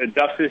 The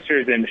Duff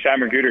sisters and Shai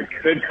Magruder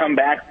could come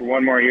back for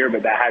one more year,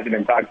 but that hasn't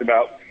been talked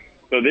about.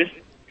 So this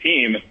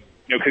team,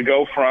 could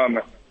go from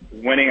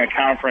winning a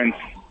conference,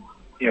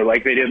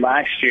 like they did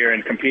last year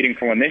and competing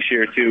for one this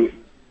year to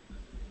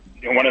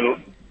one of the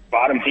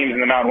bottom teams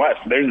in the Mountain West.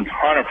 There's a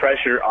ton of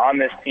pressure on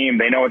this team.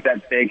 They know what's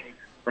at stake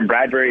from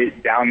Bradbury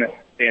down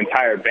the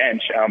entire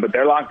bench, but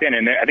they're locked in,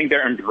 and I think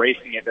they're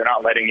embracing it. They're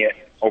not letting it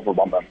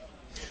overwhelm them.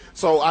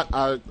 So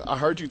I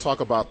heard you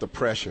talk about the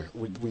pressure.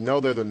 We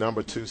know they're the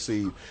number 2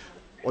 seed.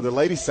 Are the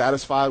ladies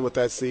satisfied with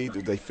that seed?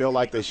 Do they feel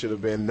like they should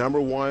have been number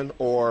 1,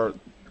 or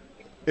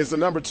is the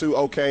number 2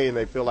 okay and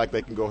they feel like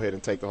they can go ahead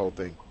and take the whole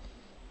thing?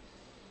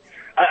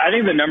 I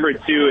think the number 2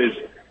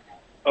 is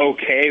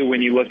okay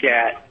when you look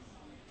at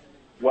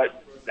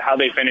how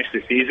they finished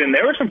the season.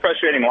 There were some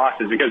frustrating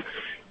losses because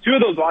 2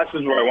 of those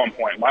losses were at one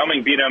point.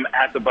 Wyoming beat them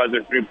at the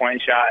buzzer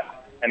 3-point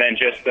shot, and then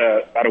just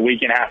about a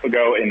week and a half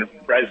ago in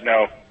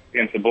Fresno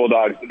against the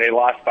Bulldogs, they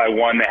lost by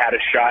 1. They had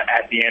a shot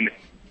at the end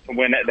to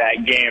win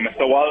that game.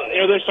 So while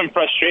there's some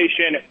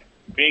frustration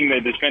being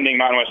the defending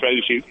Mountain West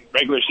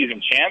regular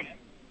season champ,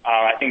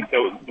 I think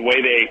the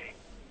way they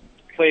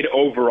played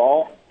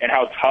overall and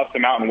how tough the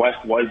Mountain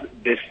West was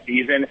this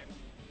season,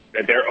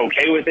 that they're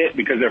okay with it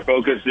because their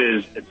focus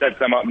is it sets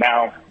them up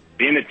now,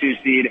 being the 2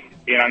 seed,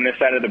 being on this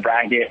side of the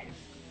bracket.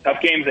 Tough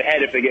games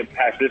ahead if they get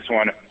past this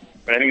one,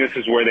 but I think this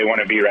is where they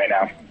want to be right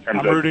now. I'm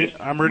rooting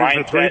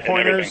for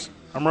 3-pointers.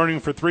 I'm rooting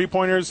for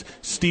 3-pointers,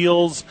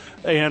 steals,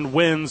 and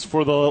wins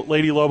for the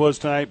Lady Lobos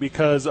tonight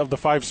because of the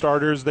 5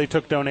 starters. They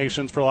took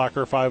donations for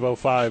Locker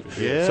 505.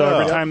 Yeah. So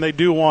every time they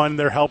do one,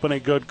 they're helping a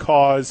good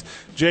cause.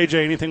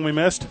 JJ, anything we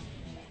missed?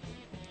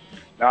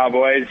 No,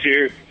 boys,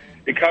 you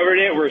covered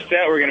it. We're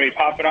set. We're going to be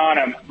popping on.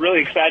 I'm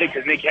really excited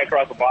because Nikki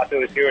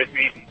Hector-Alcabato is here with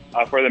me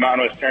for the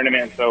Mountain West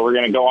Tournament. So we're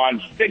going to go on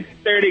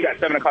 6:30. Got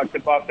 7 o'clock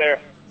tip-off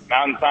there,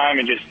 Mountain Time,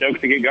 and just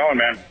stoked to get going,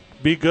 man.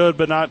 Be good,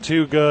 but not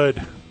too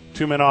good.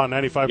 2 Men On,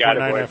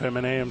 95.9 boy. FM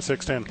and AM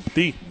 610,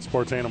 the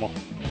Sports Animal.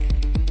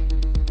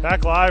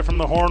 Back live from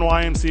the Horn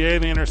YMCA,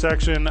 the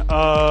intersection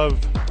of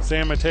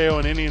San Mateo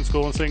and Indian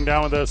School, and sitting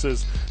down with us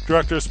is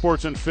Director of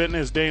Sports and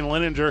Fitness, Dane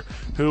Lininger,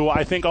 who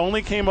I think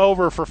only came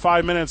over for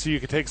 5 minutes so you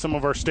could take some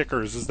of our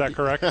stickers. Is that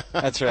correct?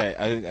 That's right.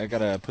 I got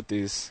to put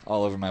these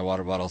all over my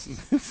water bottles.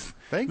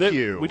 Thank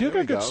you. We do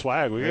got good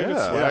swag. We got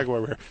good swag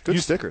over here.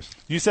 Good stickers.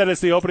 You said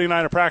it's the opening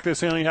night of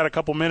practice. You only had a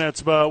couple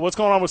minutes, but what's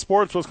going on with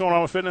sports? What's going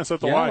on with fitness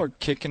at the Y? We're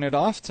kicking it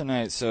off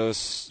tonight. So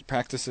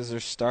practices are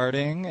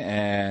starting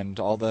and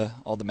all the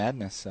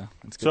madness. So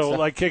it's good stuff.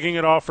 Like kicking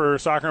it off for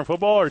soccer and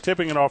football, or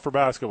tipping it off for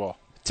basketball?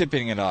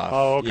 Tipping it off.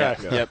 Oh, okay.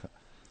 Yeah. Yep.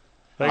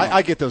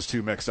 I get those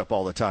 2 mixed up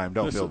all the time.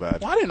 Don't feel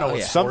bad. Well, I didn't know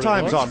what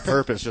Sometimes on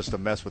purpose just to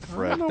mess with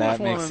Fred. That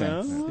makes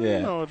sense.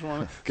 Yeah.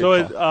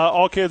 So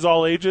all kids,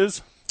 all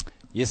ages?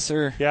 Yes,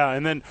 sir. Yeah,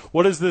 and then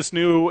what does this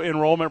new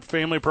enrollment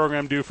family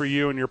program do for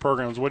you and your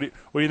programs? What do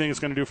you think it's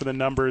going to do for the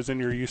numbers in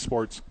your youth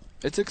sports?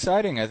 It's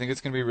exciting. I think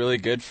it's going to be really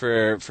good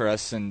for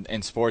us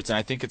in sports, and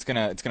I think it's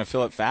gonna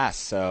fill it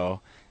fast. So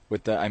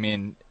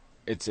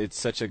it's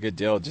such a good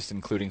deal just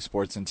including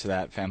sports into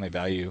that family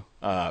value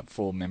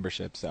full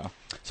membership. So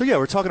yeah,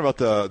 we're talking about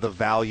the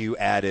value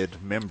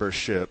added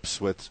memberships.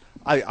 With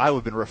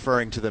I've been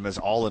referring to them as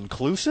all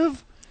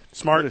inclusive.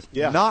 Smart.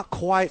 Yeah. Not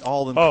quite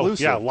all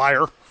inclusive. Oh yeah,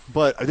 liar.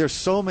 But there's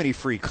so many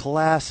free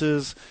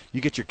classes. You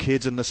get your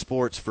kids in the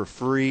sports for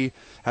free.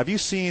 Have you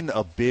seen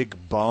a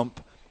big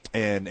bump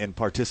in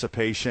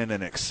participation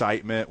and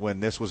excitement when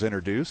this was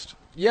introduced?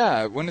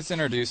 Yeah, when it's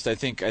introduced, I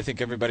think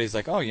everybody's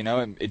like,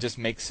 it just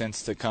makes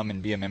sense to come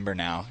and be a member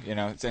now,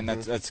 and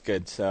that's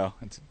good. So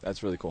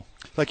that's really cool.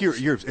 Like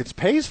it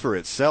pays for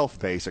itself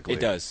basically.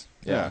 It does.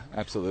 Yeah,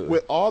 absolutely.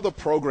 With all the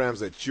programs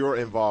that you're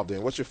involved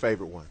in, what's your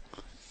favorite one?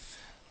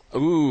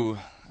 Ooh,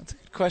 that's a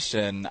good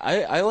question.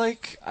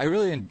 I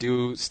really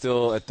do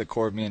still at the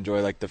core of me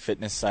enjoy like the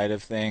fitness side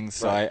of things.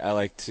 So right. I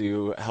like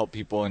to help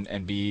people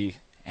and be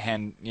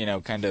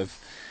kind of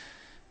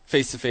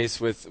face to face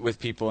with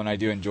people, and I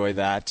do enjoy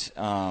that.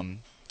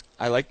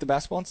 I like the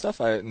basketball and stuff,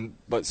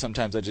 but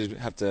sometimes I just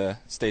have to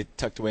stay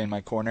tucked away in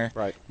my corner,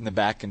 right in the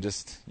back, and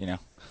just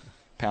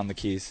pound the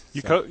keys.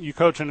 You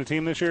coaching a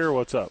team this year, or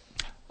what's up?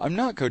 I'm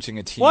not coaching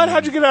a team. What?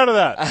 How'd you get out of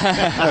that?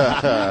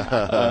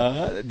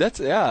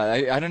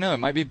 I don't know. It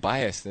might be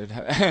biased. All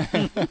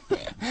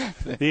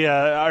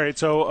right.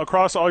 So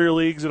across all your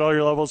leagues at all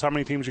your levels, how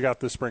many teams you got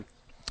this spring?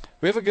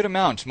 We have a good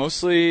amount,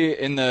 mostly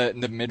in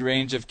the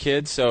mid-range of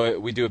kids. So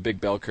we do a big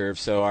bell curve.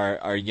 So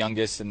our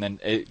youngest, and then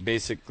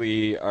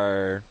basically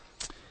our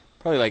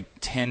probably like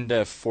 10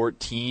 to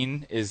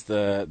 14 is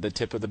the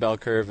tip of the bell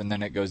curve, and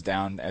then it goes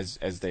down as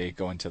they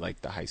go into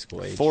like the high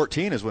school age.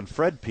 14 is when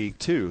Fred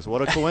peaked too. So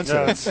what a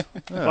coincidence! Yeah.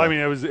 Well, I mean,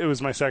 it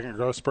was my second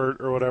growth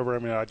spurt or whatever. I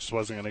mean, I just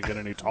wasn't going to get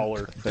any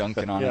taller.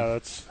 Dunking on yeah,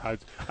 him. I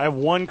have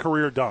one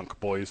career dunk,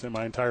 boys, in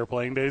my entire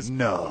playing days.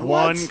 No,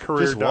 one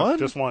career just dunk, one?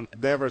 just one.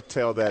 Never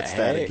tell that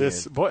stat again.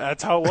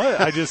 That's how it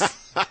was.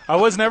 I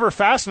was never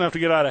fast enough to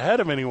get out ahead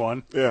of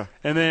anyone. Yeah,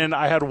 and then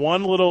I had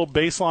one little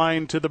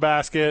baseline to the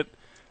basket.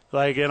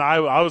 And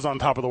I was on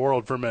top of the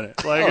world for a minute.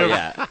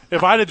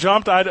 If I'd have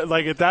jumped, at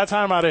that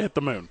time I'd have hit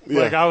the moon.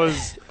 Yeah.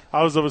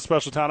 I was of a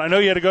special talent. I know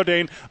you had to go,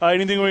 Dane.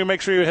 Anything we can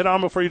make sure you hit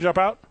on before you jump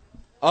out?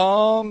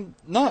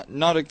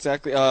 Not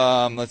exactly.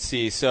 Let's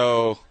see.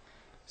 So,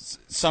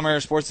 summer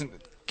sports and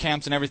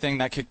camps and everything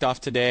that kicked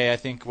off today, I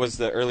think, was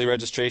the early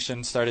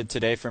registration started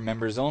today for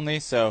members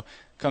only. So,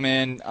 come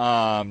in,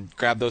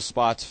 grab those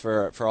spots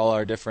for all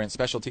our different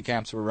specialty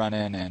camps we're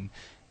running,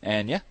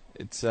 and yeah,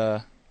 it's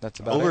that's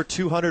about over it.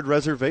 200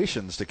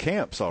 reservations to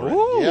camps already.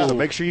 Ooh. Yeah, so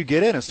make sure you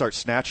get in and start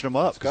snatching them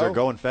up because they're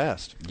going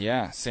fast.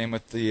 Yeah, same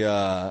with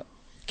the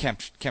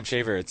Camp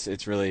Shaver.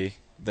 It's really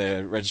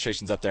the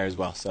registration's up there as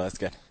well, so that's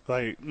good.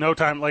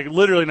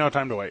 Literally no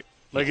time to wait.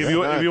 If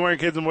you want your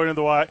kids involved in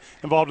the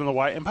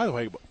Y, and by the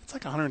way, it's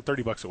like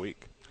 $130 a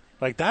week.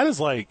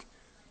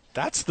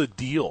 That's the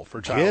deal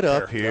for childcare. Get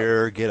up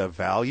here, get a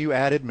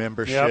value-added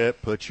membership,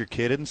 Yep. Put your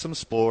kid in some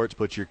sports,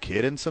 put your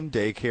kid in some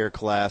daycare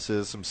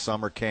classes, some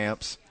summer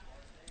camps.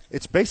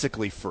 It's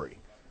basically free.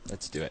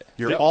 Let's do it.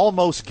 You're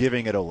almost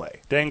giving it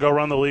away. Dane, go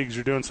run the leagues.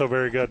 You're doing so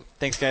very good.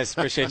 Thanks, guys.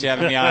 Appreciate you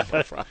having me on.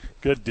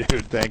 Good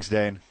dude. Thanks,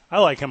 Dane. I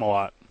like him a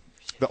lot.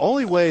 The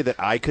only way that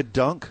I could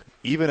dunk,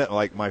 even at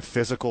my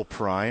physical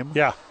prime,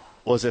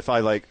 was if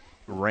I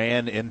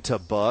ran into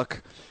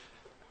Buck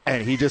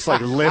and he just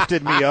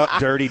lifted me up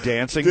Dirty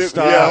Dancing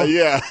style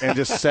and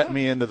just set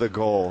me into the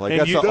goal.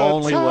 That's the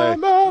only way.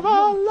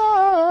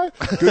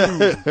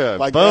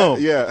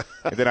 Boom. Yeah.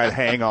 And then I'd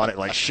hang on it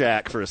like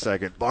Shaq for a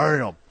second.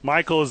 Bam.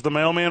 Michael, is the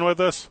mailman with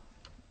us?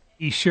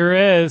 He sure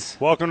is.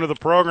 Welcome to the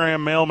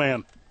program,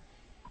 mailman.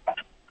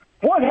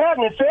 What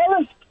happened,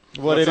 fellas?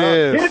 What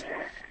is?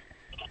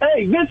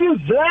 Hey, this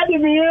is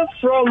Vladimir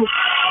from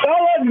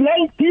Dallas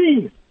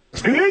 19.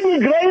 Brittany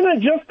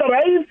Griner just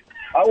arrived.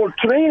 I will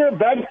train her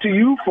back to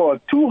you for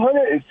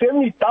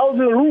 270,000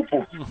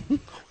 rupees.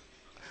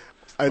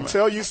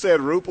 Until you said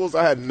ruples,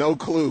 I had no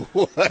clue.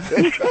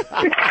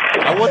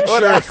 I wasn't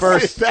sure at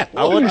first.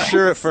 I wasn't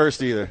sure at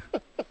first either.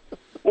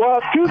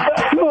 Well,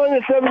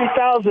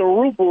 270,000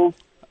 rupees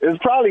is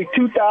probably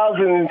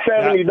 $2,070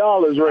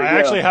 right now. I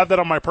actually have that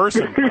on my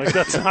person.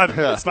 That's not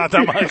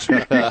that much.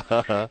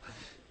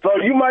 So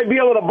you might be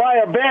able to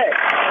buy her back.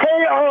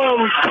 Hey,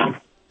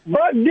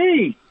 Buck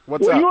D.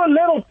 What's Were up? you a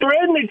little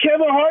threatened that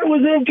Kevin Hart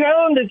was in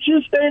town, that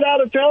you stayed out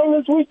of town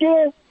this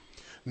weekend?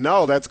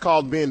 No, that's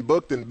called being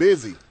booked and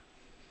busy.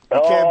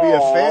 You can't be a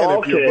fan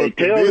if you're booked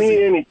Tell and busy.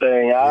 me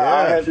anything.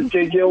 I have to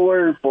take your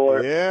word for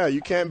it. Yeah,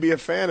 you can't be a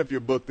fan if you're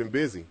booked and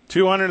busy.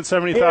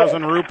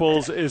 270,000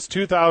 rupees is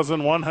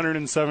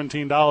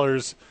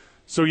 $2,117.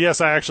 So yes,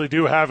 I actually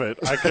do have it.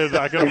 I could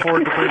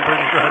afford to bring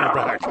Brittany Griner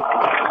back. All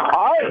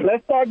right,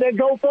 let's start that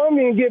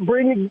GoFundMe and get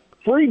Brittany.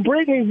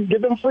 Get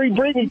them free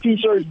Britney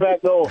T-shirts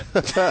back on.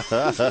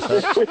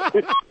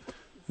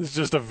 It's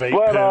just a vape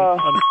But pen.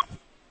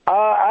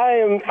 I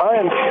am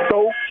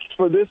stoked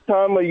for this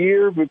time of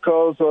year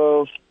because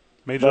of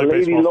Major the League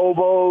Lady Baseball.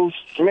 Lobos.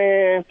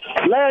 Man,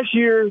 last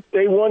year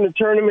they won the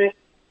tournament.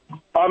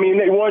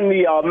 They won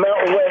the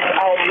Mountain West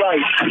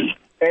outright.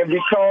 And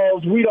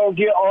because we don't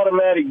get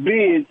automatic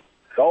bids,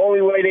 the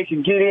only way they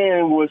could get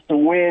in was to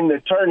win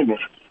the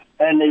tournament.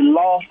 And they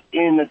lost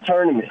in the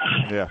tournament.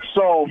 Yeah.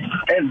 So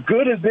as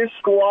good as this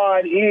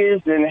squad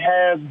is and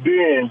has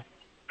been,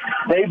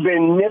 they've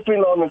been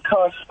nipping on the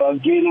cusp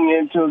of getting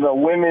into the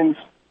women's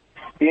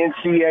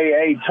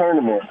NCAA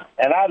tournament.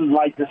 And I'd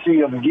like to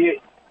see them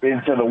get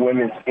into the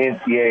women's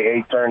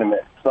NCAA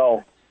tournament.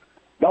 So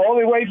the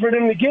only way for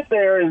them to get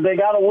there is they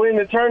got to win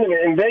the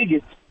tournament in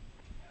Vegas.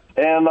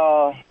 And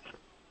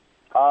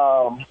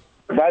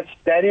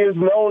that is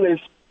known as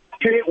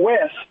Pit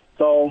West.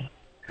 So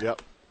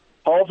yep.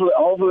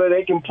 Hopefully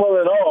they can pull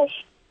it off.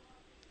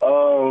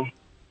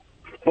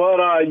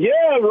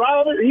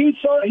 Robert, he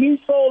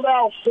sold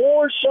out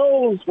 4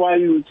 shows while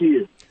he was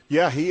here.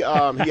 Yeah, he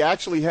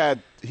actually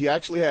had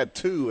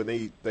two,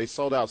 and they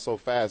sold out so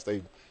fast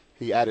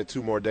he added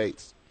 2 more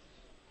dates.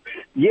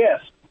 Yes.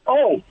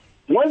 Oh,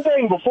 one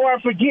thing before I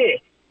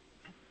forget,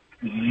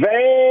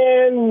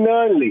 Van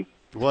Nunley.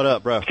 What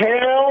up, bro?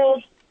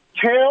 Tell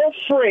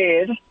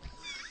Fred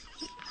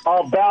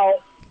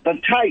about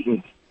the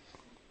Titans.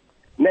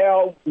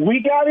 Now, we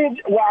got in.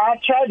 Well, I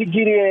tried to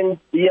get in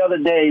the other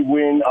day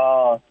when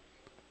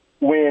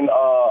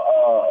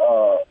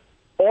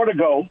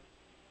Ortego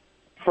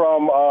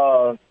from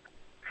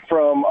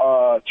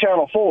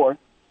Channel 4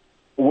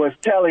 was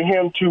telling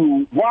him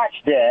to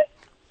watch that,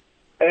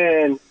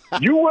 and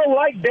you wouldn't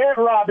like that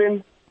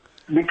Robin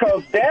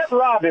because that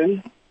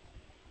Robin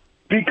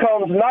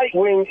becomes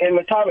Nightwing in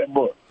the comic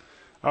book.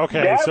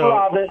 Okay, that so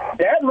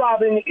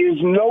Robin is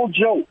no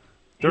joke.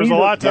 there's He's a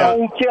lot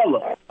stone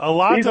killer.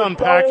 to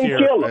unpack stone here.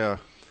 Killer. Yeah.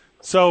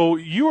 So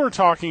you were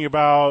talking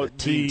about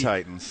Teen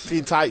Titans.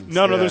 Teen Titans.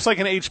 No, yeah. there's like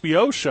an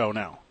HBO show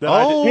now.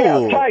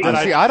 Titans.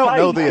 I don't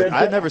know Titans.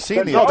 I've never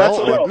seen the No,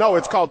 adult one. no,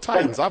 it's called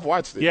Titans. I've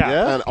watched it.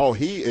 Yeah. And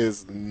he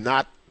is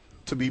not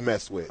to be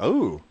messed with.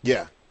 Oh.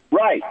 Yeah.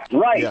 Right.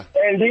 Yeah.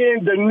 And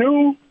then the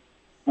new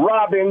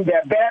Robin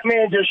that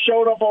Batman just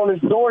showed up on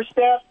his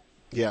doorstep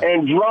Yeah.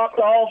 and dropped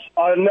off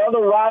another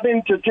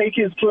Robin to take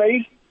his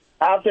place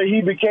after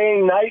he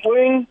became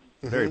Nightwing.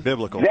 Very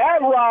biblical.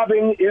 That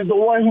Robin is the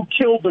one who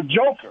killed the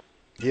Joker.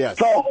 Yes.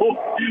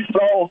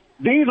 So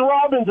these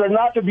Robins are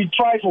not to be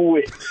trifled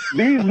with.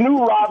 These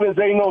new Robins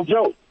ain't no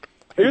joke.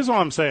 Here's what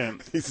I'm saying.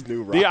 He's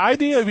new Robin. The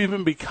idea of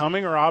even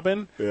becoming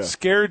Robin Yeah.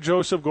 scared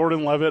Joseph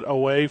Gordon-Levitt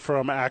away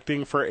from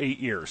acting for 8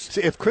 years.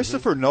 See, if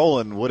Christopher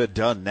Nolan would have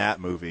done that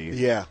movie,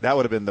 that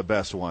would have been the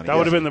best one. That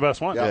would have been the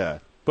best one. Yeah.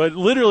 But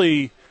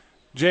literally,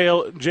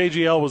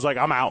 JGL was like,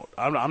 I'm out.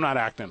 I'm not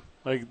acting.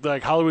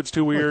 Like Hollywood's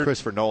too Well, weird.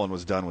 Christopher Nolan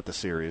was done with the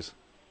series.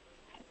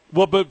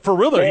 Well, but for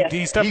real, though,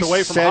 he stepped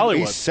away from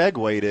Hollywood. He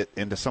segued it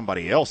into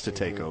somebody else to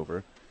take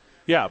over.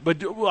 Yeah,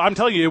 but I'm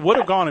telling you, it would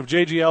have gone if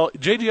JGL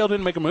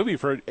didn't make a movie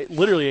for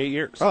literally 8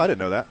 years. Oh, I didn't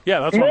know that.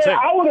 Yeah, that's what I'm saying.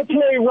 I would have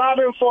played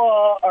Robin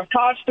for a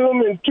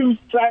costume and 2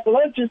 sack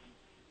lunches.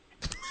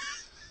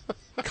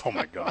 Oh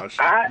my gosh,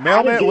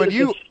 Mailman, when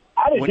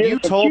you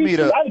told me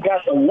to, I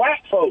got some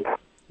whack folk.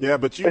 Yeah,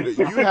 but you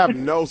have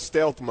no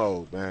stealth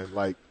mode, man.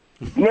 Like.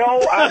 No,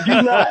 I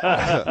do not.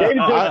 They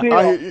just see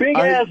a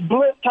big-ass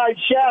blimp-type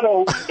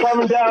shadow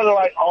coming down and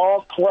like,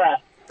 oh,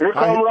 crap. Here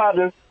come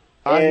Robin.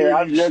 And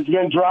I've just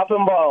been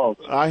dropping balls.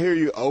 I hear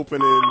you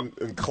opening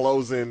and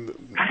closing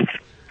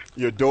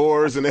your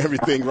doors and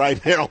everything right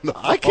there on the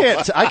phone.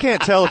 I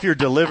can't tell if you're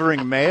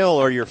delivering mail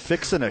or you're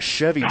fixing a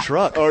Chevy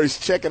truck. Or he's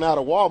checking out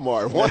a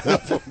Walmart. One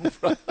of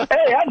them.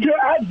 Hey,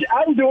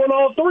 I'm doing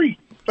all 3.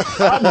 I'm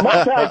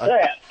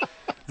multitask.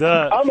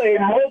 I'm a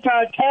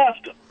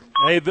multitasker.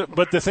 Hey,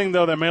 but the thing,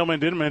 though, that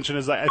Mailman didn't mention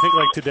is that I think,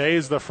 today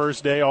is the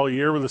first day all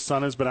year where the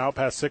sun has been out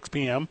past 6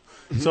 p.m.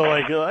 So,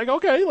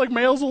 okay,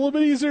 mail's a little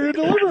bit easier to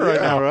deliver right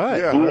now. All right,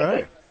 yeah. all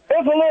right.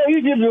 It's a little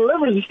easier to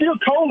deliver. It's still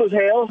cold as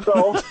hell,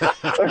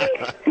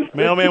 so.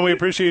 Mailman, we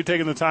appreciate you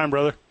taking the time,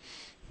 brother.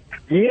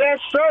 Yes,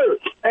 sir.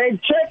 Hey,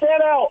 check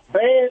that out,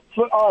 man.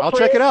 I'll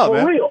check it out, for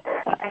man. Real.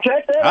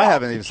 Check that out. I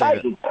haven't even seen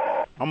it.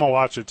 I'm going to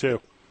watch it, too.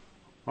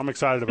 I'm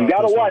excited about You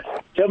got to this watch one.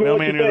 it. Tell me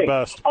Mailman, what you you're think. the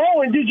best.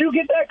 Oh, and did you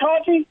get that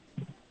coffee?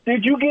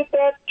 Did you get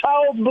that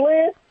Charles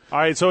blend? All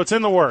right, so it's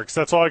in the works.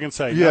 That's all I can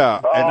say. Yeah.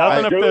 And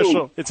nothing Dude,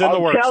 official. It's in the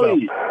works, though.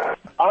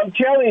 I'm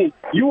telling you,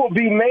 you will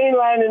be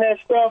mainlining that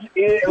stuff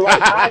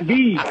like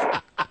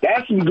IV.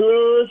 That's some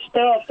good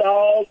stuff,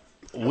 dog.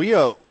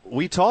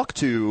 We talked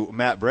to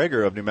Matt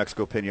Breger of New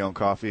Mexico Pinon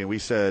Coffee, and we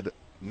said,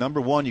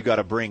 number 1, you got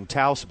to bring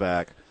Taos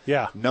back.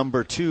 Yeah.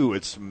 Number 2,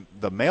 it's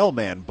the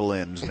Mailman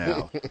blends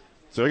now.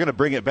 So they're going to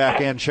bring it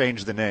back and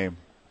change the name.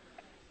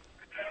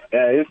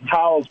 Yeah, it's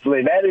Taos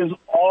blend. That is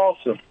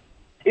awesome.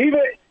 It'll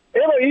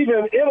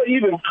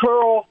even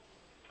curl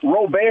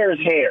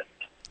Robert's hair.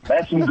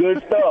 That's some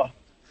good stuff.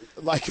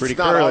 Like Pretty it's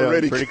not curly,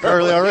 already pretty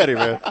curly already,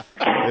 man.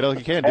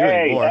 You can't do it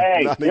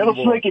anymore. It'll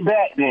flick it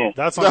back then.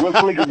 That's We'll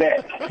flick it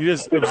back. You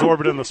just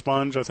absorb it in the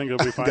sponge. I think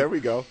it'll be fine. There we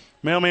go.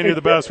 Mailman, you're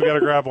the best. We got to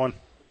grab one.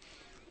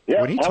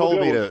 Yeah, When he have a told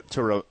good me one.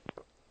 to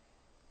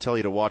tell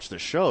you to watch the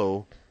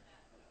show,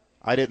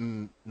 I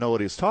didn't know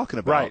what he was talking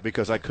about Right.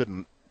 because I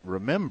couldn't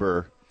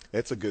remember.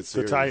 It's a good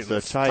series. Titans.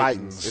 The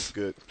Titans. It's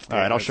good. All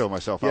right, I'll show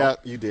myself Yeah,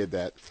 out. you did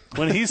that.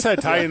 When he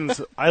said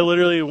Titans, I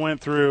literally went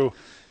through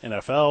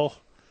NFL,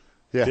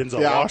 Yeah.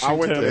 Denzel Yeah, Washington. I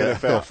went to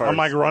NFL first. I'm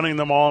running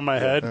them all in my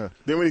head.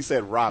 Then when he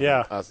said Robin,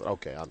 Yeah. I said,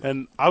 okay, I know.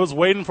 And I was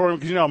waiting for him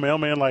because,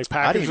 Mailman, packaged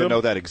I didn't even them.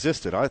 know that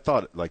existed. I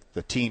thought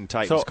the Teen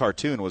Titans So-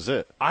 cartoon was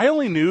it. I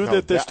only knew No,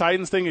 that this that-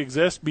 Titans thing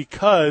exists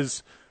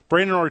because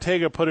Brandon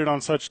Ortega put it on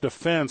such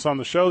defense on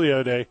the show the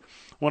other day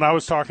when I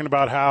was talking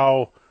about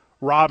how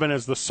Robin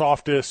is the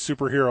softest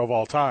superhero of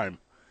all time.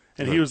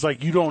 And he was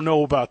like, you don't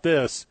know about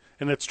this.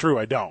 And it's true,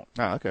 I don't.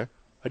 Oh, okay.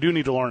 I do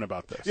need to learn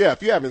about this. Yeah,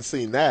 if you haven't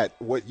seen that,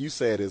 what you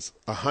said is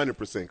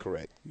 100%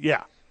 correct.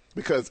 Yeah.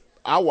 Because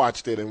I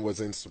watched it and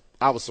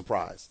I was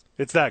surprised.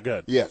 It's that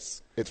good.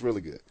 Yes, it's really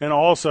good. And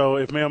also,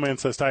 if Mailman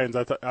says Titans,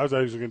 I was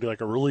actually going to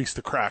do a release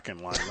the Kraken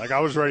line. I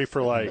was ready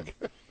for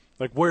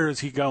where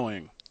is he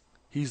going?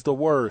 He's the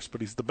worst, but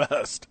he's the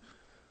best.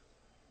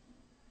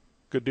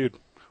 Good dude.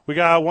 We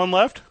got one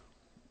left.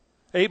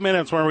 8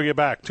 minutes when we get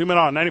back. 2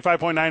 minutes on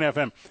 95.9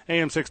 FM,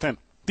 AM 610,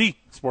 the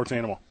Sports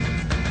Animal.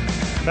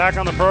 Back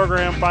on the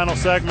program, final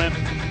segment.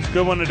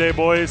 Good one today,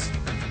 boys.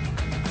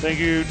 Thank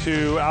you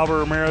to Albert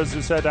Ramirez,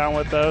 who sat down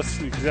with us,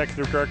 the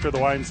executive director of the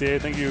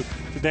YMCA. Thank you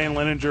to Dane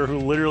Leninger, who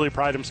literally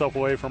pried himself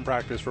away from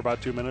practice for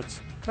about 2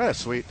 minutes. That's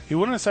sweet. He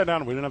wouldn't have sat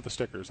down if we didn't have the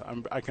stickers.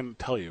 I can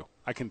tell you.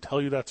 I can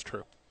tell you that's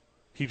true.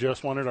 He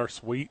just wanted our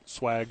sweet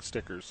swag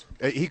stickers.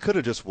 He could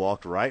have just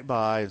walked right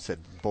by and said,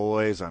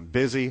 boys, I'm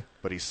busy.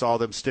 But he saw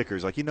them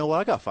stickers. You know what?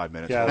 I got 5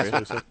 minutes Yeah, for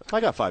that's you. what he said. I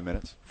got 5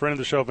 minutes. Friend of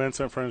the show,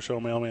 Vincent. Friend of the show,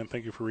 Mailman.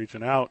 Thank you for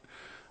reaching out.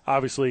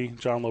 Obviously,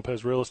 John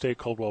Lopez Real Estate,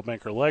 Coldwell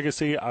Banker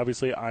Legacy.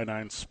 Obviously,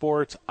 I-9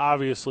 Sports.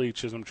 Obviously,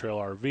 Chisholm Trail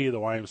RV, the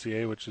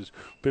YMCA, which has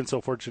been so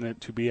fortunate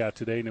to be at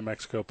today. New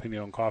Mexico,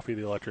 Pinon Coffee,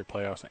 the Electric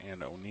Playhouse,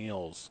 and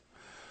O'Neill's.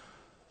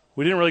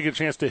 We didn't really get a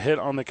chance to hit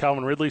on the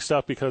Calvin Ridley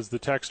stuff because the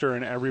texter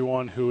and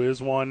everyone who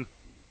is one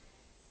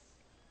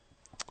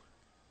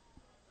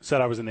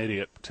said I was an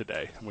idiot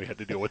today, and we had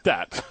to deal with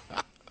that.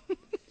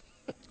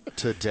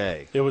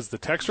 Today. It was the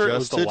texter. It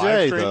was Just the today,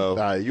 live stream.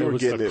 though. You it were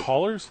was getting the it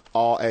callers.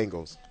 all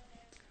angles.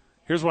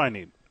 Here's what I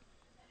need.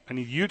 I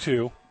need you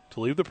two to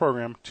leave the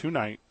program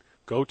tonight,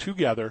 go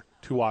together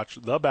to watch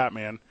The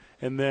Batman,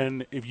 and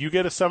then if you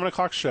get a 7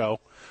 o'clock show,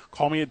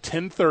 call me at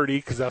 10:30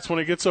 because that's when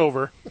it gets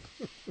over,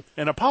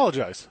 and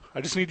apologize. I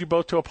just need you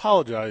both to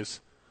apologize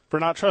for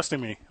not trusting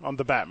me on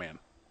The Batman.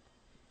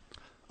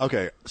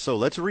 Okay, so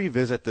let's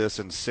revisit this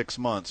in 6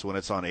 months when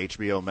it's on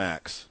HBO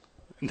Max.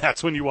 And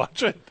that's when you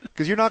watch it.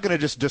 Because you're not going to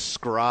just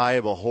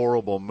describe a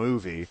horrible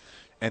movie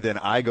and then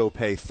I go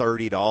pay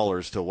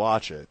 $30 to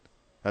watch it.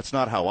 That's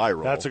not how I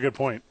roll. That's a good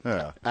point.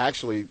 Yeah.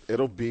 Actually,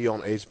 it'll be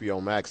on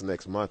HBO Max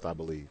next month, I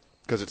believe.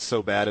 Because it's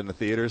so bad in the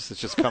theaters,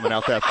 it's just coming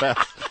out that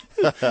fast.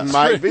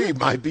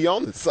 might be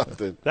on to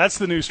something. That's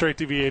the new straight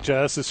to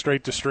VHS, is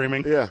straight to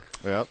streaming. Yeah.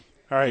 Yep.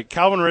 All right,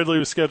 Calvin Ridley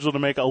was scheduled to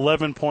make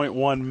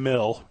 $11.1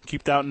 million.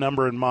 Keep that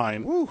number in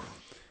mind. Woo.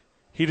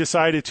 He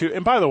decided to,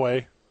 and by the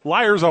way,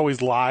 liars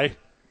always lie,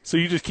 so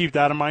you just keep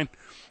that in mind.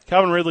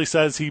 Calvin Ridley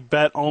says he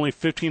bet only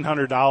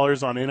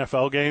 $1,500 on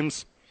NFL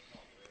games.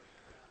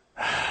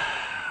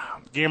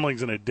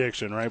 Gambling's an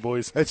addiction, right,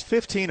 boys? It's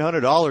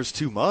 $1,500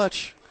 too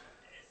much.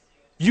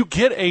 You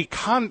get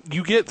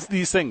you get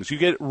these things. You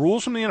get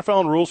rules from the NFL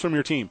and rules from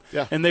your team.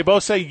 Yeah. And they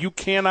both say you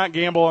cannot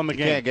gamble on the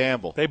game. You can't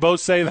gamble. They both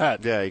say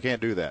that. Yeah, you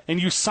can't do that.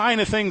 And you sign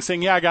a thing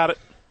saying, yeah, I got it.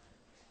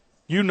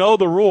 You know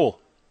the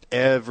rule.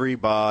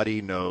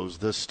 Everybody knows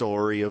the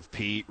story of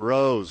Pete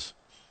Rose.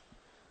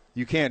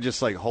 You can't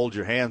just, like, hold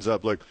your hands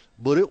up like,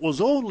 but it was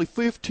only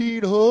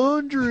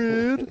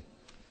 $1,500.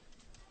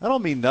 I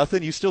don't mean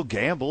nothing. You still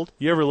gambled.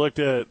 You ever looked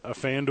at a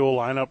FanDuel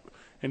lineup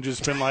and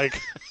just been like,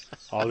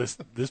 oh,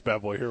 this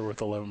bad boy here worth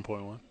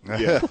 11.1?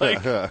 Yeah.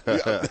 Like,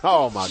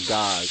 oh, my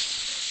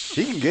gosh.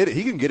 He can get it.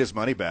 He can get his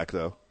money back,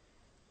 though.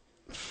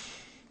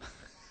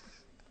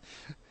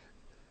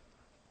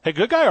 Hey,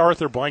 good guy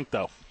Arthur Blank,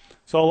 though.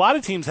 So a lot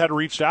of teams had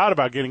reached out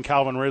about getting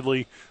Calvin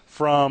Ridley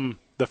from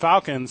the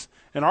Falcons.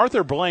 And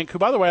Arthur Blank, who,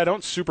 by the way, I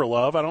don't super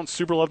love. I don't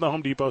super love the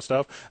Home Depot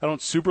stuff. I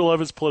don't super love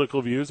his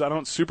political views. I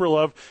don't super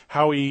love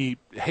how he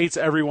hates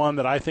everyone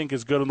that I think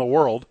is good in the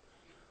world.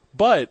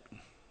 But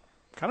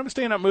kind of a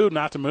stand-up mood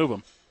not to move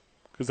him,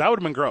 because that would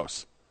have been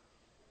gross.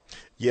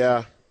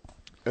 Yeah,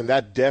 and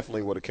that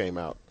definitely would have came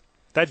out.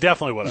 That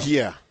definitely would have.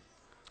 Yeah.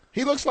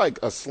 He looks like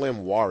a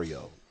slim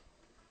Wario.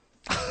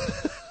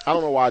 I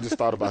don't know why I just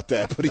thought about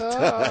that, but he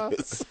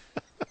does.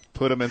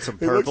 Put him in some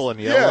purple and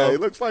yellow. Yeah, he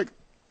looks like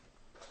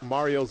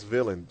Mario's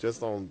villain,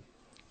 just on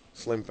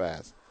Slim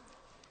Fast.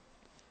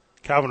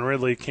 Calvin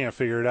Ridley can't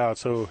figure it out,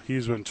 so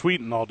he's been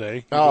tweeting all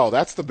day. Oh,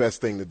 that's the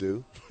best thing to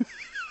do.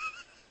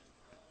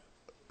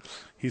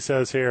 He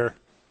says here,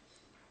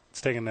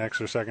 it's taking an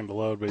extra second to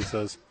load, but he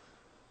says,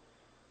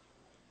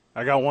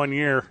 I got 1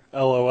 year,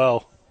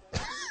 LOL.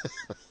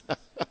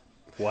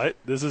 What?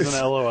 This is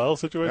an LOL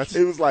situation?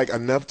 It was like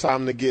enough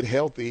time to get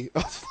healthy. I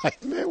was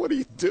like, man, what are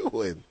you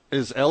doing?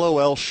 Is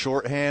LOL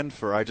shorthand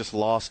for I just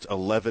lost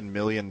 $11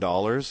 million?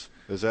 Is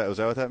that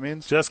what that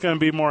means? Just going to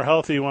be more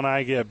healthy when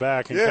I get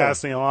back. And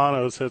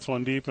Castellanos hits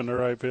one deep in the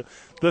right field.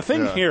 The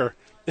thing here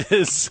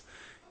is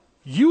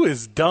you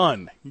is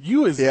done.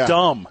 You is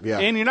dumb. Yeah.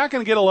 And you're not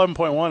going to get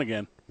 11.1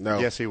 again. No.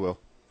 Yes, he will.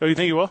 Oh, you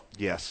think he will?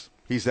 Yes.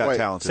 He's that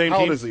talented. Same How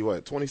team? old is he,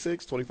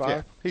 26, 25?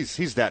 Yeah.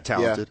 He's that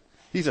talented. Yeah.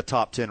 He's a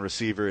top 10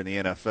 receiver in the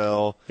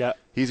NFL. Yeah.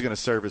 He's going to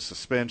serve his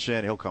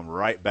suspension. He'll come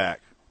right back.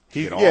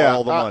 Get yeah,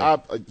 all the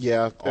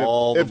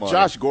money. If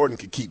Josh Gordon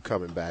could keep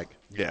coming back.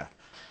 Yeah.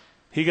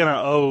 He's going to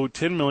owe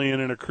 $10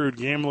 million in accrued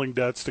gambling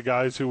debts to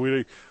guys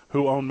who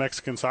own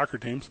Mexican soccer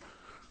teams.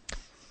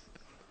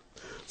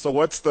 So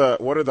what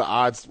are the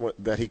odds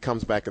that he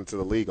comes back into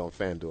the league on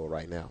FanDuel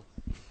right now?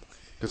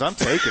 Because I'm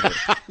taking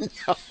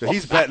it.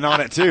 He's betting on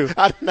it too.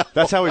 I know.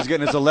 That's how he's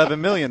getting his $11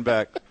 million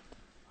back.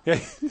 Yeah.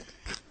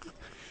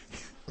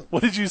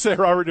 What did you say,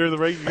 Robert, during the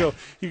break?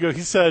 You go,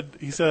 he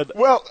said,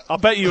 well, I'll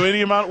bet you any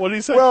amount. What did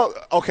he say? Well,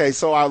 okay,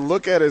 so I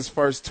look at his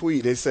first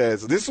tweet. It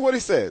says, this is what he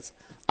says.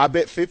 I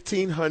bet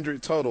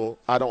 $1,500 total.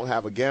 I don't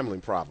have a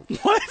gambling problem.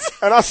 What?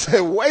 And I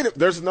said, wait,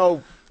 there's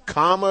no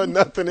comma,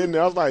 nothing in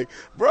there. I was like,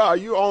 bro, are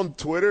you on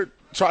Twitter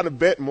trying to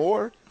bet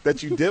more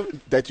that you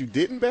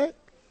didn't bet?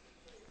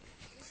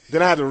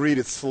 Then I had to read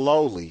it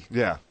slowly.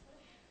 Yeah.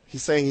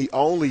 He's saying he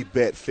only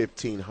bet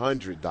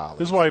 $1,500.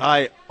 This is why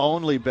I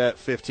only bet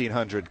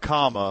 $1,500,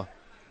 comma.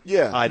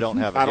 Yeah. I don't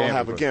have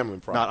a gambling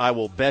problem. Not I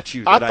will bet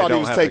you that I thought he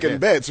was taking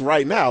bets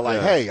right now.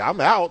 Like, hey,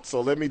 I'm out,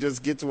 so let me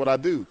just get to what I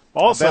do.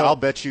 Also, I'll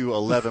bet you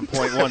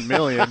 $11.1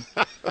 million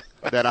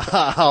that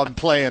I'm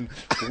playing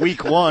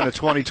week 1 of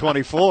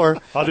 2024.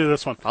 I'll do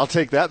this one. I'll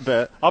take that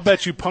bet. I'll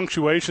bet you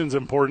punctuation's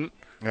important.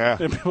 Yeah.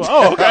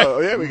 Oh, okay.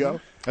 Oh, there we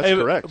go. That's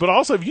correct. But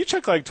also, if you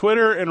check like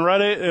Twitter and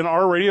Reddit and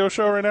our radio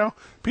show right now,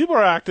 people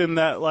are acting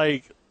that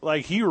like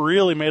he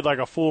really made like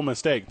a full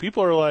mistake.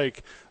 People are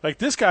like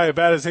this guy as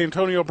bad as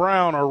Antonio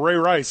Brown or Ray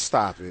Rice.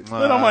 Stop it. And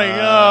I'm like,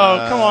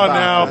 oh, come on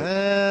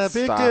now.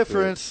 Big Stop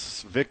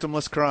difference.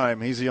 Victimless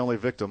crime. He's the only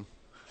victim.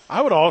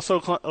 I would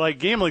also like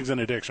gambling's an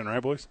addiction,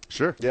 right, boys?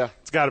 Sure. Yeah.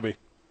 It's got to be.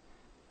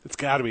 It's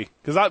got to be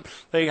because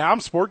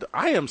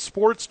I am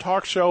sports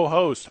talk show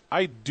host.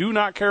 I do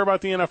not care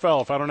about the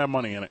NFL if I don't have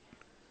money in it.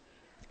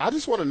 I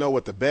just want to know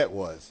what the bet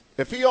was.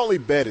 If he only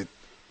betted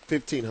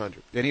 $1,500,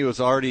 And he was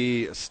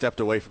already stepped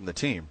away from the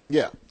team.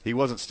 yeah, He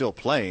wasn't still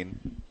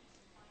playing.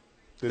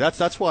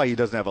 That's why he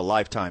doesn't have a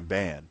lifetime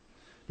ban,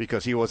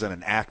 because he wasn't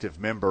an active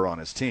member on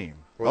his team.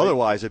 Well,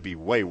 Otherwise, it'd be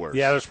way worse.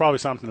 Yeah, there's probably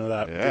something to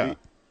that.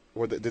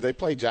 Yeah. did they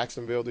play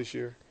Jacksonville this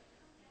year?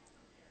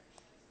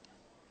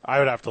 I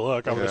would have to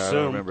look. I would Yeah, I assume.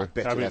 don't remember. I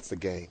bet you that's the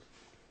game.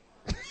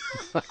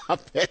 I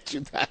bet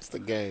you that's the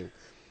game.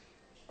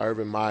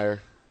 Urban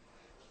Meyer.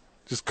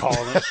 Just calling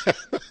it.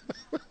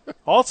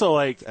 Also,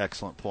 like,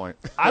 Excellent point.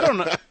 I don't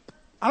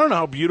know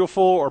how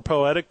beautiful or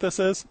poetic this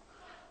is.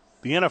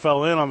 The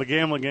NFL in on the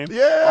gambling game.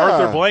 Yeah.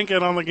 Arthur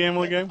Blanket on the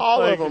gambling game.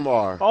 All of them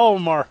are. All of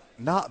them are.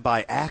 Not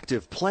by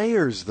active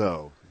players,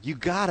 though. You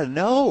got to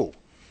know.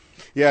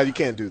 Yeah, you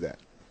can't do that.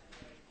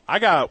 I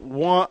got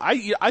one.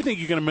 I think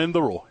you can amend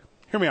the rule.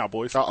 Hear me out,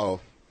 boys. Uh-oh.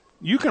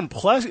 You can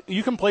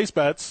place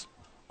bets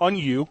on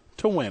you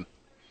to win.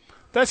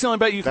 That's the only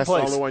bet you can That's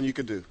place. the only one you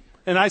could do.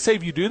 And I say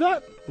if you do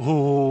that,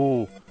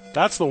 ooh,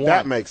 that's the one.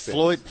 That makes sense.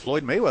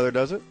 Floyd Mayweather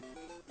does it.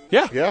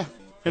 Yeah. Yeah.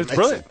 And it's Makes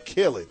brilliant. him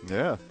kill it.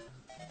 Yeah.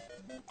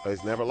 But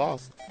he's never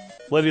lost.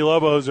 Lady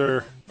Lobos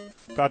are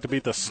about to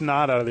beat the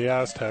snot out of the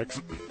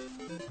Aztecs.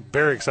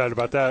 Very excited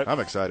about that.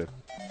 I'm excited.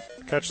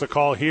 Catch the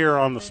call here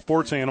on the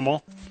Sports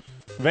Animal.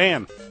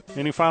 Van,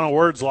 any final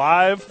words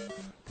live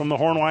from the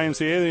Horn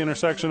YMCA, the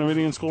intersection of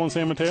Indian School and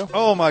San Mateo?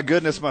 Oh, my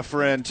goodness, my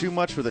friend. Too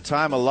much for the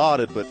time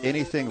allotted, but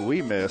anything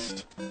we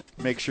missed,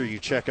 make sure you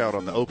check out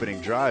on the opening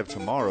drive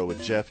tomorrow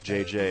with Jeff,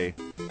 JJ,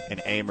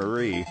 and A.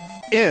 Marie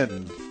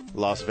in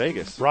Las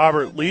Vegas.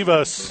 Robert, leave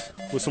us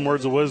with some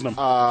words of wisdom.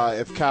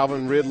 If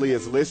Calvin Ridley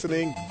is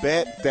listening,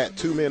 bet that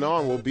 2 Men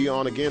On will be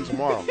on again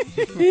tomorrow.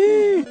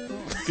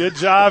 Good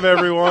job,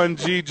 everyone.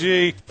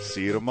 GG.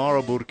 See you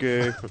tomorrow,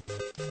 Burke.